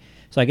vicinity.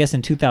 So I guess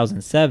in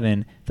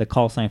 2007, the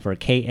call sign for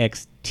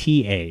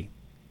KXTA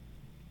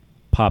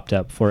popped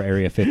up for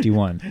Area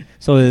 51.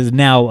 So it is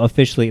now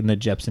officially in the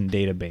Jepson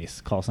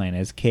database. Call sign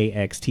as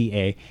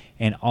KXTA,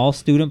 and all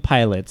student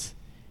pilots,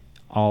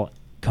 all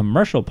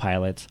commercial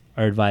pilots,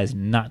 are advised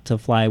not to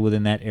fly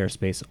within that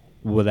airspace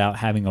without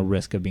having a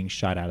risk of being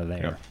shot out of the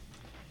air.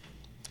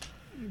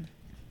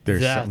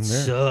 There's that something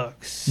there.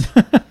 Sucks.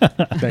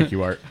 Thank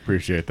you, Art.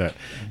 Appreciate that.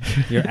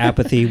 Your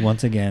apathy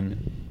once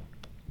again.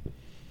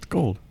 It's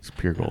gold. It's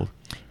pure gold.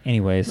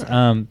 Anyways,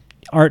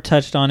 Art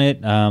touched on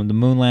it. The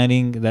moon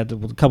landing, that a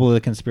couple of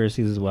the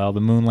conspiracies as well. The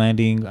moon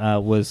landing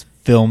was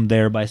filmed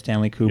there by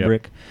Stanley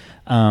Kubrick.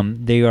 Yep.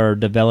 They are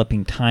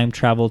developing time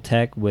travel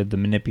tech with the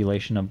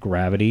manipulation of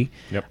gravity.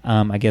 Yep.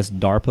 I guess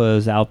DARPA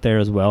is out there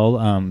as well,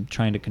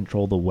 trying to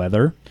control the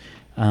weather.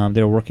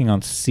 They're working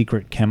on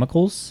secret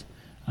chemicals.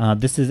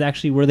 This is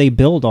actually where they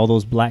build all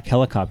those black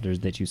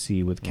helicopters that you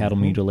see with cattle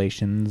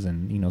mutilations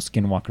and,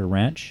 Skinwalker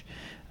Ranch.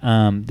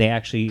 They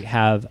actually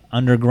have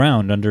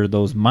underground, under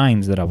those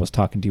mines that I was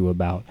talking to you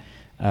about,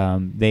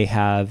 they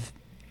have,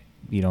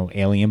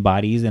 alien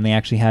bodies, and they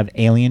actually have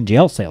alien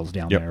jail cells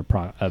down there,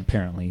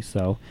 apparently.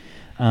 So,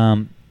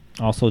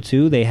 also,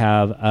 too, they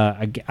have,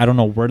 I don't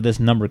know where this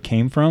number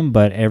came from,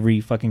 but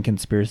every fucking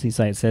conspiracy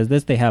site says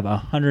this. They have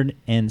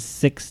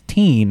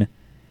 116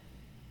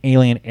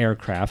 alien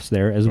aircrafts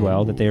there as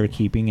well that they are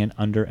keeping in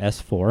under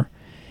S4.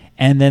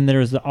 And then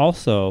there's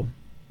also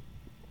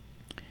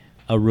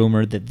a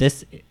rumor that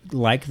this,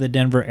 like the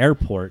Denver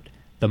airport,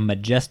 the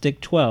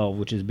Majestic 12,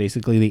 which is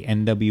basically the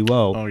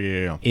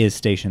NWO, is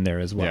stationed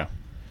there as well. Yeah.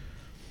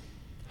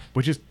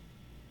 Which is,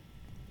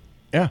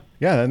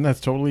 and that's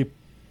totally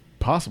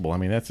possible. I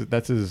mean,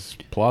 that's as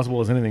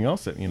plausible as anything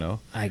else that,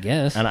 I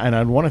guess. And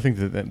I'd want to think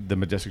that the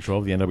Majestic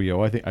 12, the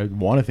NWO, I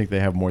want to think they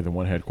have more than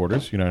one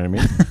headquarters. You know what I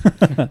mean?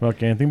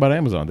 Fucking think about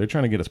Amazon. They're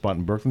trying to get a spot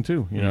in Brooklyn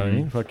too. You know what I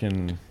mean?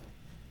 Fucking.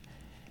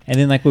 And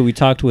then, like what we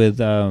talked with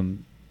the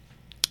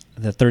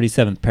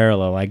 37th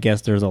parallel, I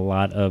guess there's a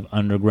lot of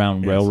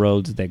underground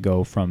railroads that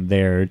go from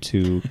there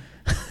to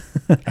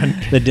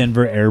the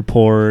Denver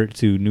airport,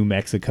 to New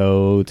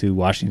Mexico, to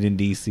Washington,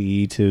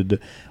 D.C., to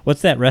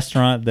what's that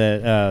restaurant,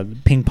 that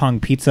Ping Pong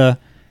Pizza?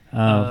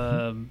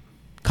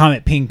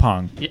 Comet Ping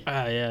Pong.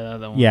 Yeah,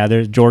 that one. Yeah,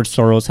 there's George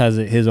Soros has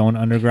his own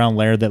underground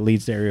lair that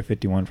leads to Area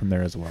 51 from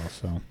there as well.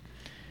 So,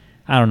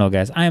 I don't know,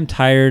 guys. I am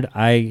tired.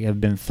 I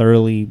have been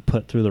thoroughly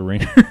put through the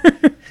ringer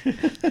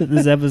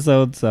this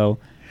episode, so...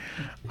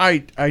 I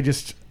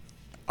just...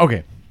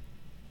 Okay.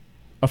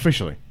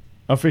 Officially.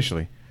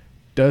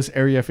 Does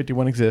Area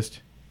 51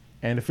 exist?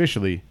 And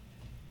officially,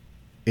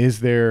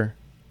 is there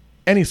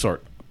any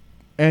sort,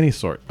 I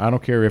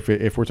don't care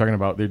if we're talking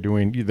about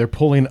they're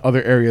pulling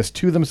other areas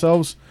to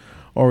themselves,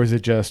 or is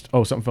it just,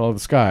 something fell out of the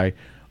sky?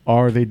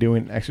 Are they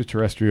doing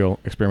extraterrestrial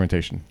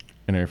experimentation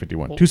in Area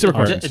 51? Well, two separate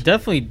questions. It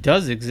definitely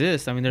does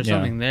exist. I mean, there's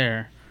something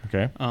there.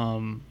 Okay.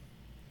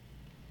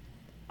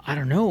 I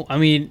don't know. I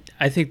mean,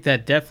 I think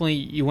that definitely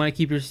you want to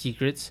keep your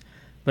secrets,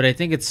 but I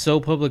think it's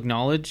so public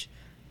knowledge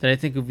that I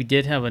think if we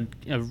did have a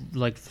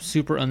like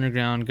super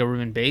underground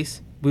government base,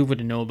 we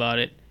wouldn't know about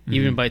it.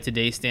 Even by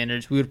today's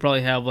standards, we would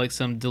probably have like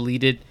some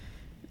deleted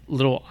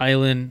little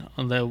island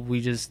that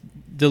we just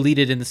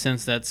deleted in the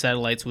sense that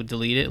satellites would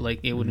delete it, like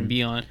it wouldn't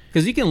be on.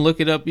 Because you can look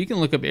it up. You can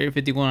look up Area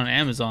 51 on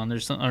Amazon.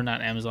 There's some, or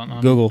not Amazon,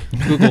 on Google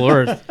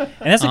Earth. And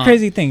that's the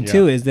crazy thing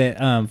too, is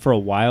that for a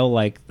while,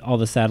 like all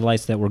the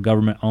satellites that were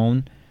government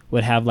owned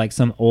would have like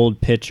some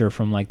old picture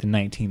from like the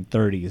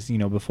 1930s, you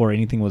know, before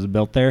anything was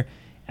built there.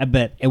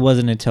 But it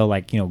wasn't until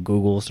like, you know,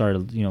 Google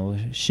started, you know,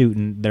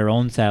 shooting their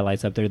own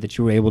satellites up there that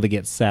you were able to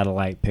get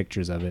satellite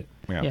pictures of it.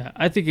 Yeah,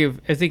 I think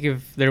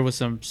if there was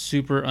some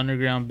super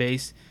underground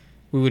base,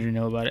 we wouldn't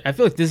know about it. I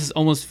feel like this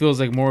almost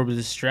feels like more of a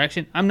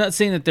distraction. I'm not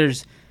saying that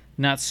there's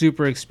not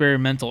super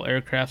experimental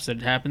aircrafts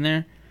that happen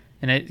there,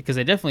 and because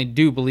I definitely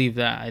do believe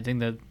that. I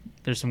think that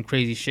there's some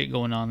crazy shit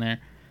going on there,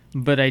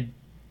 but I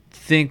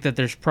think that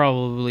there's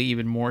probably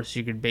even more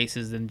secret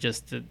bases than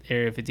just the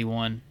Area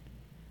 51.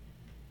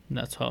 And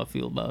that's how I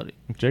feel about it.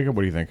 Jacob,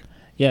 what do you think?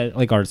 Yeah,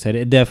 like Art said,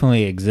 it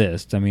definitely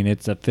exists. I mean,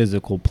 it's a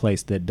physical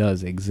place that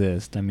does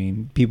exist. I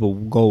mean, people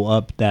go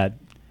up that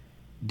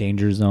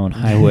danger zone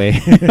highway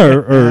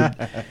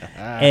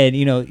and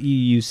you know,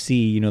 you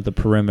see, you know, the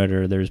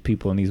perimeter. There's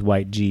people in these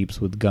white Jeeps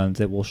with guns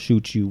that will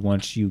shoot you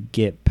once you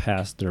get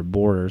past their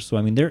borders. So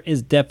I mean, there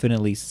is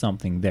definitely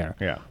something there.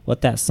 Yeah.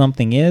 What that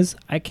something is,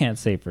 I can't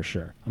say for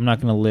sure. I'm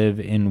not going to live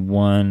in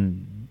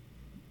one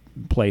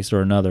place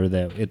or another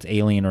that it's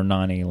alien or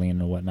non-alien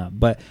or whatnot.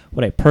 But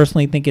what I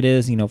personally think it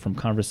is, you know, from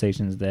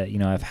conversations that, you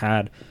know, I've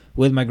had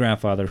with my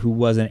grandfather, who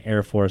was an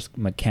Air Force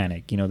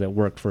mechanic, you know, that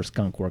worked for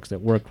Skunk Works,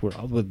 that worked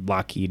with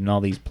Lockheed and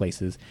all these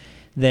places,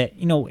 that,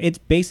 you know, it's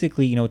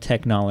basically, you know,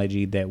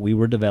 technology that we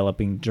were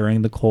developing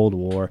during the Cold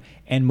War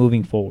and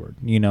moving forward.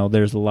 You know,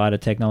 there's a lot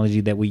of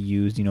technology that we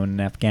used, you know, in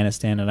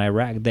Afghanistan and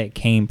Iraq that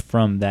came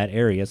from that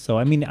area. So,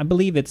 I mean, I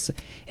believe it's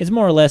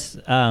more or less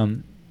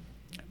the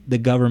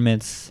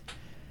government's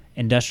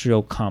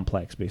industrial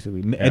complex,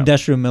 basically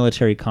industrial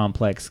military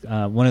complex,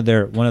 one of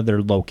their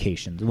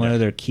locations, one of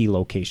their key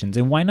locations.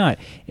 And why not?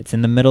 It's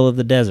in the middle of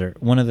the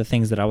desert. One of the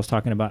things that I was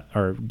talking about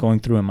or going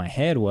through in my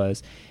head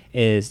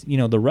is, you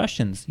know, the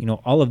Russians, you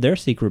know, all of their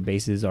secret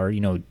bases are,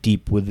 you know,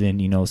 deep within,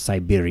 you know,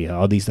 Siberia,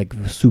 all these like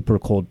super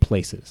cold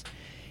places.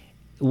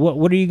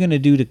 What are you going to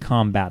do to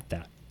combat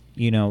that,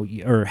 you know,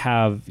 or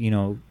have, you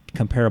know,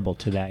 comparable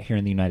to that here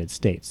in the United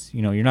States?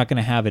 You know, you're not going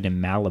to have it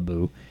in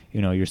Malibu,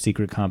 you know, your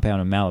secret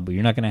compound in Malibu.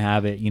 You're not going to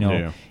have it, you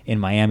know, in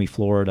Miami,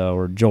 Florida,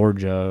 or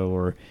Georgia,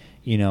 or,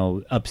 you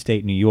know,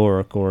 upstate New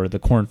York, or the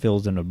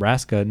cornfields in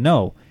Nebraska.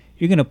 No,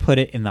 you're going to put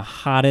it in the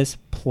hottest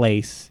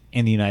place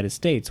in the United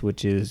States,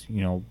 which is,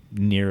 you know,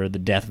 near the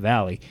Death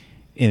Valley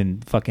in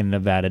fucking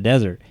Nevada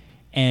desert.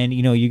 And,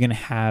 you know, you're going to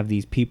have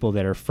these people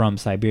that are from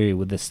Siberia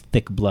with this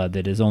thick blood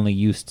that is only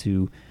used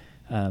to,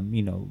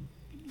 you know,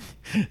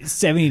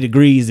 70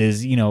 degrees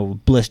is, you know,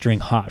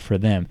 blistering hot for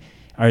them.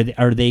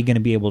 Are they going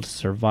to be able to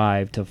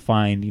survive to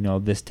find, you know,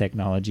 this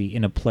technology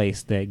in a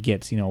place that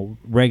gets, you know,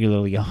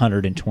 regularly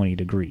 120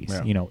 degrees,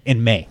 you know,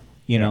 in May,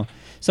 you know?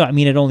 So, I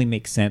mean, it only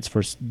makes sense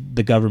for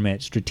the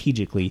government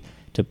strategically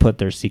to put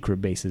their secret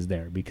bases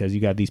there, because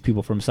you got these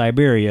people from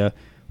Siberia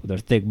with their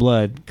thick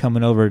blood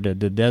coming over to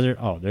the desert.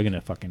 Oh, they're going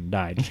to fucking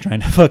die just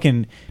trying to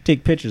fucking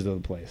take pictures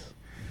of the place.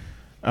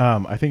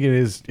 I think it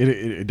is.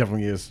 It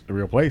definitely is a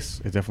real place.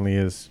 It definitely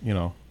is. You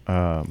know,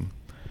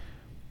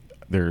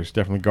 there's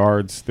definitely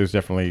guards. There's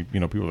definitely,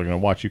 you know, people that are going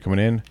to watch you coming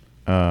in,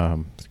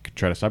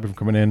 try to stop you from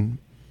coming in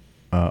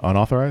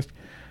unauthorized.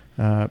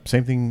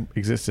 Same thing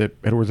exists at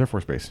Edwards Air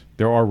Force Base.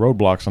 There are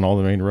roadblocks on all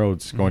the main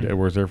roads going to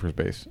Edwards Air Force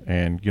Base,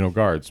 and, you know,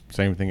 guards.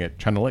 Same thing at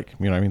China Lake.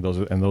 You know what I mean?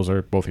 Those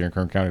are both here in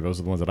Kern County. Those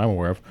are the ones that I'm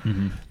aware of,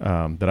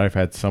 that I've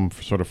had some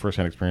sort of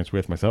firsthand experience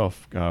with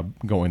myself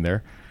going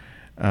there.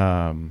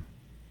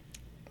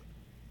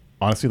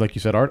 Honestly, like you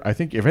said, Art, I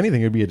think if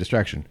anything, it would be a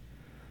distraction,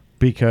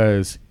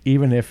 because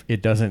even if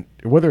it doesn't,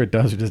 whether it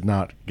does or does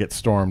not get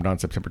stormed on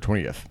September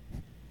 20th,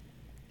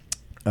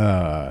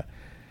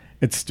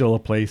 it's still a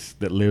place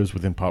that lives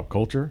within pop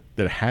culture,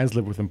 that has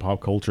lived within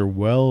pop culture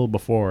well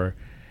before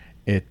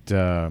it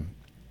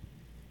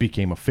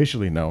became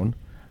officially known.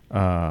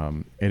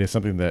 It is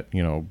something that,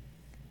 you know,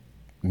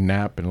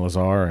 Nap and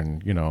Lazar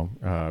and, you know,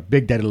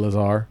 Big Daddy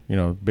Lazar, you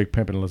know, Big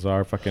Pimp and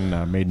Lazar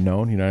fucking made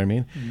known, you know what I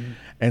mean?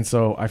 And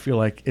so I feel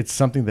like it's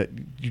something that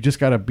you just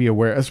got to be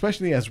aware,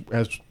 especially as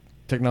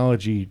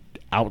technology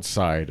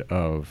outside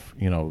of,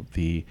 you know,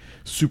 the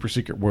super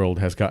secret world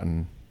has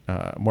gotten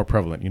more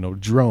prevalent. You know,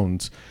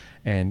 drones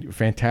and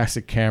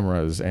fantastic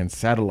cameras and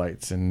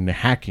satellites and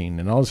hacking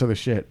and all this other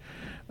shit.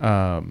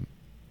 It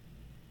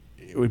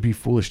would be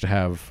foolish to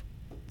have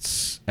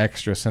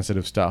extra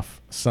sensitive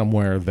stuff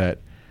somewhere that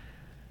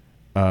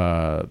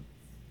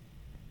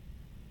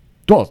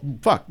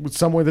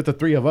somewhere that the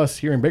three of us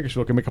here in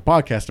Bakersfield can make a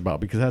podcast about,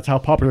 because that's how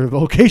popular the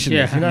location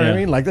is. You know what I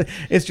mean? Like,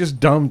 it's just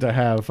dumb to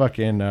have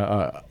fucking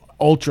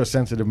ultra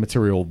sensitive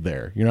material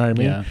there. You know what I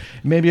mean? Yeah.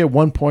 Maybe at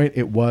one point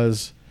it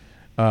was.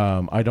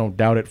 I don't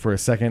doubt it for a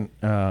second.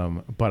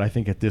 But I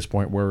think at this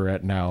point where we're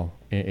at now,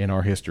 in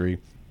our history,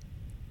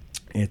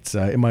 it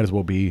might as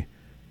well be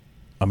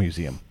a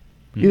museum.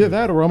 Either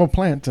that or I'm a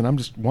plant, and I'm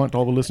just want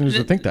all the listeners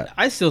to think that.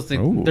 I still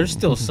think there's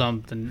still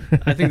something.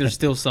 I think there's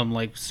still some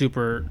like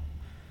super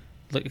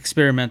like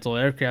experimental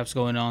aircrafts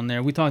going on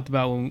there. We talked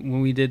about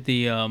when we did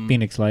the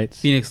Phoenix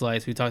Lights.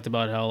 We talked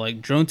about how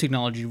like drone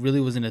technology really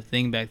wasn't a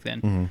thing back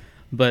then.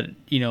 But,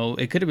 you know,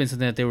 it could have been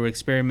something that they were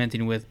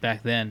experimenting with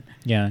back then.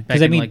 Yeah.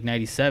 Back in like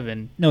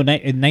 97. No, in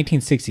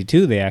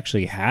 1962, they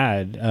actually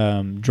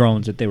had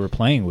drones that they were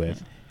playing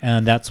with.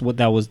 And that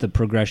was the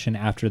progression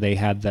after they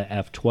had the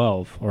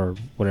F-12 or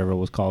whatever it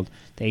was called,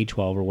 the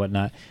A-12 or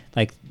whatnot.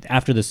 Like,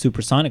 after the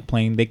supersonic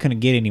plane, they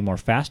couldn't get any more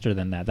faster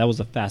than that. That was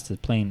the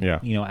fastest plane,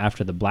 you know,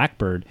 after the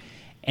Blackbird.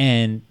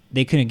 And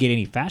they couldn't get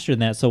any faster than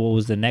that. So what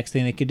was the next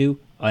thing they could do?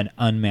 An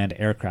unmanned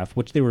aircraft,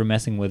 which they were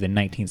messing with in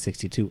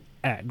 1962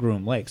 at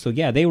Groom Lake. So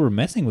yeah, they were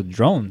messing with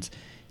drones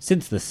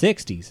since the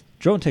 60s.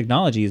 Drone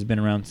technology has been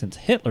around since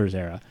Hitler's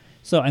era.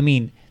 So I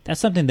mean, that's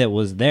something that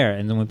was there.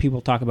 And then when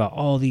people talk about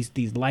all these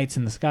lights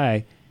in the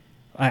sky,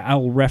 I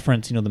will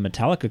reference, you know, the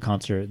Metallica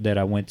concert that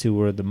I went to,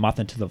 or the Moth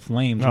into the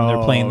Flames, when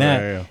they're playing that.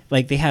 Yeah.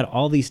 Like, they had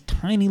all these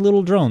tiny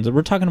little drones.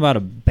 We're talking about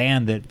a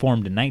band that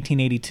formed in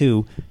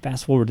 1982.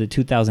 Fast forward to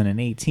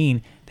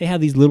 2018, they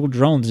have these little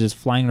drones just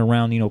flying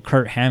around, you know,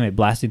 Kurt Hammett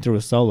blasting through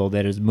a solo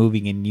that is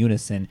moving in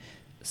unison,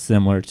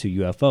 similar to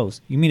UFOs.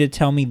 You mean to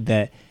tell me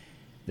that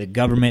the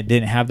government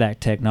didn't have that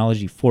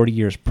technology 40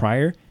 years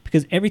prior?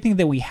 Because everything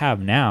that we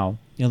have now,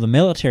 you know, the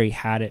military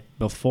had it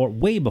before,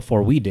 way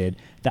before we did.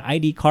 The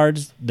ID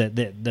cards, the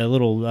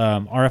little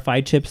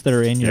RFI chips that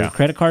are in your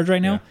credit cards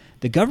right now,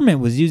 the government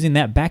was using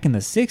that back in the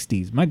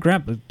 60s. My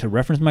grandpa, to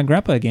reference my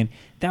grandpa again,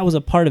 that was a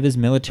part of his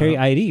military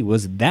ID,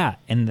 was that.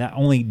 And that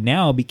only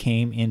now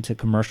became into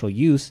commercial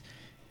use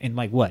in,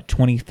 like, what,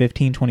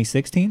 2015,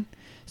 2016?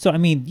 So, I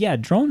mean, yeah,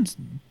 drones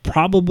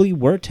probably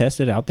were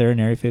tested out there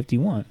in Area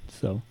 51,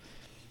 so...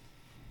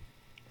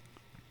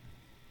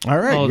 All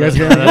right, oh, you guys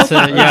that's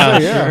it.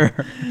 Yeah,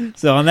 sure.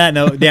 So on that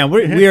note, damn,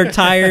 we are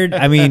tired.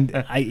 I mean,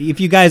 if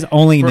you guys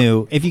only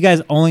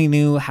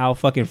knew how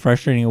fucking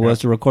frustrating it was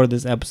to record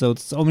this episode,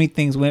 so many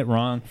things went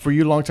wrong. For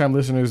you longtime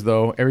listeners,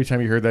 though, every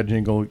time you heard that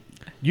jingle,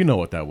 you know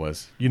what that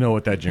was. You know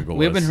what that jingle was.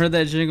 We haven't heard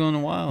that jingle in a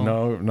while.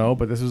 No,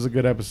 but this was a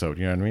good episode.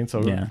 You know what I mean? So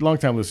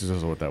longtime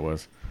listeners know what that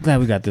was. Glad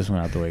we got this one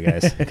out the way,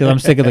 guys, because I'm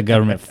sick of the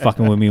government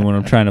fucking with me when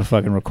I'm trying to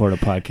fucking record a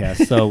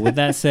podcast. So with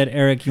that said,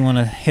 Eric, you want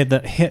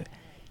to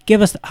give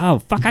us... Oh,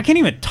 fuck. I can't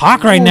even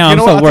talk right now. I'm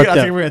so worked up.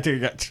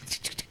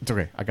 It's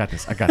okay. I got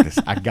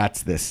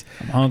this.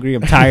 I'm hungry.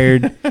 I'm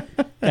tired. Got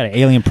an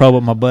alien probe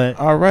up my butt.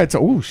 All right. So,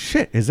 oh,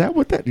 shit. Is that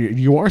what that...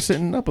 You are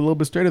sitting up a little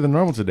bit straighter than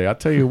normal today. I'll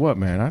tell you what,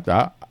 man.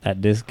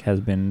 That disc has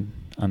been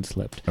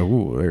unslipped.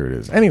 Oh, there it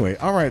is. Anyway,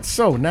 all right.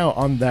 So now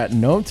on that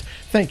note,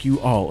 thank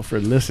you all for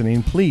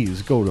listening.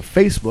 Please go to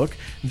Facebook,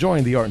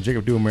 join the Art and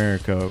Jacob Do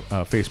America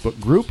Facebook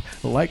group,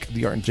 like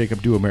the Art and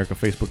Jacob Do America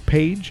Facebook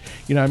page.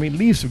 You know what I mean?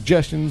 Leave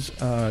suggestions,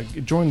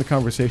 join the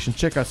conversation,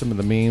 check out some of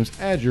the memes,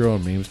 add your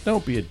own memes.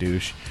 Don't be a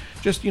douche.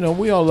 Just, you know,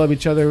 we all love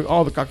each other.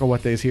 All the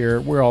cacahuates here.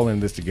 We're all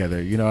in this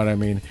together. You know what I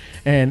mean?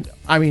 And,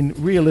 I mean,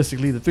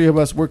 realistically, the three of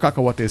us, we're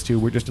cacahuates too.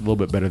 We're just a little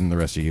bit better than the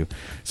rest of you.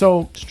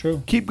 So, it's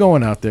true. Keep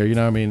going out there. You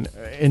know what I mean?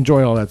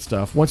 Enjoy all that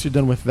stuff. Once you're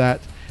done with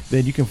that,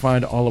 then you can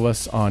find all of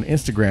us on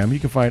Instagram. You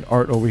can find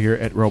Art over here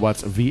at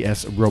Robots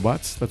vs.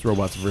 Robots. That's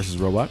Robots versus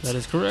Robots. That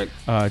is correct.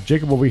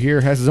 Jacob over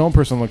here has his own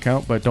personal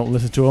account, but don't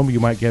listen to him. You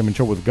might get him in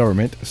trouble with the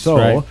government.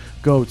 So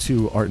go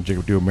to Art and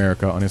Jacob Do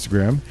America on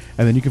Instagram.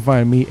 And then you can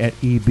find me at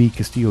EB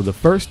Castillo the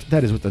First.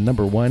 That is with the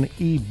number 1,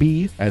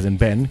 EB, as in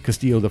Ben,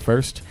 Castillo the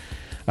First.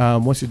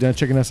 Once you're done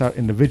checking us out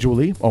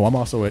individually. Oh, I'm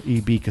also at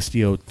EB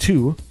Castillo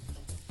 2.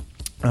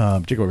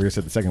 Jacob over here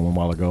said the second one a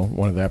while ago.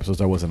 One of the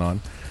episodes I wasn't on.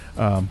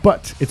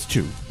 But it's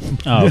 2.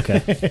 Oh,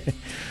 okay.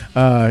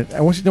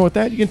 And once you're done with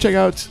that, you can check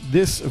out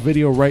this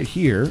video right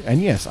here.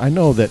 And yes, I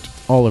know that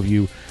all of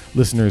you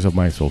listeners of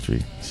my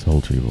sultry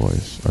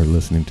voice are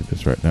listening to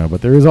this right now,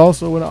 but there is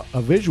also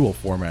a visual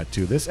format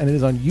to this, and it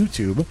is on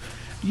YouTube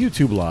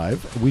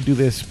Live. We do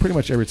this pretty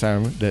much every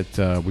time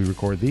that we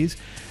record these.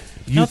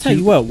 I'll tell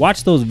you what,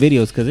 watch those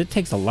videos, because it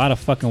takes a lot of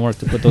fucking work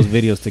to put those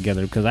videos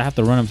together, because I have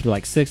to run them through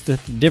like 6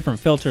 different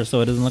filters so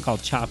it doesn't look all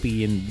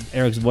choppy and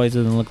Eric's voice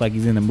doesn't look like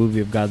he's in the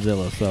movie of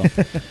Godzilla. So,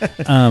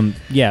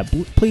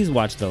 please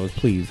watch those,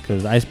 please,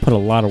 because I put a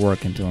lot of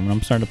work into them. And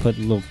I'm starting to put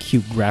little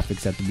cute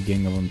graphics at the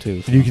beginning of them,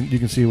 too. So. You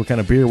can see what kind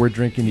of beer we're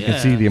drinking. You can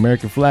see the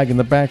American flag in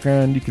the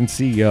background. You can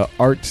see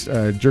Art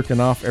jerking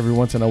off every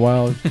once in a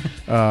while.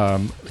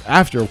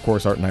 After, of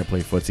course, Art and I play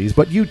footsies.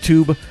 But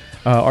YouTube...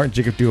 Art and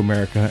Jacob Do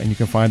America, and you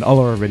can find all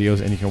of our videos,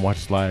 and you can watch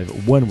us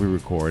live when we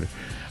record.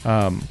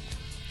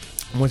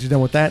 Once you're done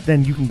with that,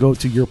 then you can go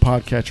to your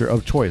podcatcher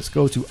of choice.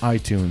 Go to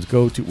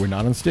iTunes. We're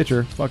not on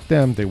Stitcher. Fuck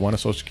them. They want a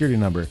social security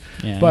number.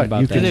 Yeah,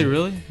 but you can. Do they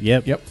really?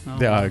 Yep.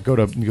 Oh. Go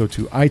to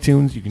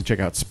iTunes. You can check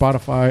out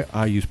Spotify.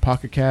 I use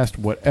Pocket Cast.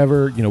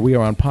 Whatever. You know, we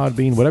are on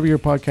Podbean. Whatever your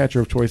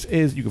podcatcher of choice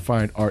is, you can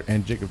find Art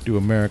and Jacob Do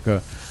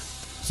America.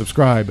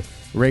 Subscribe,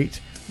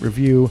 rate,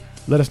 review.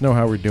 Let us know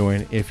how we're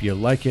doing. If you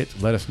like it,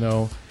 let us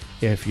know.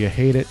 If you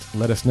hate it,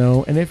 let us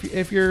know. And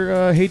if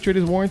your hatred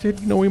is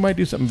warranted, we might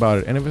do something about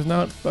it. And if it's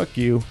not, fuck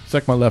you.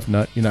 Suck my left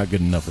nut. You're not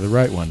good enough for the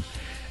right one.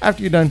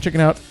 After you're done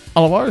checking out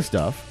all of our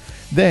stuff,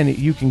 then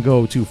you can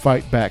go to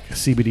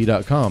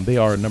fightbackcbd.com. They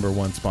are our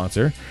 #1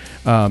 sponsor.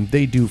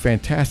 They do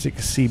fantastic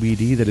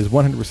CBD that is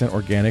 100%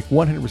 organic,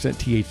 100%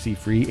 THC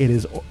free. It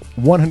is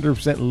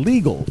 100%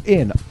 legal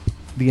in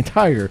the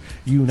entire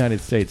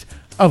United States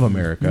of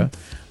America.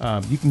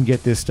 You can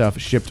get this stuff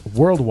shipped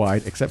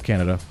worldwide except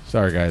Canada.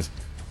 Sorry, guys.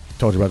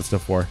 Told you about this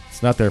stuff before.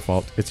 It's not their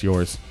fault. It's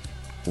yours.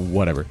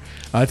 Whatever.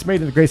 It's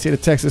made in the great state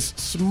of Texas.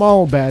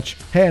 Small batch,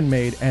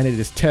 handmade, and it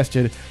is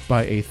tested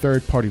by a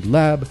third-party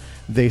lab.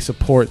 They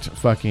support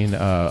fucking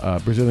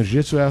Brazilian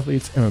Jiu-Jitsu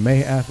athletes,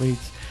 MMA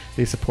athletes.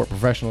 They support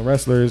professional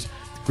wrestlers.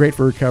 Great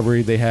for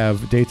recovery. They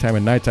have daytime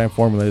and nighttime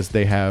formulas.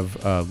 They have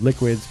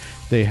liquids.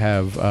 They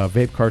have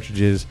vape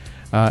cartridges.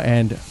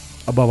 And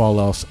above all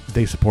else,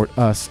 they support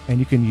us. And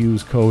you can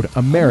use code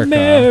America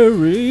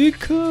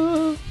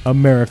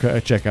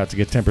at checkout to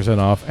get 10%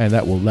 off. And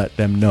that will let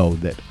them know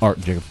that Art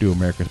and Jacob Do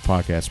America's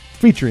podcast,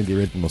 featuring the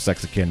original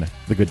Sexican,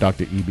 the good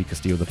Dr. E.B.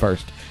 Castillo I,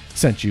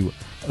 sent you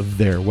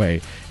their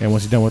way. And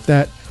once you're done with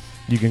that,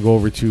 you can go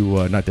over to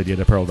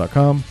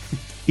notdeadyetapparel.com.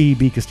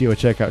 E.B. Castillo at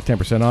checkout,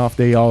 10% off.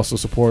 They also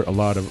support a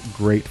lot of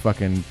great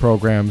fucking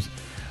programs.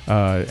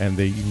 And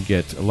you can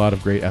get a lot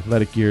of great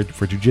athletic gear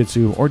for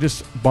jiu-jitsu or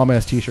just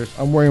bomb-ass t-shirts.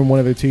 I'm wearing one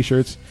of their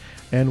t-shirts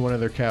and one of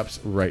their caps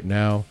right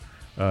now.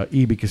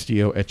 E.B.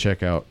 Castillo at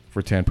checkout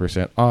for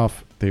 10%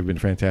 off. They've been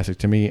fantastic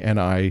to me, and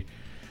I,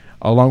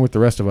 along with the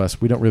rest of us,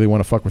 we don't really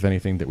want to fuck with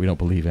anything that we don't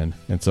believe in.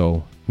 And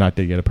so, Not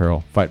Dead Yet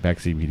Apparel, Fight Back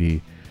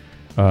CBD,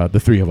 the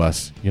three of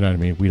us, you know what I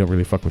mean? We don't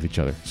really fuck with each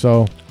other.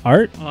 So,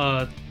 Art?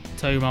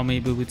 Tell you about me,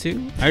 Boo Boo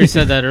too. I already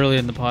said that earlier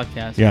in the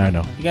podcast. Yeah, I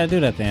know. You gotta do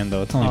it at the end,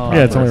 though. It's only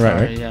it's only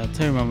right? Yeah,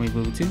 tell you about me,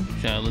 Boo Boo too.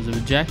 Shout out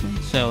Elizabeth Jackman.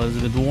 Shout out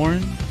Elizabeth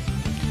Warren.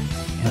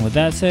 And with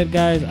that said,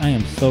 guys, I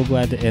am so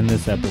glad to end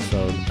this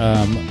episode.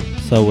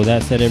 So with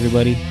that said,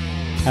 everybody,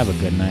 have a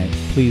good night.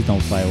 Please don't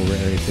fly over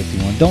Area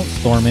 51. Don't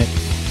storm it.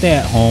 Stay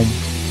at home.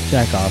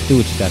 Jack off. Do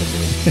what you gotta do.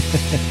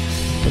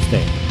 But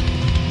stay.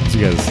 See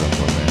you guys at some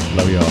point, man.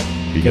 Love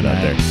y'all. Be good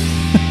out there.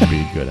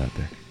 Be good out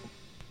there.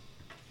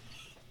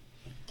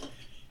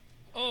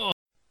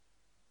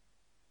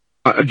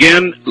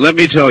 Again, let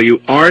me tell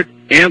you, Art,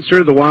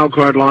 answer the wild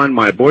card line.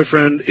 My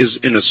boyfriend is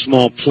in a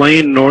small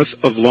plane north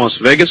of Las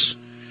Vegas,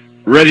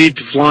 ready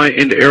to fly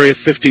into Area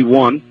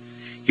 51.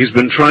 He's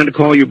been trying to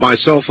call you by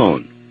cell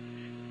phone.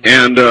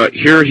 And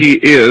here he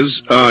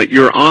is.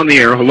 You're on the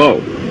air. Hello.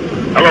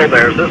 Hello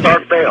there. Is this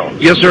Art Bell?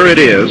 Yes, sir, it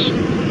is.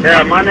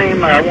 Yeah, my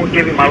name, I won't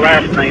give you my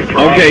last name.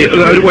 Okay,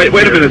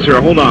 wait a minute, sir.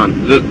 Hold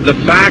on. The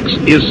fax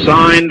is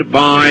signed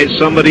by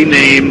somebody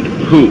named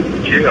who?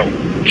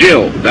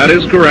 Jill, that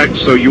is correct.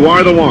 So you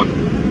are the one.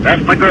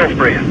 That's my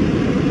girlfriend.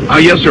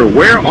 Yes, sir.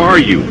 Where are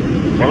you?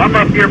 Well, I'm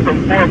up here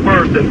from Fort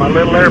Worth in my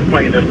little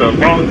airplane. It's a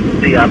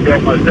Longsea I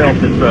built myself.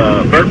 It's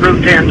a Vert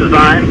Route 10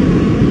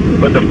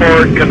 design with the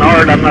Ford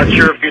Canard. I'm not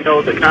sure if you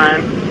know the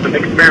kind. It's an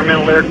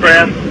experimental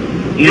aircraft.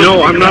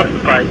 No, I'm not.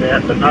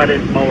 That, but not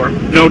anymore.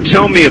 No,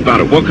 tell me about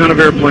it. What kind of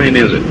airplane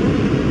is it?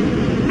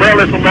 Well,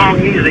 it's a Long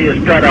Easy.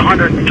 It's got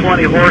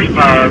 120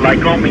 horsepower like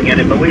homing in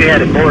it, but we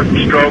had it bored and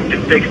stroked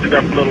and fixed it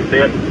up a little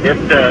bit. It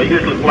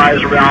usually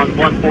flies around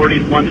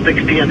 140,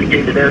 160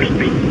 indicated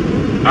airspeed.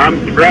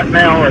 I'm right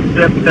now at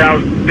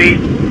 7,000 feet.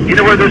 You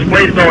know where this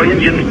place called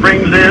Indian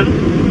Springs is?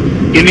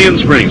 Indian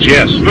Springs,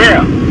 yes.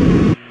 Yeah.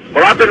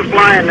 Well, I've been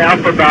flying now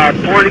for about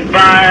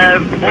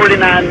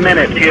 49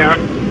 minutes here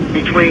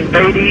between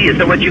Beatty, is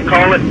that what you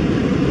call it,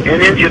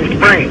 and Indian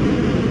Springs.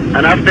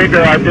 And I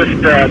figure I'd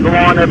just go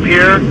on up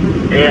here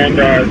and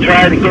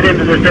try to get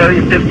into this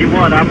Area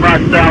 51. I'm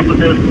right south of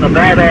this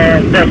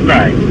Nevada test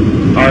site,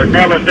 or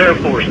Nellis Air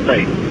Force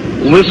Base.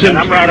 Listen. And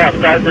I'm right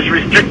outside this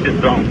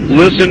restricted zone.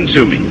 Listen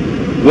to me.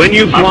 When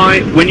you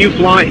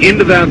fly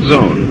into that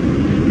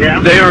zone, yeah,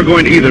 they are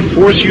going to either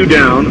force you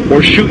down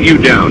or shoot you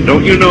down.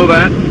 Don't you know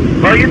that?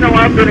 Well, you know,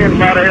 I've been in a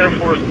lot of Air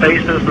Force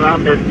bases, and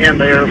I've been in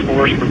the Air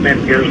Force for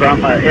many years.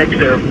 I'm an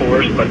ex-Air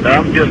Force, but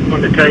I'm just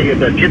going to tell you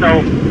that, you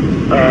know,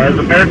 as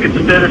American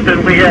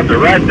citizens, we have the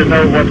right to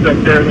know what's up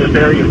there in this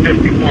Area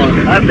 51.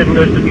 And I've been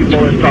listening to you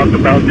boys talk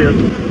about this.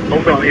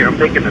 Hold on here, I'm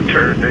making a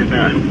turn.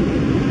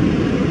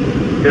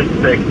 Just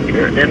a second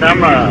here. And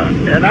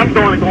I'm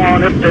going to go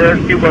on up there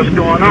and see what's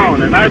going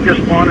on. And I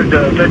just wanted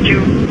to let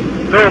you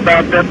know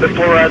about that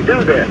before I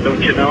do that,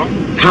 don't you know?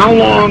 How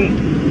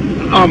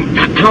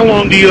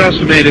long do you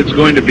estimate it's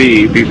going to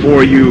be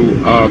before you...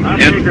 I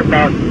figure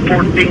about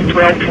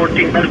 12,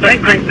 14 minutes. I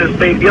can crank this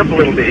baby up a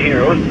little bit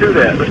here. Let's do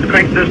that. Let's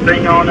crank this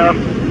thing on up.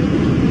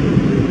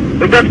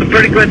 We've got some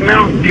pretty good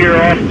mountains here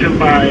off to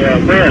my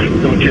west,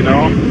 don't you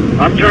know?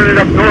 I'm turning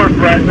up north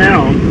right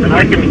now, and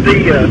I can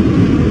see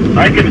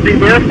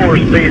the Air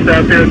Force base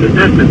out there in the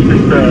distance.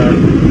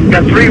 It's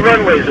got 3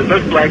 runways. It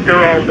looks like they're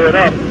all lit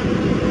up.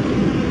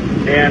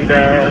 And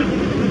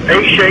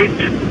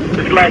A-shaped.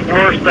 It's like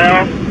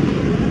north-south.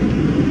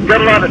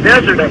 Got a lot of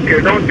desert up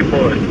here, don't you,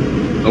 boys?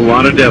 A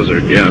lot of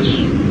desert, yes.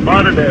 A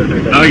lot of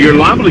desert. You're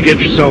liable to get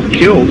yourself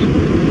killed.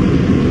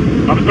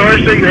 I'm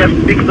sorry, sir, you have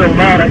to speak so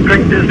loud. I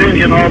cranked this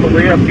engine all the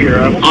way up here.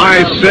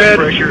 I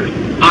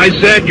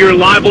said you're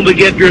liable to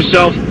get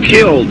yourself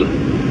killed.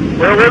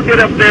 Well, we'll get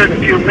up there in a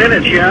few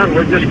minutes, yeah, and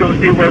we're just going to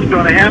see what's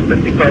going to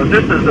happen, because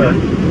this is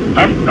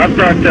I've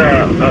got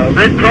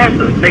Red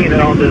Crosses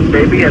painted on this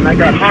baby, and I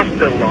got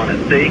hospital on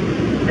it, see?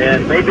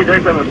 And maybe they're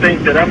going to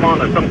think that I'm on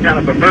some kind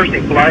of a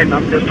mercy flight and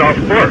I'm just off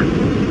course.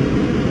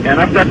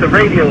 And I've got the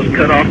radios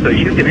cut off, so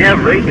you can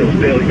have radio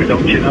failure,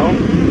 don't you know?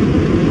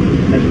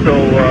 And so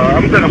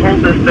I'm going to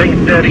hold this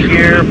thing steady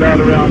here about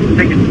around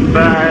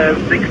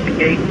 65,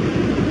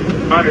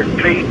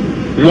 6,800 feet.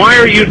 Why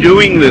are you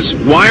doing this?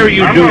 Why are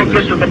you doing this? I'm going to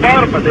get to the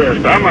bottom of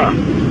this. I'm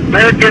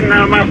American.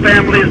 My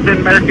family has been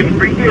American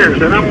for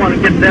years, and I want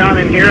to get down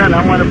in here and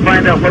I want to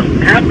find out what's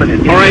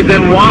happening. All right,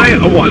 then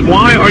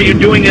why are you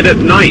doing it at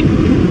night?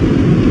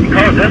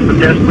 Because that's the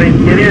best way to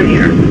get in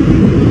here.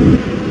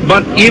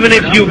 But even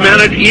if you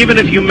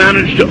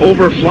manage to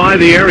overfly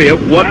the area,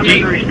 I'm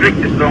in the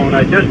restricted zone.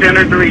 I just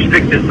entered the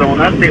restricted zone.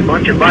 I see a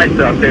bunch of lights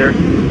out there.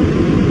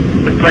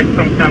 Looks like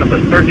some kind of a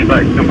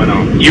searchlight coming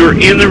on. You're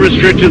in the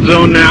restricted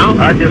zone now?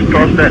 I just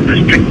crossed that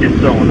restricted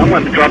zone. I'm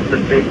going to drop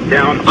this thing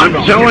down. I'm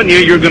telling you,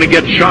 you're going to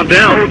get shot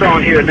down. Hold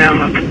on here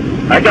now.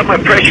 I got my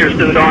pressure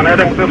suit on. I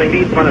don't really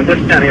need one of this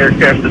kind of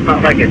aircraft. It's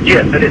not like a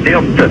jet, but it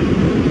helps to,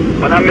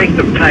 when I make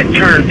some tight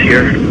turns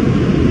here.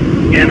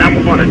 And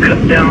I'm going to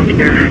cut down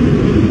here.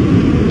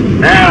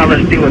 Now,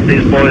 let's see what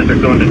these boys are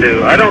going to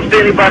do. I don't see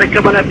anybody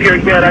coming up here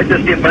yet. I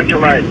just see a bunch of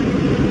lights.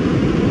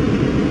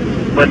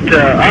 But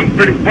I'm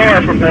pretty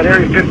far from that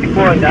Area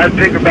 54, and I'd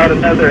figure about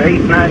another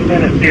 8-9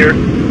 minutes here.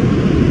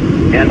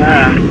 And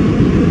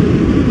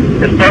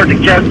it's hard to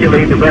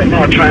calculate it right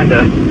now trying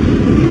to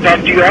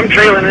talk to you. I'm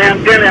trailing an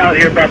antenna out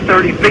here about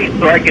 30 feet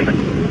so I can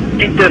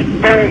keep this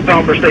phone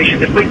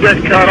conversation. If we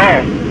get cut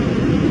off,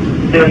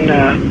 then...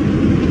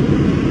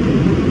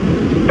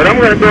 But I'm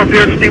going to go up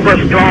here and see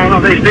what's going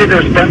on. They say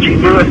there's a bunch of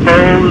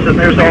UFOs and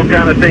there's all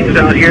kind of things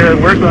out here.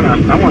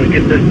 And I want to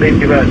get this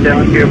baby right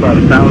down here about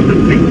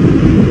 1,000 feet.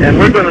 And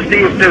we're going to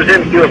see if there's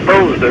any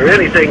UFOs or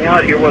anything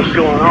out here, what's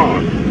going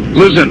on.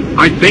 Listen,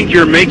 I think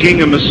you're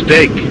making a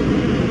mistake.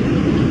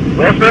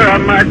 Well, sir, I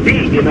might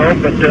be, but,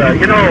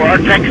 our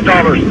tax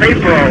dollars pay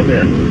for all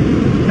this.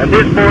 And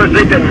these boys,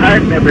 they've been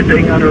hiding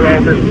everything under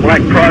all this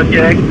black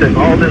project and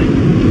all this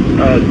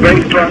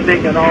great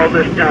funding and all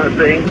this kind of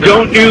thing.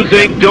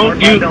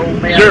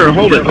 Sir,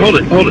 hold it.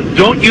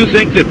 Don't you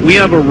think that we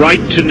have a right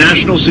to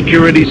national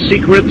security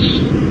secrets?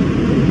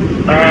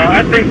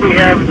 I think we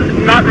have,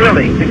 not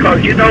really,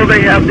 because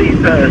they have these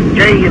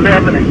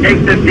J-11 and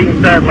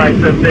J-15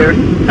 satellites up there,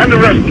 and the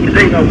Ruskies,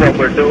 they know what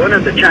we're doing,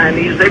 and the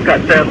Chinese, they've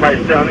got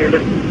satellites down here,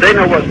 they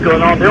know what's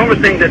going on. The only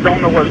thing that don't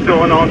know what's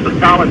going on is the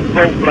common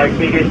folk like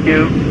me and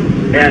you,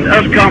 and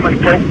us common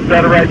folk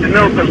got a right to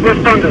know, because we're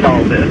funding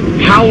all this.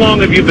 How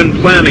long have you been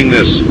planning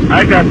this?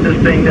 I got this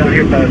thing down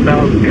here about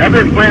 1,000 feet. I've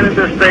been planning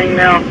this thing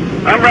now.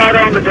 I'm right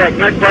on the deck,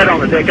 not quite on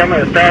the deck, I'm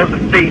at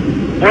 1,000 feet.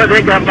 Boy,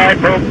 they got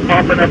light bulbs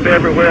popping up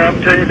everywhere.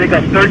 I'm telling you, they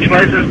got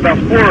searchlights. There's about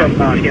 4 of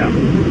them out here.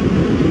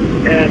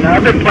 And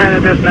I've been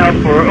planning this now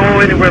for,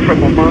 anywhere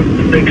from a month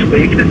to 6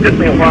 weeks. It took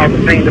me a while to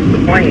paint up the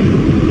plane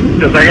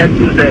because I had to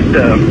use that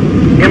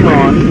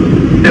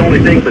Imron. The only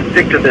thing but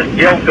stick to this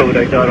gel coat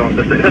I got on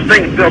this thing. This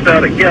thing's built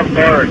out of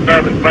Kevlar and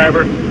carbon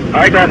fiber.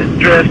 I got it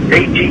dressed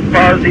 8G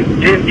positive,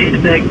 10G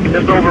negative.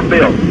 It's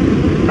overbuilt.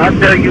 I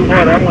tell you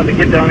what, I want to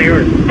get down here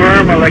and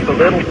firm like a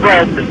little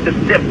frog that's just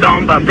stepped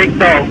on by a big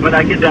dog when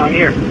I get down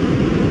here.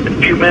 In a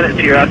few minutes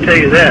here, I'll tell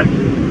you that.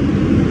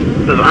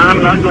 Because I'm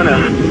not going to...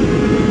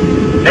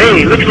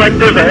 Hey, looks like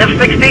there's a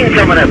F-16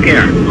 coming up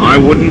here. I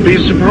wouldn't be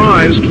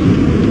surprised.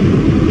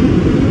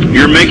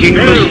 You're making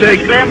a mistake.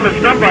 He's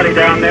scrambling somebody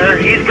down there.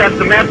 He's got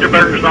some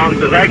afterburners on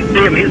because I can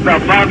see him. He's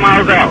about 5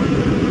 miles out.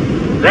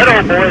 That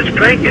old boy is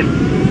cranking.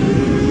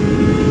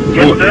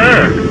 Yes,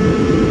 sir.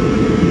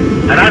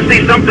 And I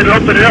see something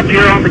opening up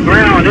here on the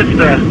ground.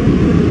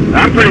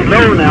 I'm pretty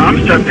low now. I'm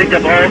starting to pick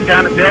up all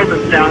kind of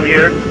buildings down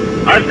here.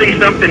 I see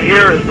something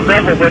here is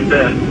level with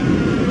the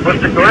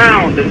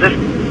ground, and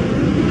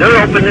they're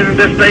opening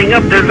this thing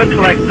up. There looks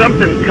like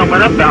something's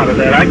coming up out of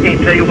that. I can't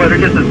tell you what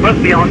it is. It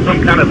must be on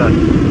some kind of a.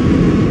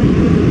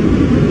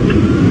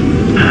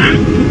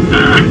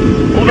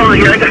 Hold on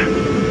here.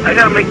 I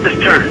gotta make this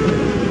turn.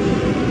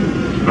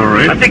 All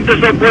right. I think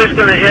this old boy's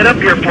gonna head up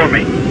here for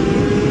me.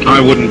 I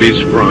wouldn't be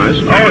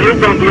surprised. Oh, he's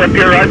going to be up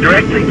here right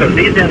directly because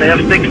he's in the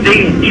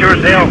F-16. Sure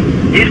as hell.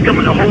 He's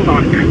coming to hold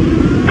on here.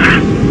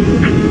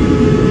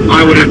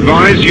 I would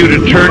advise you to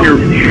turn your...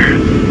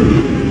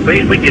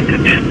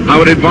 I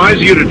would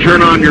advise you to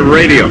turn on your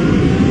radio.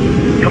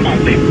 Come on,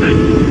 baby.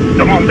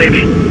 Come on,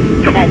 baby.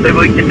 Come on, baby.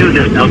 We can do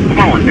this now. Come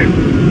on here.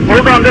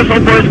 Hold on. This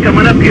old boy's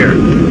coming up here.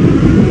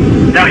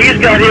 Now, he's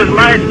got his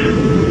lights.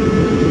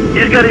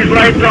 He's got his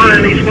lights on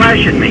and he's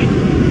flashing me.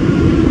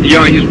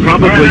 Yeah, he's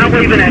probably... All right, I'm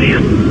waving at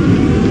him.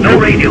 No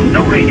radio.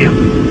 No radio.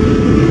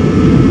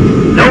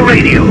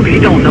 He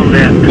don't know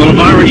that. Well, if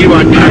I were you,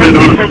 I'd turn it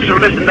on. Folks are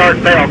listening to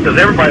Art Bell because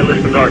everybody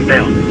listens to Art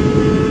Bell.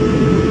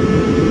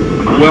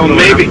 Well,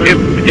 maybe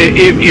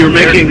if you're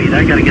making,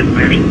 I gotta get some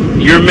air.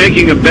 you're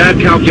making a bad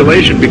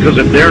calculation, because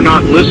if they're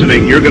not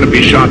listening, you're going to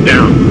be shot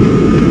down.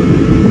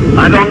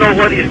 I don't know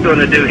what he's going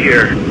to do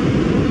here.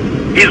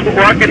 He's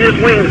rocking his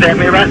wings at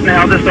me right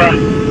now.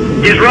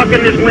 He's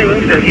rocking his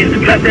wings, and he's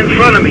cutting in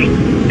front of me.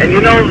 And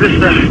you know this.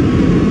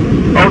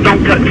 Oh,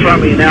 don't cut in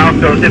front of me now,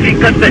 because if he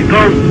cuts that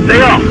cone,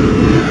 stay off.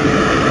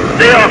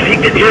 Stay off. He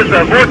can hear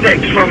the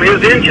vortex from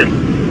his engine,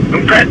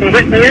 from Pratt &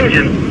 Whitney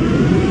engine.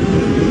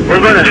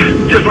 We're gonna,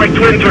 just like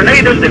twin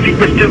tornadoes, if he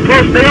gets too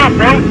close, stay off,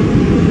 bro.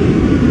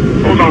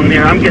 Hold on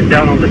there, I'm getting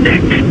down on the deck.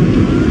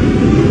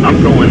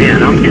 I'm going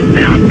in, I'm getting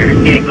down there.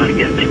 He ain't gonna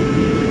get me.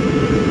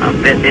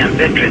 I'm that damn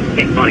veteran,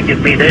 he ain't gonna get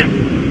me there.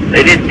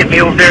 They didn't get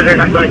me over there, they're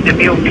not gonna get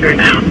me over here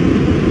now.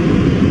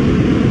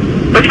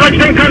 Looks like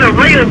some kind of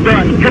rail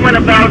gun coming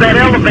about that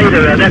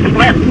elevator, that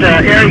flat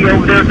area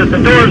over there that the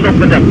doors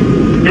opened up.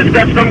 It's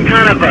got some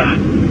kind of a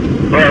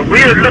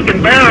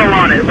weird-looking barrel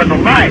on it with a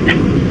light.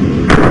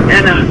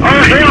 And,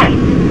 oh, hell,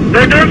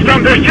 they're doing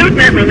something. They're shooting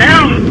at me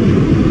now.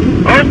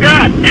 Oh,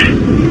 God.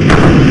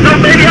 No,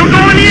 baby, I'm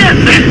going in.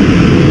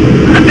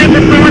 I think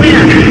I'm going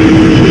in.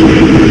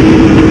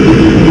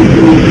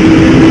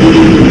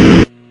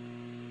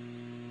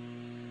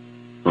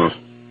 Huh.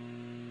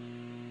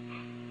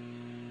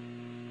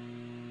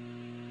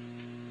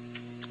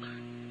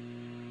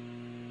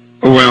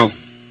 Well,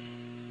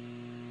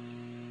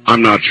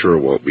 I'm not sure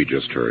what we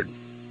just heard.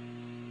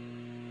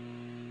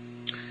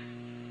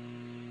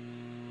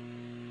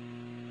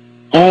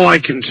 All I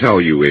can tell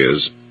you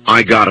is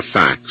I got a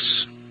fax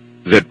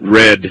that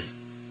read,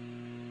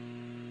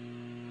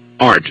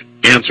 Art,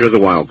 answer the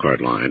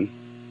wildcard line.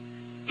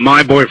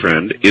 My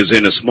boyfriend is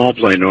in a small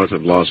plane north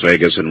of Las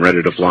Vegas and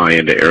ready to fly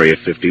into Area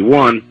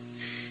 51.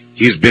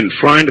 He's been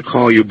trying to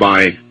call you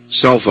by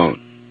cell phone.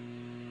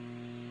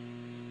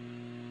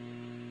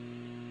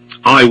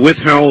 I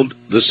withheld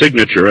the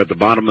signature at the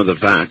bottom of the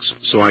fax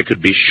so I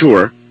could be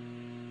sure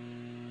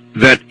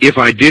that if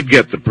I did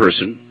get the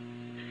person,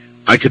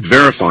 I could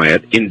verify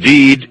it.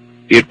 Indeed,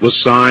 it was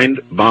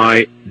signed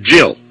by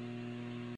Jill.